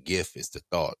not the gift, it's the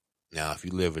thought. Now, if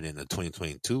you live in the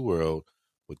 2022 world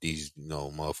with these,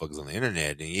 motherfuckers on the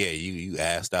internet, then yeah, you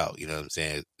asked out. You know what I'm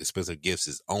saying? Expensive gifts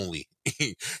is only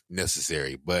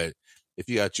necessary. But if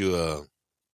you got you a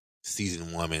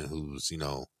seasoned woman who's,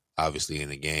 obviously in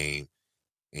the game,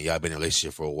 and y'all been in a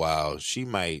relationship for a while,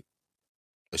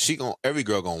 every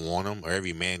girl gonna want them, or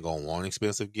every man gonna want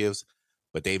expensive gifts,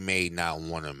 but they may not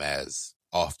want them as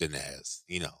often as,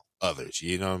 others.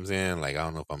 You know what I'm saying? Like, I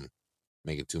don't know if I'm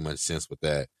making too much sense with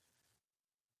that.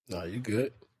 No, you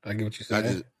good. I get what you're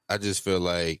saying. I just feel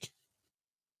like,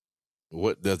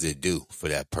 what does it do for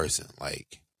that person?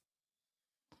 Like,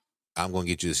 I'm gonna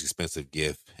get you this expensive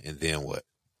gift, and then what?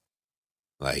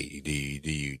 Like, do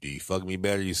you fuck me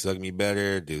better? You suck me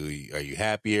better? Are you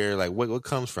happier? Like, what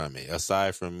comes from it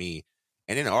aside from me?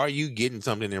 And then, are you getting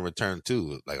something in return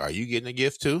too? Like, are you getting a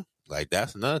gift too? Like,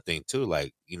 that's another thing too.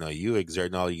 Like, you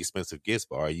exerting all these expensive gifts,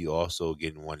 but are you also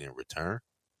getting one in return?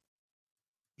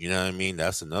 You know what I mean?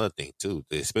 That's another thing too.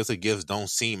 The expensive gifts don't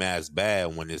seem as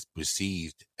bad when it's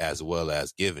received as well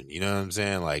as given. You know what I'm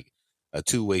saying? Like, a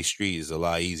two-way street is a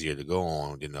lot easier to go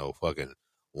on, fucking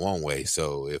one way.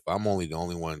 So if I'm only the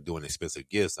only one doing expensive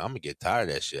gifts, I'm gonna get tired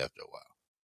of that shit after a while.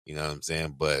 You know what I'm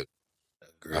saying? But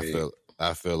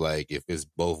I feel like if it's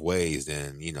both ways,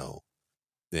 then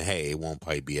then hey, it won't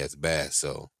probably be as bad.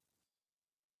 So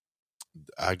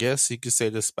I guess you could say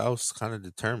the spouse kind of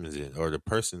determines it, or the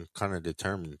person kind of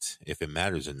determines if it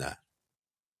matters or not.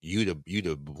 You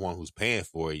the one who's paying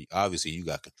for it. Obviously, you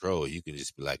got control. You can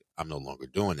just be like, I'm no longer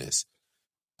doing this,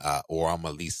 or I'm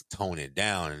at least tone it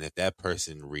down. And if that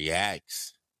person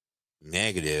reacts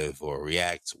negative or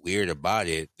reacts weird about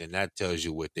it, then that tells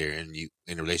you what they're in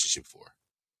a relationship for.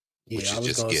 Yeah, I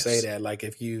was gonna say that. Like,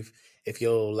 if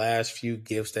your last few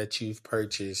gifts that you've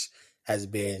purchased has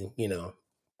been,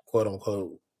 quote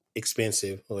unquote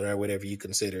expensive, or whatever you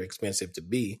consider expensive to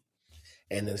be,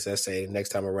 and then let's say next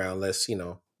time around,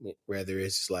 whether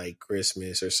it's like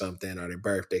Christmas or something, or their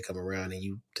birthday come around, and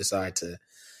you decide to,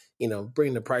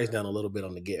 bring the price down a little bit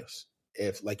on the gifts.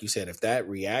 If, like you said, if that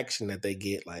reaction that they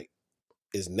get, like,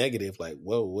 is negative, like,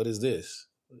 whoa, what is this?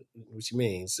 What you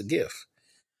mean? It's a gift.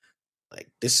 Like,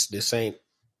 this ain't,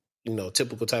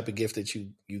 typical type of gift that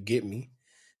you get me.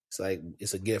 it's like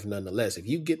it's a gift nonetheless. If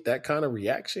you get that kind of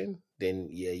reaction, then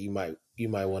yeah, you might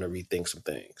want to rethink some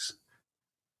things.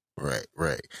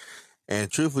 Right. And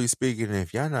truthfully speaking,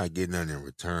 if y'all not getting nothing in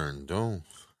return,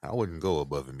 I wouldn't go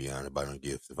above and beyond about no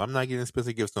gifts. If I'm not getting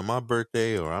expensive gifts on my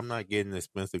birthday or I'm not getting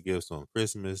expensive gifts on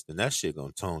Christmas, then that shit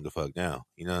gonna tone the fuck down.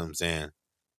 You know what I'm saying?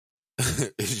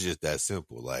 It's just that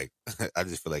simple. Like, I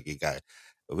just feel like we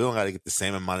don't got to get the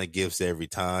same amount of gifts every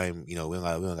time. You know, we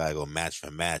don't got to go match for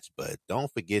match, but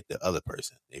don't forget the other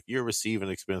person. If you're receiving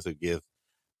an expensive gift,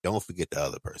 don't forget the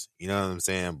other person. You know what I'm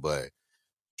saying? But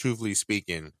truthfully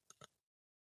speaking,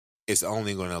 it's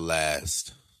only going to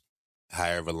last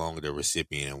however long the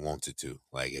recipient wants it to.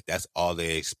 Like, if that's all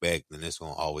they expect, then it's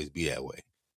going to always be that way.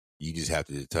 You just have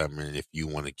to determine if you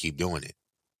want to keep doing it.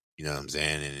 You know what I'm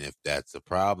saying? And if that's a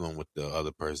problem with the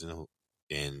other person,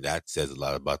 then that says a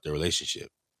lot about the relationship.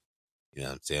 You know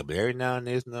what I'm saying? But every now and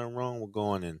then, there's nothing wrong with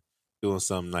going and doing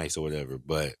something nice or whatever.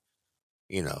 But,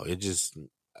 you know, it just,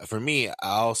 for me, I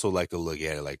also like to look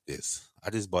at it like this. I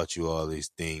just bought you all these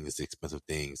things, expensive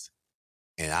things,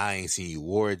 and I ain't seen you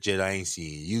wear it yet. I ain't seen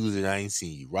you use it. I ain't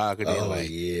seen you rocking it. Like,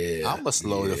 I'm going to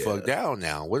slow the fuck down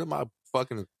now. What am I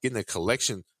fucking getting a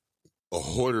collection, a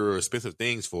hoarder of expensive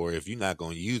things for if you're not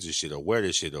going to use this shit or wear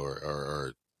this shit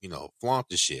or you know, flaunt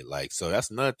the shit? Like, so that's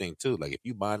another thing too. Like, if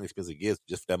you buying expensive gifts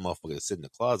just for that motherfucker to sit in the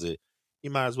closet, you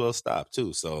might as well stop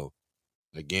too. So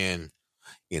again,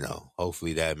 you know,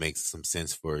 hopefully that makes some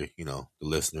sense for, you know, the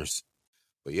listeners.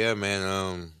 But yeah,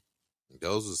 man,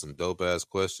 those are some dope ass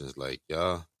questions. Like,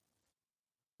 y'all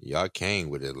came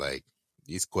with it. Like,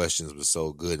 these questions were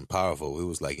so good and powerful. It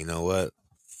was like, you know what?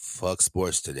 Fuck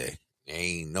sports today.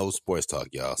 Ain't no sports talk,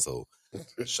 y'all. So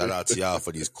shout out to y'all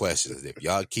for these questions. If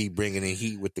y'all keep bringing in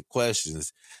heat with the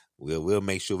questions, we'll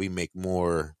make sure we make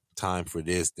more time for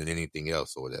this than anything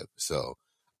else or whatever. So,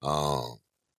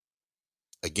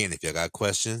 again, if y'all got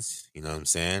questions, you know what I'm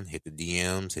saying, hit the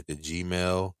DMs, hit the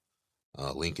Gmail,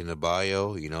 link in the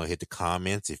bio, you know, hit the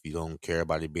comments if you don't care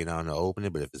about it being out in the open.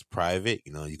 But if it's private,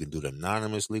 you know, you can do it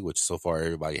anonymously, which so far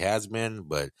everybody has been.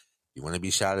 But if you want to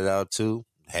be shouted out too,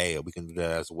 hey, we can do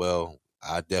that as well.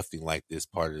 I definitely like this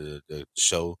part of the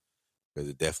show because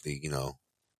it definitely, you know,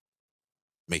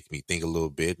 makes me think a little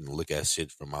bit and look at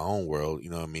shit from my own world, you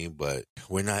know what I mean? But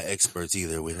we're not experts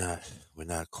either. We're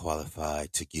not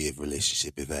qualified to give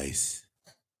relationship advice.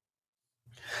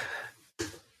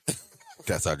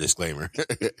 That's our disclaimer.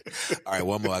 All right,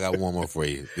 one more. I got one more for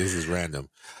you. This is random.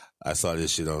 I saw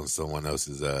this shit on someone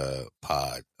else's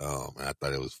pod, and I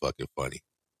thought it was fucking funny.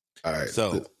 All right.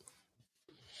 So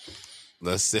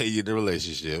let's say you're in a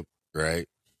relationship, right?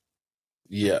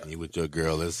 Yeah. You with your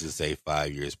girl, let's just say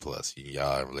 5 years plus.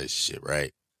 Y'all in a relationship,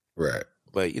 right? Right.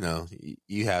 But you know,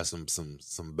 you have some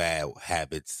bad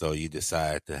habits, so you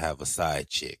decide to have a side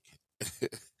chick.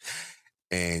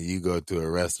 And you go to a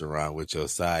restaurant with your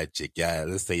side chick. Y'all,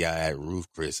 let's say y'all at Roof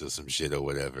Chris or some shit or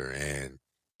whatever, and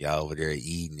y'all over there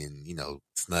eating and, you know,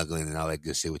 snuggling and all that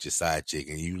good shit with your side chick,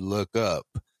 and you look up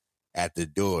at the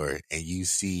door and you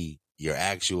see your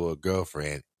actual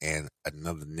girlfriend and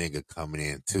another nigga coming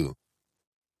in too.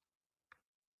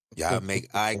 Y'all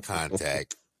make eye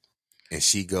contact and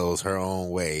she goes her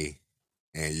own way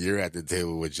and you're at the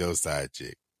table with your side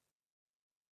chick.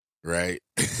 Right?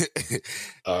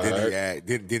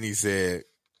 Then he said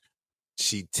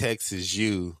she texts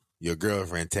you, your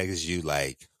girlfriend texts you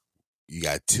like, you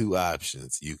got two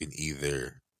options. You can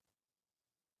either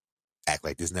act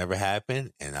like this never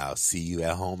happened and I'll see you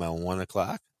at home at 1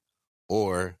 o'clock,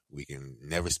 or we can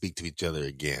never speak to each other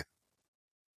again.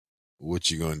 What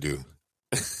you gonna do?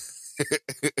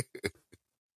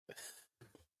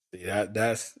 Yeah,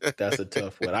 that's a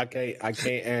tough one. I can't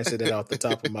answer that off the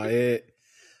top of my head.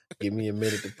 Give me a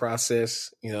minute to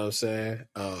process. You know what I'm saying?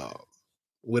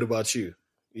 What about you?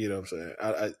 You know what I'm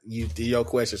saying? You do your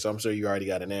question, so I'm sure you already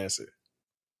got an answer.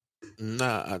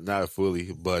 Nah, not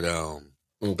fully, but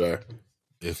okay.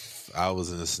 If I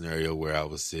was in a scenario where I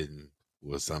was sitting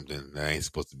with something that I ain't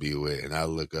supposed to be with, and I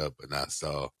look up and I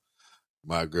saw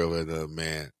my girl and a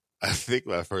man, I think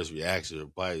my first reaction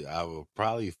I would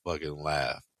probably fucking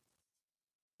laugh.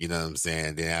 You know what I'm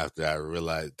saying? Then after I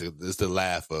realized it's the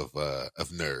laugh of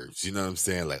nerves. You know what I'm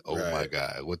saying? Like, oh my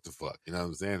God, what the fuck? You know what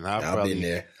I'm saying? I've been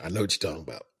there. I know what you're talking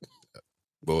about.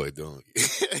 Boy, don't you?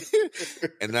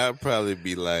 And I'd probably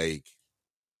be like,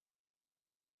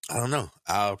 I don't know.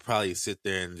 I'll probably sit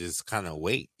there and just kind of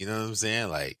wait. You know what I'm saying?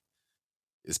 Like,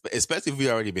 especially if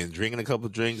we already been drinking a couple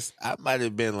drinks, I might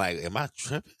have been like, am I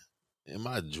tripping? Am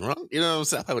I drunk? You know what I'm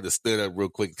saying? I probably would have stood up real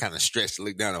quick, kind of stretched,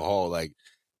 looked down the hall like,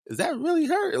 is that really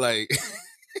her? Like,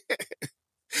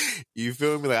 You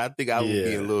feel me? Like, I think I would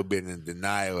be a little bit in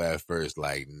denial at first.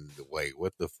 Like, wait,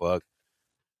 what the fuck?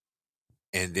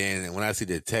 And then when I see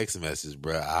the text message,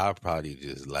 bro, I'll probably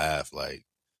just laugh. Like,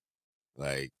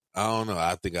 I don't know.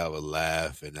 I think I would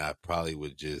laugh, and I probably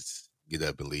would just get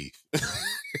up and leave.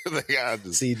 Like,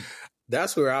 see,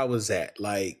 that's where I was at.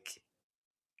 Like,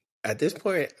 at this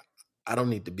point, I don't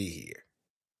need to be here.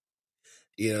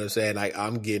 You know what I'm saying? Like,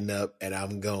 I'm getting up and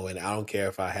I'm going. I don't care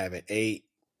if I haven't ate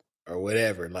or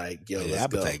whatever. Like, yo, let's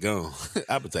appetite go. gone.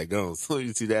 Appetite gone. So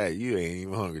you see that, you ain't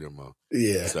even hungry no more.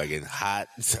 Yeah. You start getting hot,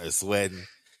 start sweating.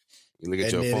 You look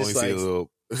at your phone, you see a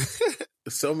little...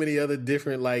 so many other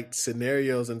different, like,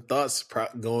 scenarios and thoughts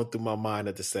going through my mind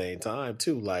at the same time,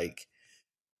 too. Like,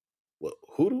 well,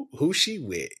 who she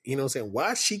with? You know what I'm saying?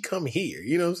 Why'd she come here?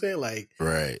 You know what I'm saying? Like,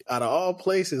 right. Out of all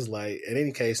places, like, in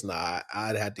any case, I'd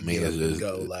have to get up and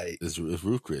go. Like, it's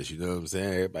Ruth Chris, you know what I'm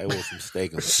saying? Everybody wants some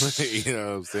steak. You know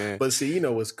what I'm saying? But see, you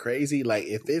know what's crazy? Like,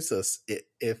 if it's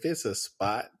a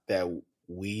spot that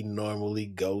we normally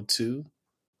go to,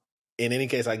 in any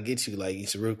case, I get you, like,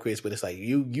 it's real Chris, but it's like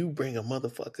you bring a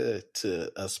motherfucker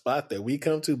to a spot that we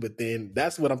come to, but then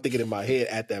that's what I'm thinking in my head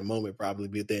at that moment, probably.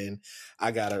 But then I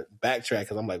gotta backtrack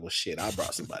because I'm like, well, shit, I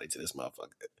brought somebody to this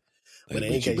motherfucker. But in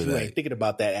any case, you ain't thinking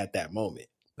about that at that moment.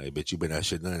 Like, bitch, you better not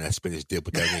shit none of that spinach dip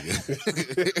with that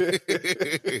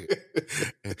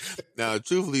nigga. Now,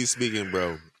 truthfully speaking,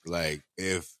 bro, like,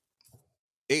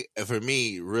 for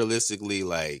me, realistically,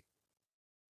 like,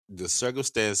 the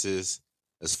circumstances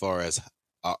as far as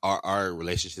our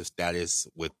relationship status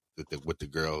with the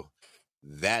girl,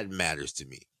 that matters to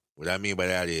me. What I mean by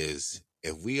that is,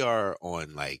 if we are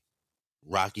on, like,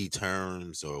 rocky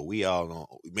terms, or we all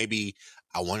know, maybe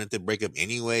I wanted to break up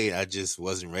anyway, I just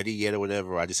wasn't ready yet or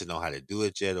whatever, or I just didn't know how to do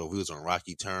it yet, or if we was on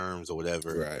rocky terms or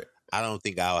whatever, right? I don't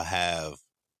think I'll have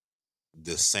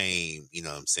the same, you know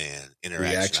what I'm saying,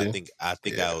 interaction. I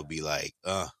think I would be like,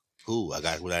 cool, I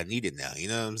got what I needed now, you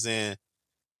know what I'm saying?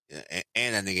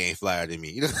 And that nigga ain't flyer than me,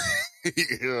 you know?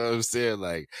 You know what I'm saying?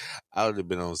 Like, I would have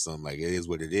been on some, like, it is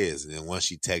what it is. And then once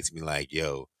she texts me like,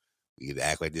 yo, we either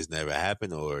act like this never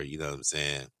happened, or, you know what I'm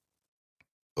saying,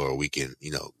 or we can,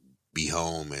 you know, be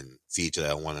home and see each other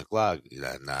at 1 o'clock.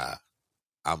 Nah,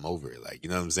 I'm over it. Like, you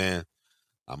know what I'm saying?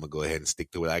 I'm going to go ahead and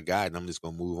stick to what I got, and I'm just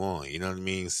going to move on. You know what I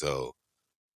mean? So,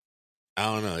 I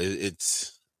don't know.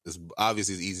 It's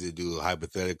obviously it's easy to do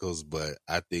hypotheticals, but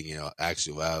I think, you know,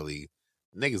 actuality,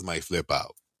 niggas might flip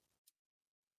out.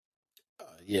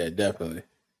 Yeah, definitely.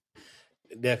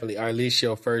 Definitely. Or at least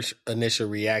your first initial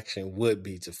reaction would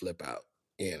be to flip out,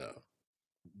 you know,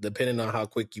 depending on how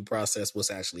quick you process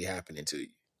what's actually happening to you.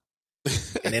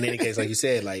 And in any case, like you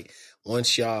said, like,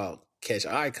 once y'all catch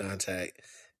eye contact,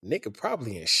 nigga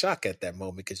probably in shock at that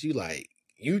moment, because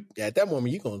at that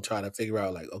moment, you're going to try to figure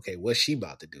out, like, okay, what's she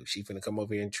about to do? She finna come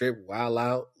over here and trip, wild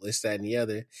out, this, that, and the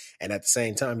other. And at the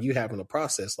same time, you having to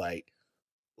process, like,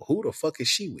 who the fuck is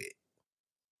she with?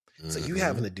 So you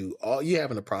having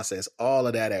to process all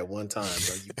of that at one time,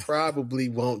 bro. You probably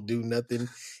won't do nothing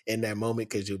in that moment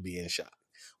because you'll be in shock.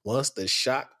 Once the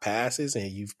shock passes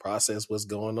and you've processed what's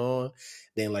going on,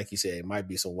 then, like you said, it might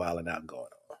be some wilding out going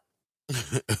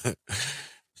on.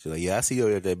 She's like, yeah, I see you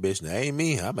at that bitch. That ain't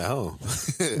me. I'm at home.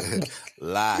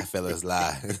 Lie, fellas,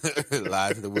 lie.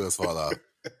 Lie till the wheels fall off.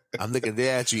 I'm looking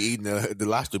there at you eating the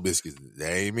lobster biscuits.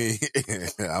 That ain't me.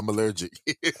 I'm allergic.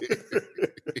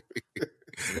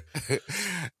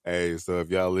 Hey, so if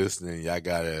y'all listening, y'all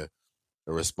got a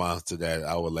response to that,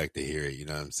 I would like to hear it. You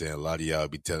know what I'm saying? A lot of y'all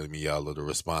be telling me y'all little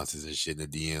responses and shit in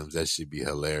the DMs. That should be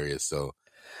hilarious. So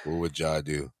what would y'all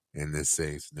do in this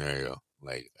same scenario?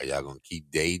 Like, are y'all going to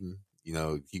keep dating? You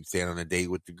know, keep staying on a date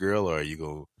with the girl? Or are you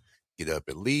going to get up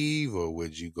and leave? Or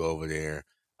would you go over there?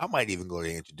 I might even go there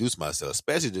and introduce myself,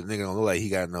 especially if the nigga don't look like he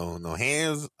got no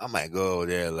hands. I might go over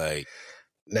there like...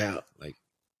 Now, like,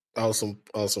 on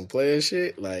some player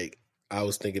shit, like, I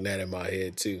was thinking that in my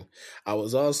head too. I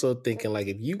was also thinking, like,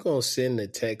 if you gonna send the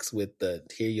text with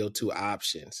here are your two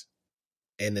options,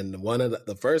 and then one of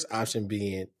the first option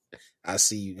being, I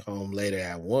see you home later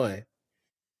at 1.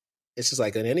 It's just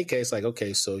like, in any case, like,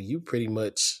 okay, so you pretty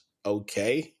much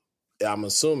okay. I'm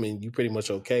assuming you pretty much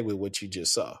okay with what you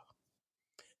just saw,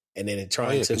 and then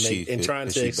trying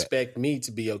to expect me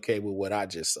to be okay with what I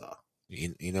just saw.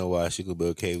 You know why she could be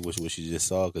okay with what she just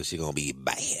saw? Because she gonna be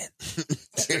bad.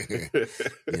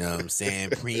 You know what I'm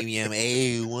saying? Premium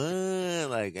A1.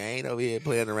 Like, I ain't over here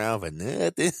playing around for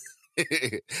nothing.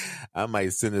 I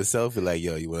might send a selfie like,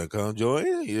 yo, you want to come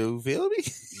join? You feel me?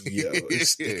 Yo,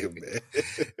 it's sticking, man.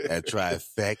 That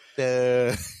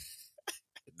trifecta.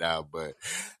 Nah, but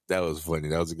that was funny.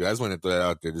 That was good. I just want to throw that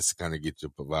out there just to kind of get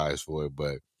your vibes for it.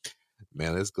 But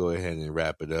Man, let's go ahead and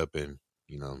wrap it up and,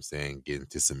 you know what I'm saying, get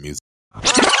into some music. All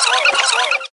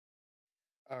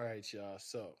right, y'all.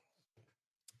 So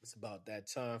it's about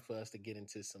that time for us to get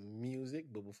into some music.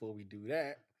 But before we do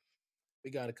that,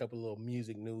 we got a couple of little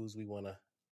music news we want to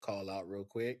call out real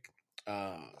quick.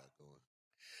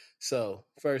 So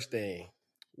first thing,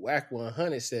 Whack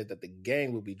 100 said that the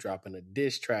gang will be dropping a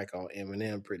diss track on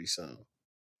Eminem pretty soon.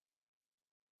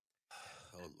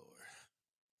 Oh, Lord.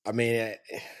 I mean,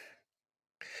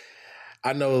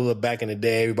 I know back in the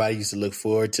day, everybody used to look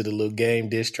forward to the little game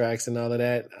diss tracks and all of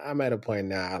that. I'm at a point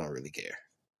now, I don't really care.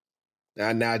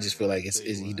 Now I just feel like is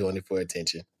he doing it for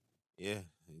attention? Yeah.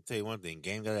 I'll tell you one thing.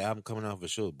 Game got an album coming out for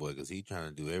sure, boy, because he trying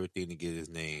to do everything to get his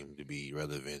name to be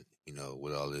relevant, you know,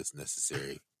 with all this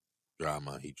necessary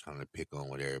drama. He trying to pick on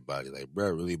with everybody. Like,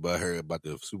 bro, really butthurt about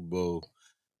the Super Bowl.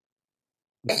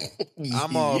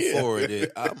 I'm all for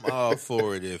it. I'm all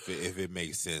for it if it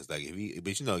makes sense. Like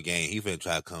but you know, Game, he finna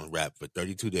try to come rap for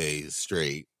 32 days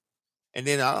straight. And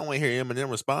then I don't want to hear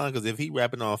Eminem respond, because if he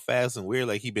rapping all fast and weird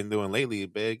like he been doing lately,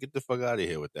 man, get the fuck out of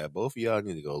here with that. Both of y'all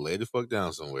need to go lay the fuck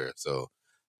down somewhere. So,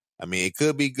 I mean, it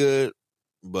could be good,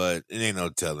 but it ain't no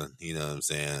telling. You know what I'm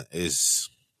saying?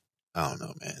 I don't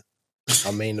know, man.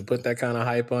 I mean, to put that kind of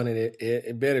hype on it,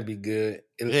 it better be good.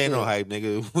 It ain't no hype,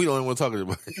 nigga. We don't even want to talk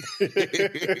about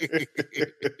it.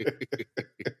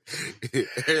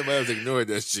 Everybody else ignored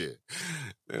that shit.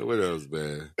 Man, what else,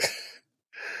 man?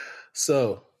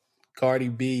 So, Cardi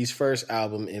B's first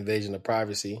album, Invasion of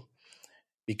Privacy,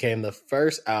 became the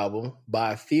first album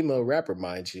by a female rapper,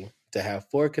 mind you, to have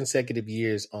 4 consecutive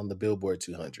years on the Billboard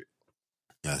 200.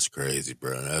 That's crazy,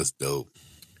 bro. That's dope.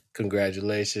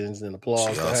 Congratulations and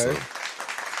applause to her.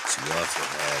 She also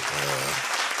had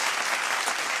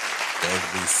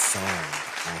every song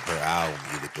on her album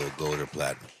either go gold or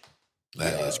platinum.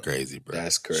 That is crazy, bro.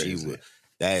 That's crazy.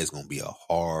 That is going to be a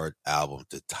hard album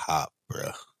to top,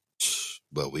 bro.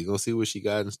 But we going to see what she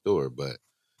got in store. But,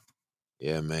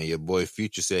 yeah, man, your boy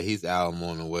Future said his album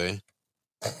on the way.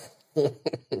 I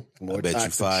bet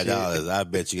you $5. I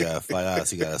bet you got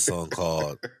 $5. He got a song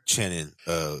called Channing.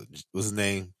 What's his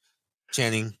name?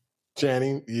 Channing,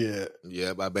 yeah.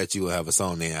 Yeah, but I bet you will have a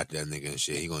song named after that nigga and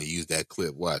shit. He gonna use that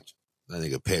clip. Watch. That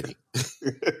nigga petty.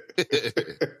 You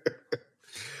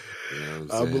know what I'm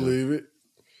saying?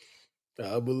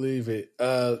 I believe it.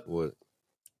 What?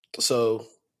 So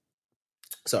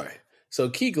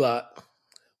Key Glock,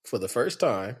 for the first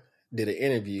time, did an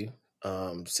interview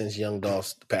since Young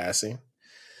Dolph's passing.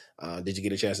 Did you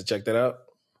get a chance to check that out?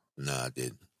 No, I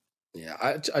didn't. Yeah,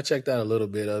 I checked out a little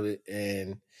bit of it,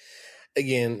 and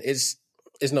again, it's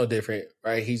no different,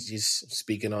 right? He's just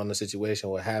speaking on the situation,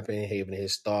 what happened, having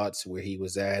his thoughts, where he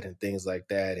was at, and things like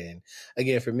that. And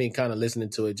again, for me, kind of listening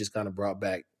to it just kind of brought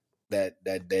back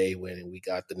that day when we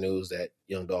got the news that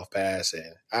Young Dolph passed,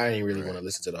 and I didn't really want to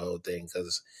listen to the whole thing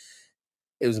because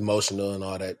it was emotional and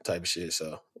all that type of shit.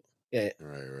 So yeah,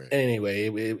 right.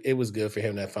 Anyway, it was good for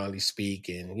him to finally speak,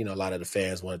 and you know, a lot of the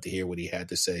fans wanted to hear what he had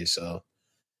to say. So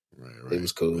right. It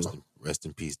was cool. Rest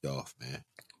in peace, Dolph, man.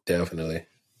 Definitely.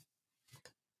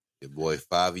 Your boy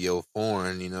Fabio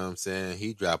Foreign, you know what I'm saying?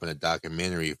 He dropping a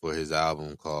documentary for his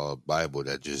album called Bible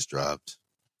that just dropped.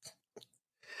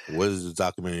 What is the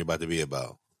documentary about to be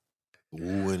about?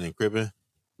 Wooing and cribbing?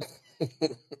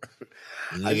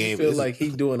 I just feel like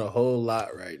he's doing a whole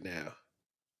lot right now.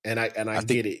 And I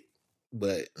get it,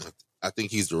 but I think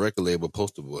he's the record label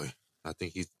poster boy. I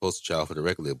think he's the poster child for the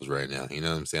record labels right now. You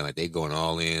know what I'm saying? Like, they going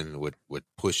all in with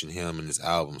pushing him in this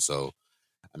album. So,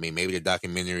 I mean, maybe the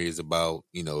documentary is about,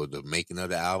 you know, the making of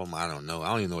the album. I don't know. I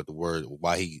don't even know what the word,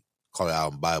 why he called the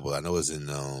album Bible. I know it's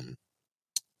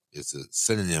it's a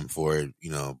synonym for it,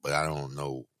 you know, but I don't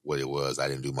know what it was. I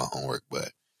didn't do my homework, but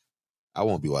I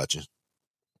won't be watching.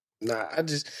 Nah,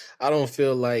 I don't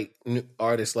feel like new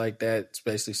artists like that,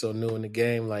 especially so new in the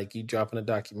game, like you dropping a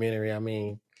documentary. I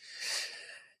mean,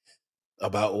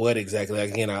 about what exactly?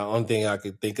 Like, again, the only thing I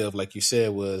could think of, like you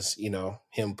said, was, you know,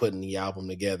 him putting the album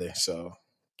together. So,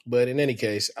 but in any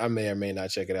case, I may or may not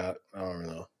check it out. I don't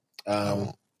know.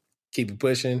 Keep it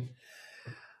pushing.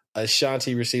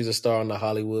 Ashanti receives a star on the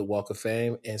Hollywood Walk of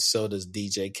Fame, and so does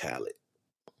DJ Khaled.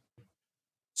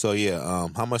 So yeah,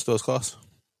 how much those cost?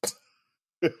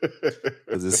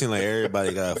 Because it seems like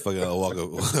everybody got a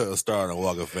fucking star on a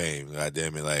Walk of Fame. God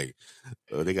damn it! Like,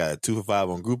 they got a 2 for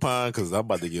 $5 on Groupon, because I'm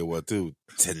about to get one too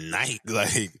tonight.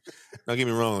 Like, don't get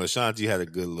me wrong, Ashanti had a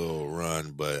good little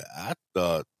run, but I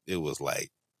thought it was like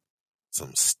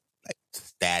some like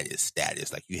status.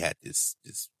 Like, you had this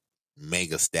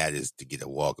mega status to get a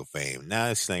Walk of Fame. Now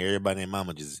it's like everybody and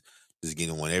mama just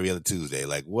getting one every other Tuesday.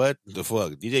 Like, what the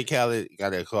fuck? DJ Khaled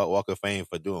got a Walk of Fame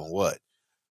for doing what?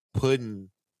 putting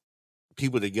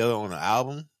people together on an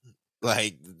album.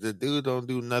 Like the dude don't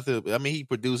do nothing. I mean, he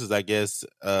produces, I guess.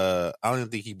 I don't even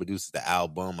think he produces the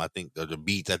album. I think the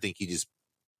beats. I think he just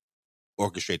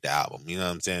orchestrate the album. You know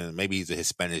what I'm saying? Maybe he's the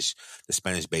Spanish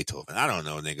Beethoven. I don't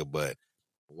know, nigga. But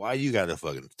why you got to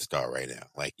fucking start right now?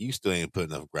 Like you still ain't put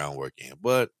enough groundwork in.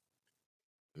 But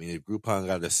I mean, if Groupon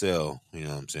got to sell, you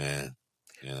know what I'm saying?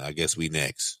 Yeah, I guess we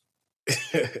next.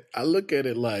 I look at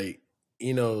it like,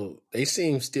 they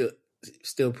seem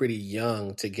still pretty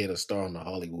young to get a star on the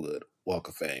Hollywood Walk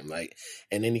of Fame. Like,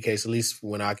 in any case, at least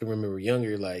when I can remember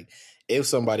younger, like, if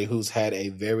somebody who's had a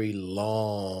very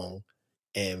long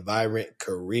and vibrant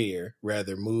career,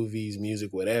 rather movies,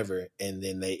 music, whatever, and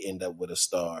then they end up with a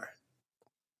star.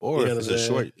 Or if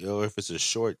it's a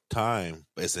short time,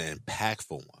 but it's an impactful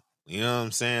one. You know what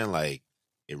I'm saying? Like,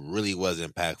 it really was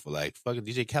impactful. Like, fucking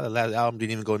DJ Khaled last album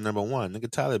didn't even go number one. Nigga,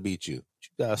 Tyler beat you. What you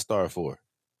got a star for?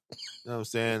 You know what I'm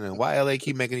saying? And why LA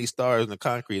keep making these stars in the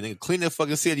concrete? Nigga, clean the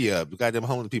fucking city up. You got them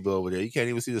homeless people over there. You can't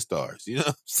even see the stars. You know what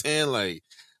I'm saying? Like,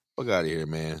 fuck out of here,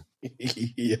 man.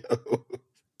 Yo.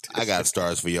 I got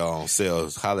stars for y'all on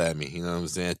sales. Holla at me. You know what I'm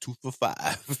saying? 2 for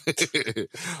 $5.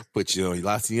 Put you on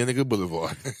La Cienega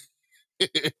Boulevard.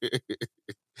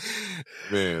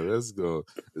 Man, let's go.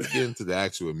 Let's get into the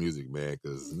actual music, man,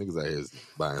 because niggas out here is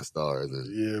buying stars.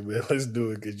 And yeah, man, let's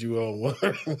do it, because you on one.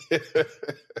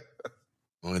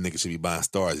 Only nigga should be buying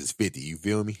stars is 50. You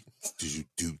feel me?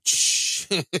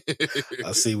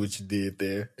 I see what you did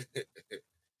there.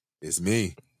 It's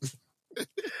me.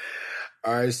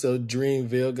 All right, so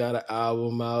Dreamville got an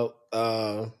album out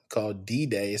called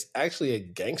D-Day. It's actually a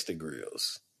Gangsta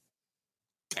Grills.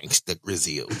 Gangsta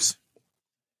Grizzles.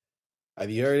 Have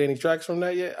you heard any tracks from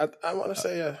that yet? I want to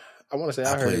say I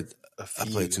heard a few. I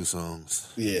played 2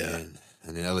 songs. Yeah.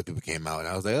 And then other people came out and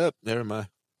I was like, oh, never mind.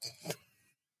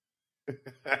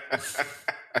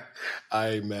 I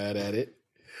ain't mad at it.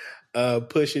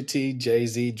 Pusha T,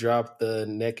 Jay-Z dropped the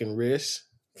Neck and Wrist.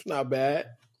 It's not bad.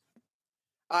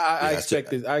 I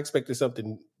expected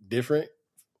something different,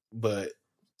 but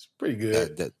it's pretty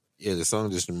good. The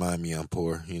song just reminded me I'm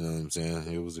poor. You know what I'm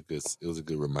saying? It was a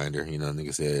good reminder. You know,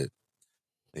 nigga said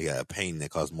they got a painting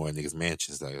that costs more than niggas'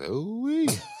 mansions. Like, ooh-wee.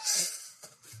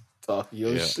 Talk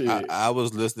your shit. I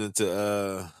was listening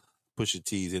to Pusha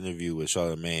T's interview with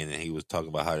Charlamagne, and he was talking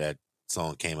about how that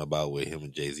song came about with him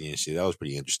and Jay-Z and shit. That was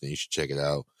pretty interesting. You should check it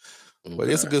out. Okay. But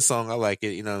it's a good song. I like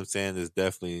it. You know what I'm saying? It's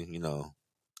definitely,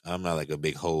 I'm not like a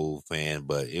big Hov fan,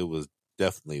 but it was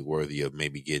definitely worthy of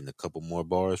maybe getting a couple more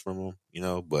bars from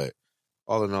him, But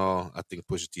all in all, I think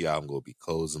Pusha T album gonna be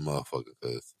cold as a motherfucker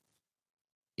because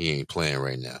he ain't playing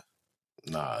right now.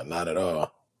 Nah, not at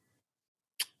all.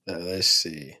 Let's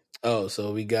see. Oh,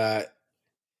 so we got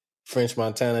French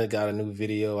Montana got a new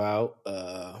video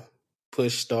out.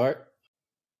 Push Start.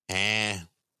 I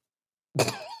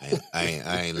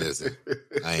ain't listen.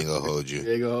 I ain't gonna hold you.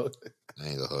 There you go. I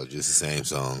ain't gonna hold you. It's the same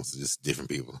songs, just different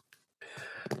people.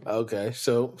 Okay,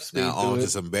 so now on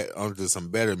to some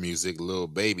better music. Lil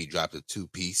Baby dropped a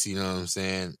 2-piece. You know what I'm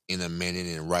saying? In a Minute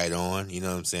and Right On. You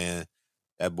know what I'm saying?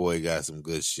 That boy got some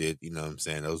good shit. You know what I'm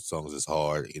saying? Those songs is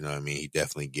hard. You know what I mean? He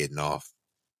definitely getting off.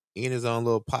 He in his own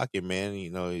little pocket, man.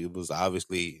 It was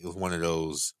one of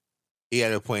those. He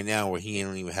had a point now where he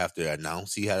didn't even have to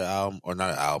announce he had an album, or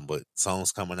not an album, but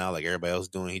songs coming out like everybody else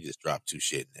doing. He just dropped 2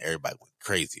 shit and everybody went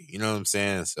crazy. You know what I'm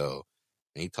saying? So,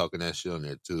 and he talking that shit on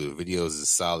there too. The videos is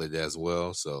solid as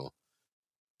well. So,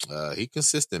 he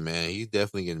consistent, man. He's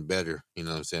definitely getting better. You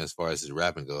know what I'm saying? As far as his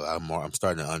rapping goes, I'm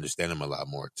starting to understand him a lot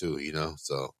more too.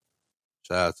 So,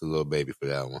 shout out to Lil Baby for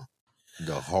that one.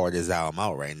 The hardest album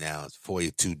out right now is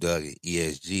 42 Dugg and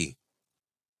ESG.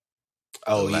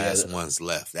 The last one's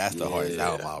left. That's the hardest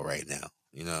album out right now.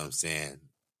 You know what I'm saying?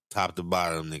 Top to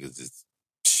bottom, niggas just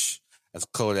that's a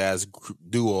cold ass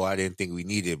duo. I didn't think we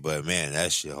needed, but man,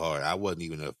 that shit hard. I wasn't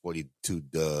even a 42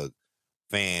 Dugg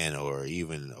fan or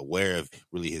even aware of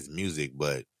really his music,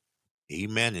 but he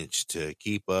managed to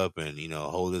keep up and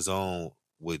hold his own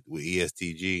with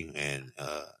ESTG, and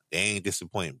they ain't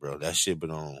disappointing, bro. That shit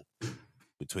been on.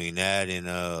 Between that and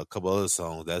a couple other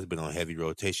songs, that's been on heavy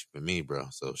rotation for me, bro.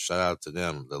 So shout out to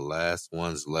them. The last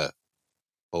ones left.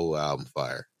 Whole album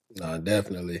fire. No,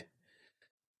 definitely.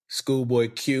 Schoolboy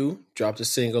Q dropped a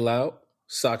single out.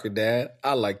 Soccer Dad.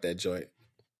 I like that joint.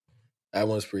 That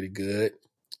one's pretty good.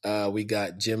 We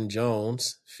got Jim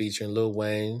Jones featuring Lil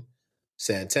Wayne,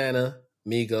 Santana,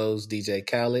 Migos, DJ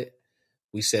Khaled.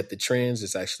 We Set the Trends.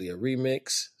 It's actually a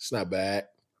remix. It's not bad.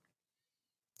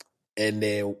 And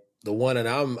then the one that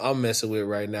I'm messing with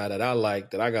right now that I like,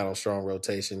 that I got on strong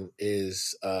rotation,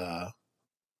 is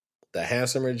the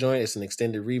Handsomer joint. It's an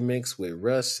extended remix with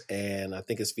Russ, and I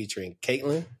think it's featuring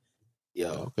Caitlyn.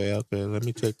 Yo. Okay. Let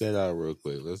me check that out real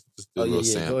quick. Let's just do a little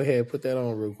sample. Go ahead. Put that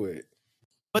on real quick.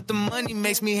 But the money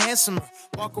makes me handsomer.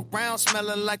 Walk around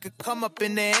smelling like a come up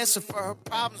in the answer for her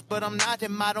problems. But I'm not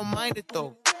him, I don't mind it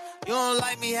though. You don't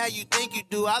like me how you think you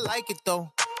do, I like it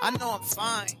though. I know I'm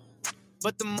fine,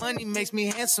 but the money makes me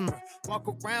handsomer. Walk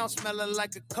around smelling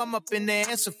like a come up in the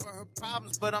answer for her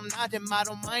problems. But I'm not him, I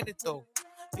don't mind it though.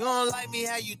 You don't like me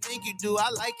how you think you do, I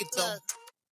like it though.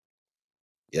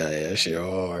 Yeah, that shit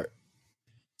hard.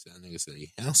 That nigga said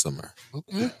he handsomer.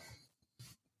 Okay.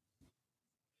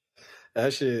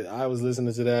 That shit, I was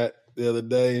listening to that the other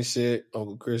day and shit.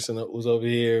 Uncle Christian was over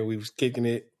here. We was kicking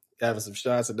it, having some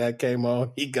shots, and that came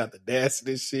on. He got the dancing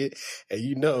and shit. And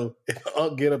you know, if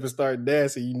Uncle get up and start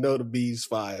dancing, you know the beat's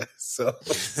fire. So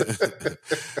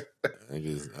I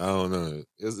don't know.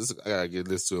 I gotta get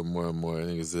this to him more and more. I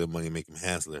think it's money make him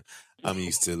handler. I'm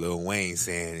used to Lil Wayne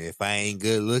saying, if I ain't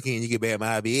good looking, you can bet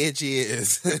my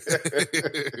bitches.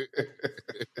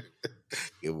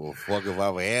 Give a fuck if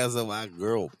I'm handsome, my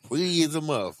girl, please a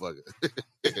motherfucker.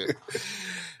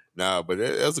 Nah, but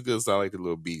that's a good song. I like the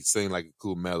little beat. Sing like a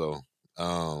cool mellow.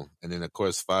 And then of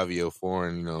course Fivio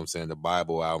Foreign, you know what I'm saying, the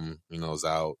Bible album, you know, is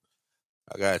out.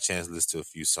 I got a chance to listen to a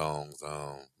few songs,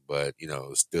 but you know,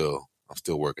 I'm still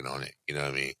working on it. You know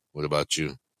what I mean? What about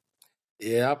you?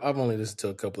 Yeah, I've only listened to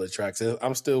a couple of tracks.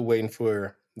 I'm still waiting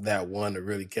for that one to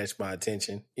really catch my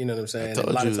attention. You know what I'm saying? A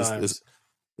lot of times,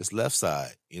 it's Left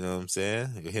Side. You know what I'm saying?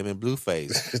 Him and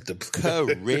Blueface.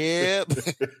 Carib.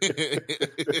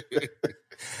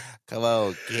 Come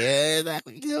on, kid.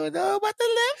 You don't know about the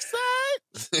left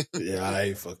side. Yeah, I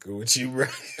ain't fucking with you, bro.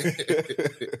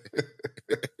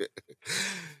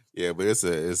 Yeah, but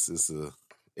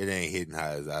it ain't hitting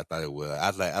high as I thought it would.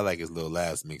 I like his little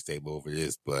last mixtape over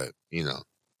this, but you know.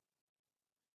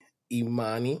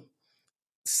 Imani,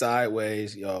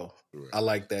 Sideways, yo, Right. I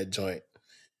like that joint.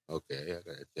 Okay, I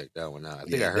gotta check that one out. I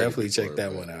think I heard definitely check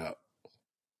that one out.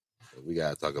 We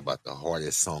gotta talk about the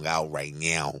hardest song out right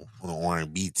now on the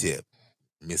R&B tip.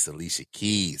 Miss Alicia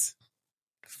Keys.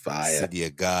 Fire. City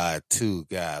of God too.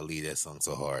 Golly, that song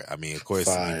so hard. I mean, of course,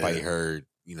 you probably heard,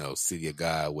 you know, City of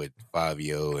God with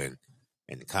Fivio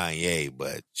and Kanye,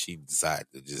 but she decided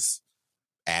to just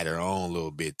add her own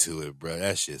little bit to it, bro.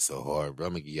 That shit's so hard, bro.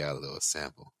 I'm gonna give y'all a little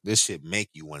sample. This shit make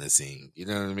you want to sing. You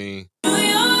know what I mean? New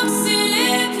York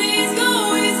City, please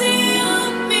go easy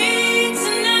on me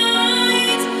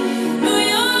tonight. New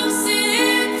York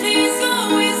City, please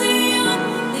go easy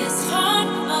on this heart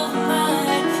of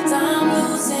mine. 'Cause I'm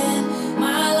losing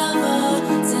my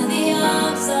lover to the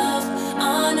arms of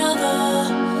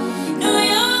another. New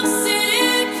York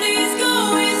City, please go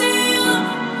easy on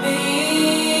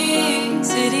me.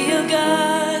 City of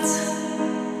gods,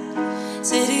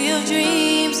 city of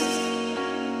dreams,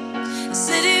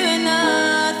 city with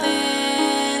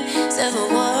nothing, except for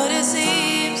what it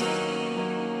seems.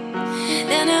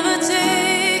 They'll never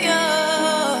take you.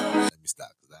 Let me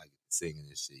stop because I get singing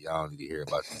this shit. Y'all don't need to hear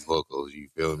about these vocals. You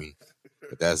feel me?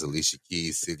 But that's Alicia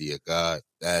Keys, City of God.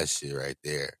 That shit right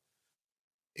there.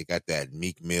 It got that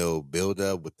Meek Mill build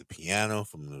up with the piano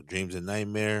from the Dreams and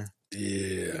Nightmare.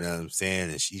 Yeah. You know what I'm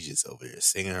saying? And she's just over there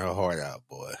singing her heart out,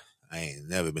 boy. I ain't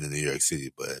never been to New York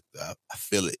City, but I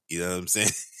feel it. You know what I'm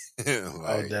saying?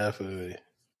 Like, oh, definitely.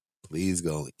 Please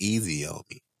go easy on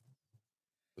me.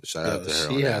 But shout out to her.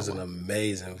 She has an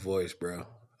amazing voice, bro.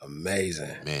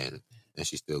 Amazing. Man. And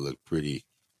she still look pretty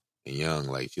and young.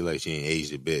 Like she ain't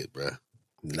aged a bit, bro.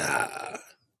 Nah.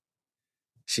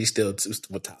 She's still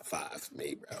top 5 for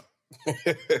me, bro.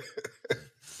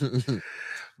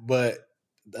 But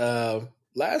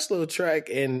last little track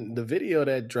in the video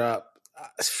that dropped,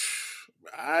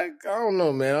 I don't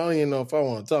know, man. I don't even know if I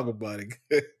want to talk about it.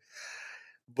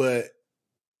 But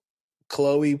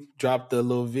Chloe dropped a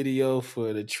little video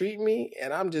for the Treat Me,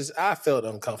 and I felt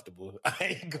uncomfortable.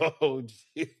 I ain't gonna hold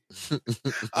you.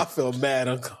 I felt mad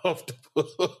uncomfortable.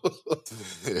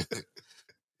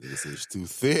 It's too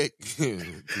thick. Too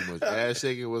much ass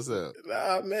shaking. What's up?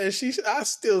 Nah, man. I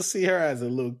still see her as a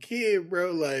little kid,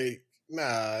 bro. Like,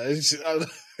 nah.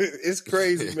 It's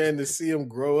crazy, man, to see them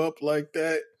grow up like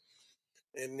that.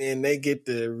 And then they get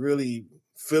to really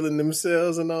feeling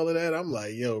themselves and all of that. I'm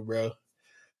like, yo, bro.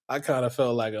 I kind of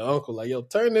felt like an uncle. Like, yo,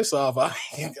 turn this off. I'm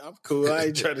cool. I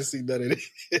ain't trying to see none of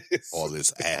this. All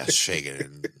this ass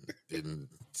shaking and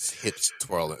hips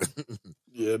twirling.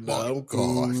 Yeah, no, I'm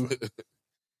cool.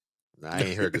 Now, I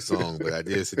ain't heard the song, but I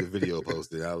did see the video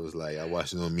posted. I was like, I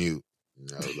watched it on mute.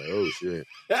 And I was like, oh, shit.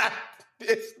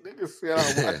 This nigga said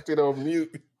I watched it on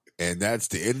mute. And that's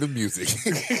the end of music.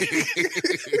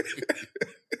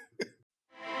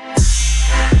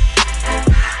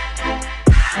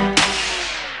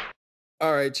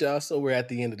 right, y'all. So we're at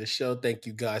the end of the show. Thank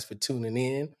you guys for tuning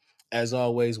in. As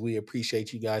always, we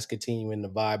appreciate you guys continuing to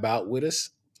vibe out with us.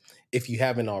 If you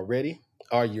haven't already,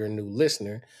 or you're a new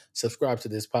listener, subscribe to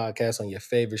this podcast on your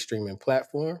favorite streaming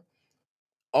platform.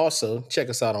 Also, check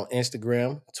us out on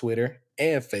Instagram, Twitter,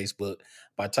 and Facebook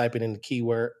by typing in the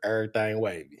keyword Everything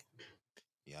Wavy.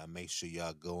 Yeah, make sure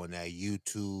y'all go on that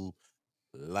YouTube,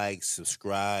 like,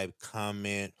 subscribe,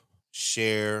 comment,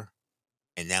 share.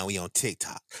 And now we on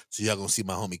TikTok. So y'all gonna see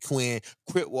my homie Quinn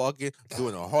quit walking,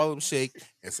 doing a Harlem Shake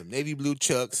and some navy blue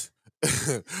chucks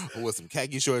with some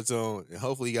khaki shorts on, and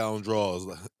hopefully he got on drawers.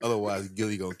 Otherwise,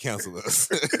 Gilly gonna cancel us.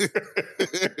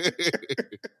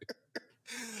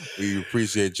 We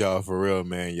appreciate y'all for real,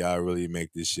 man. Y'all really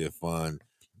make this shit fun.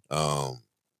 All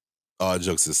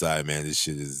jokes aside, man, this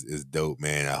shit is dope,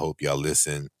 man. I hope y'all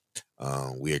listen.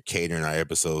 We are catering our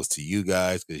episodes to you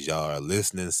guys because y'all are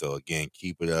listening. So again,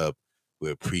 keep it up. We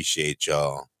appreciate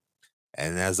y'all.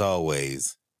 And as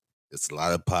always, there's a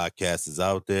lot of podcasters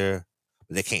out there,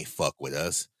 but they can't fuck with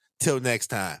us. Till next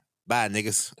time. Bye,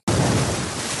 niggas.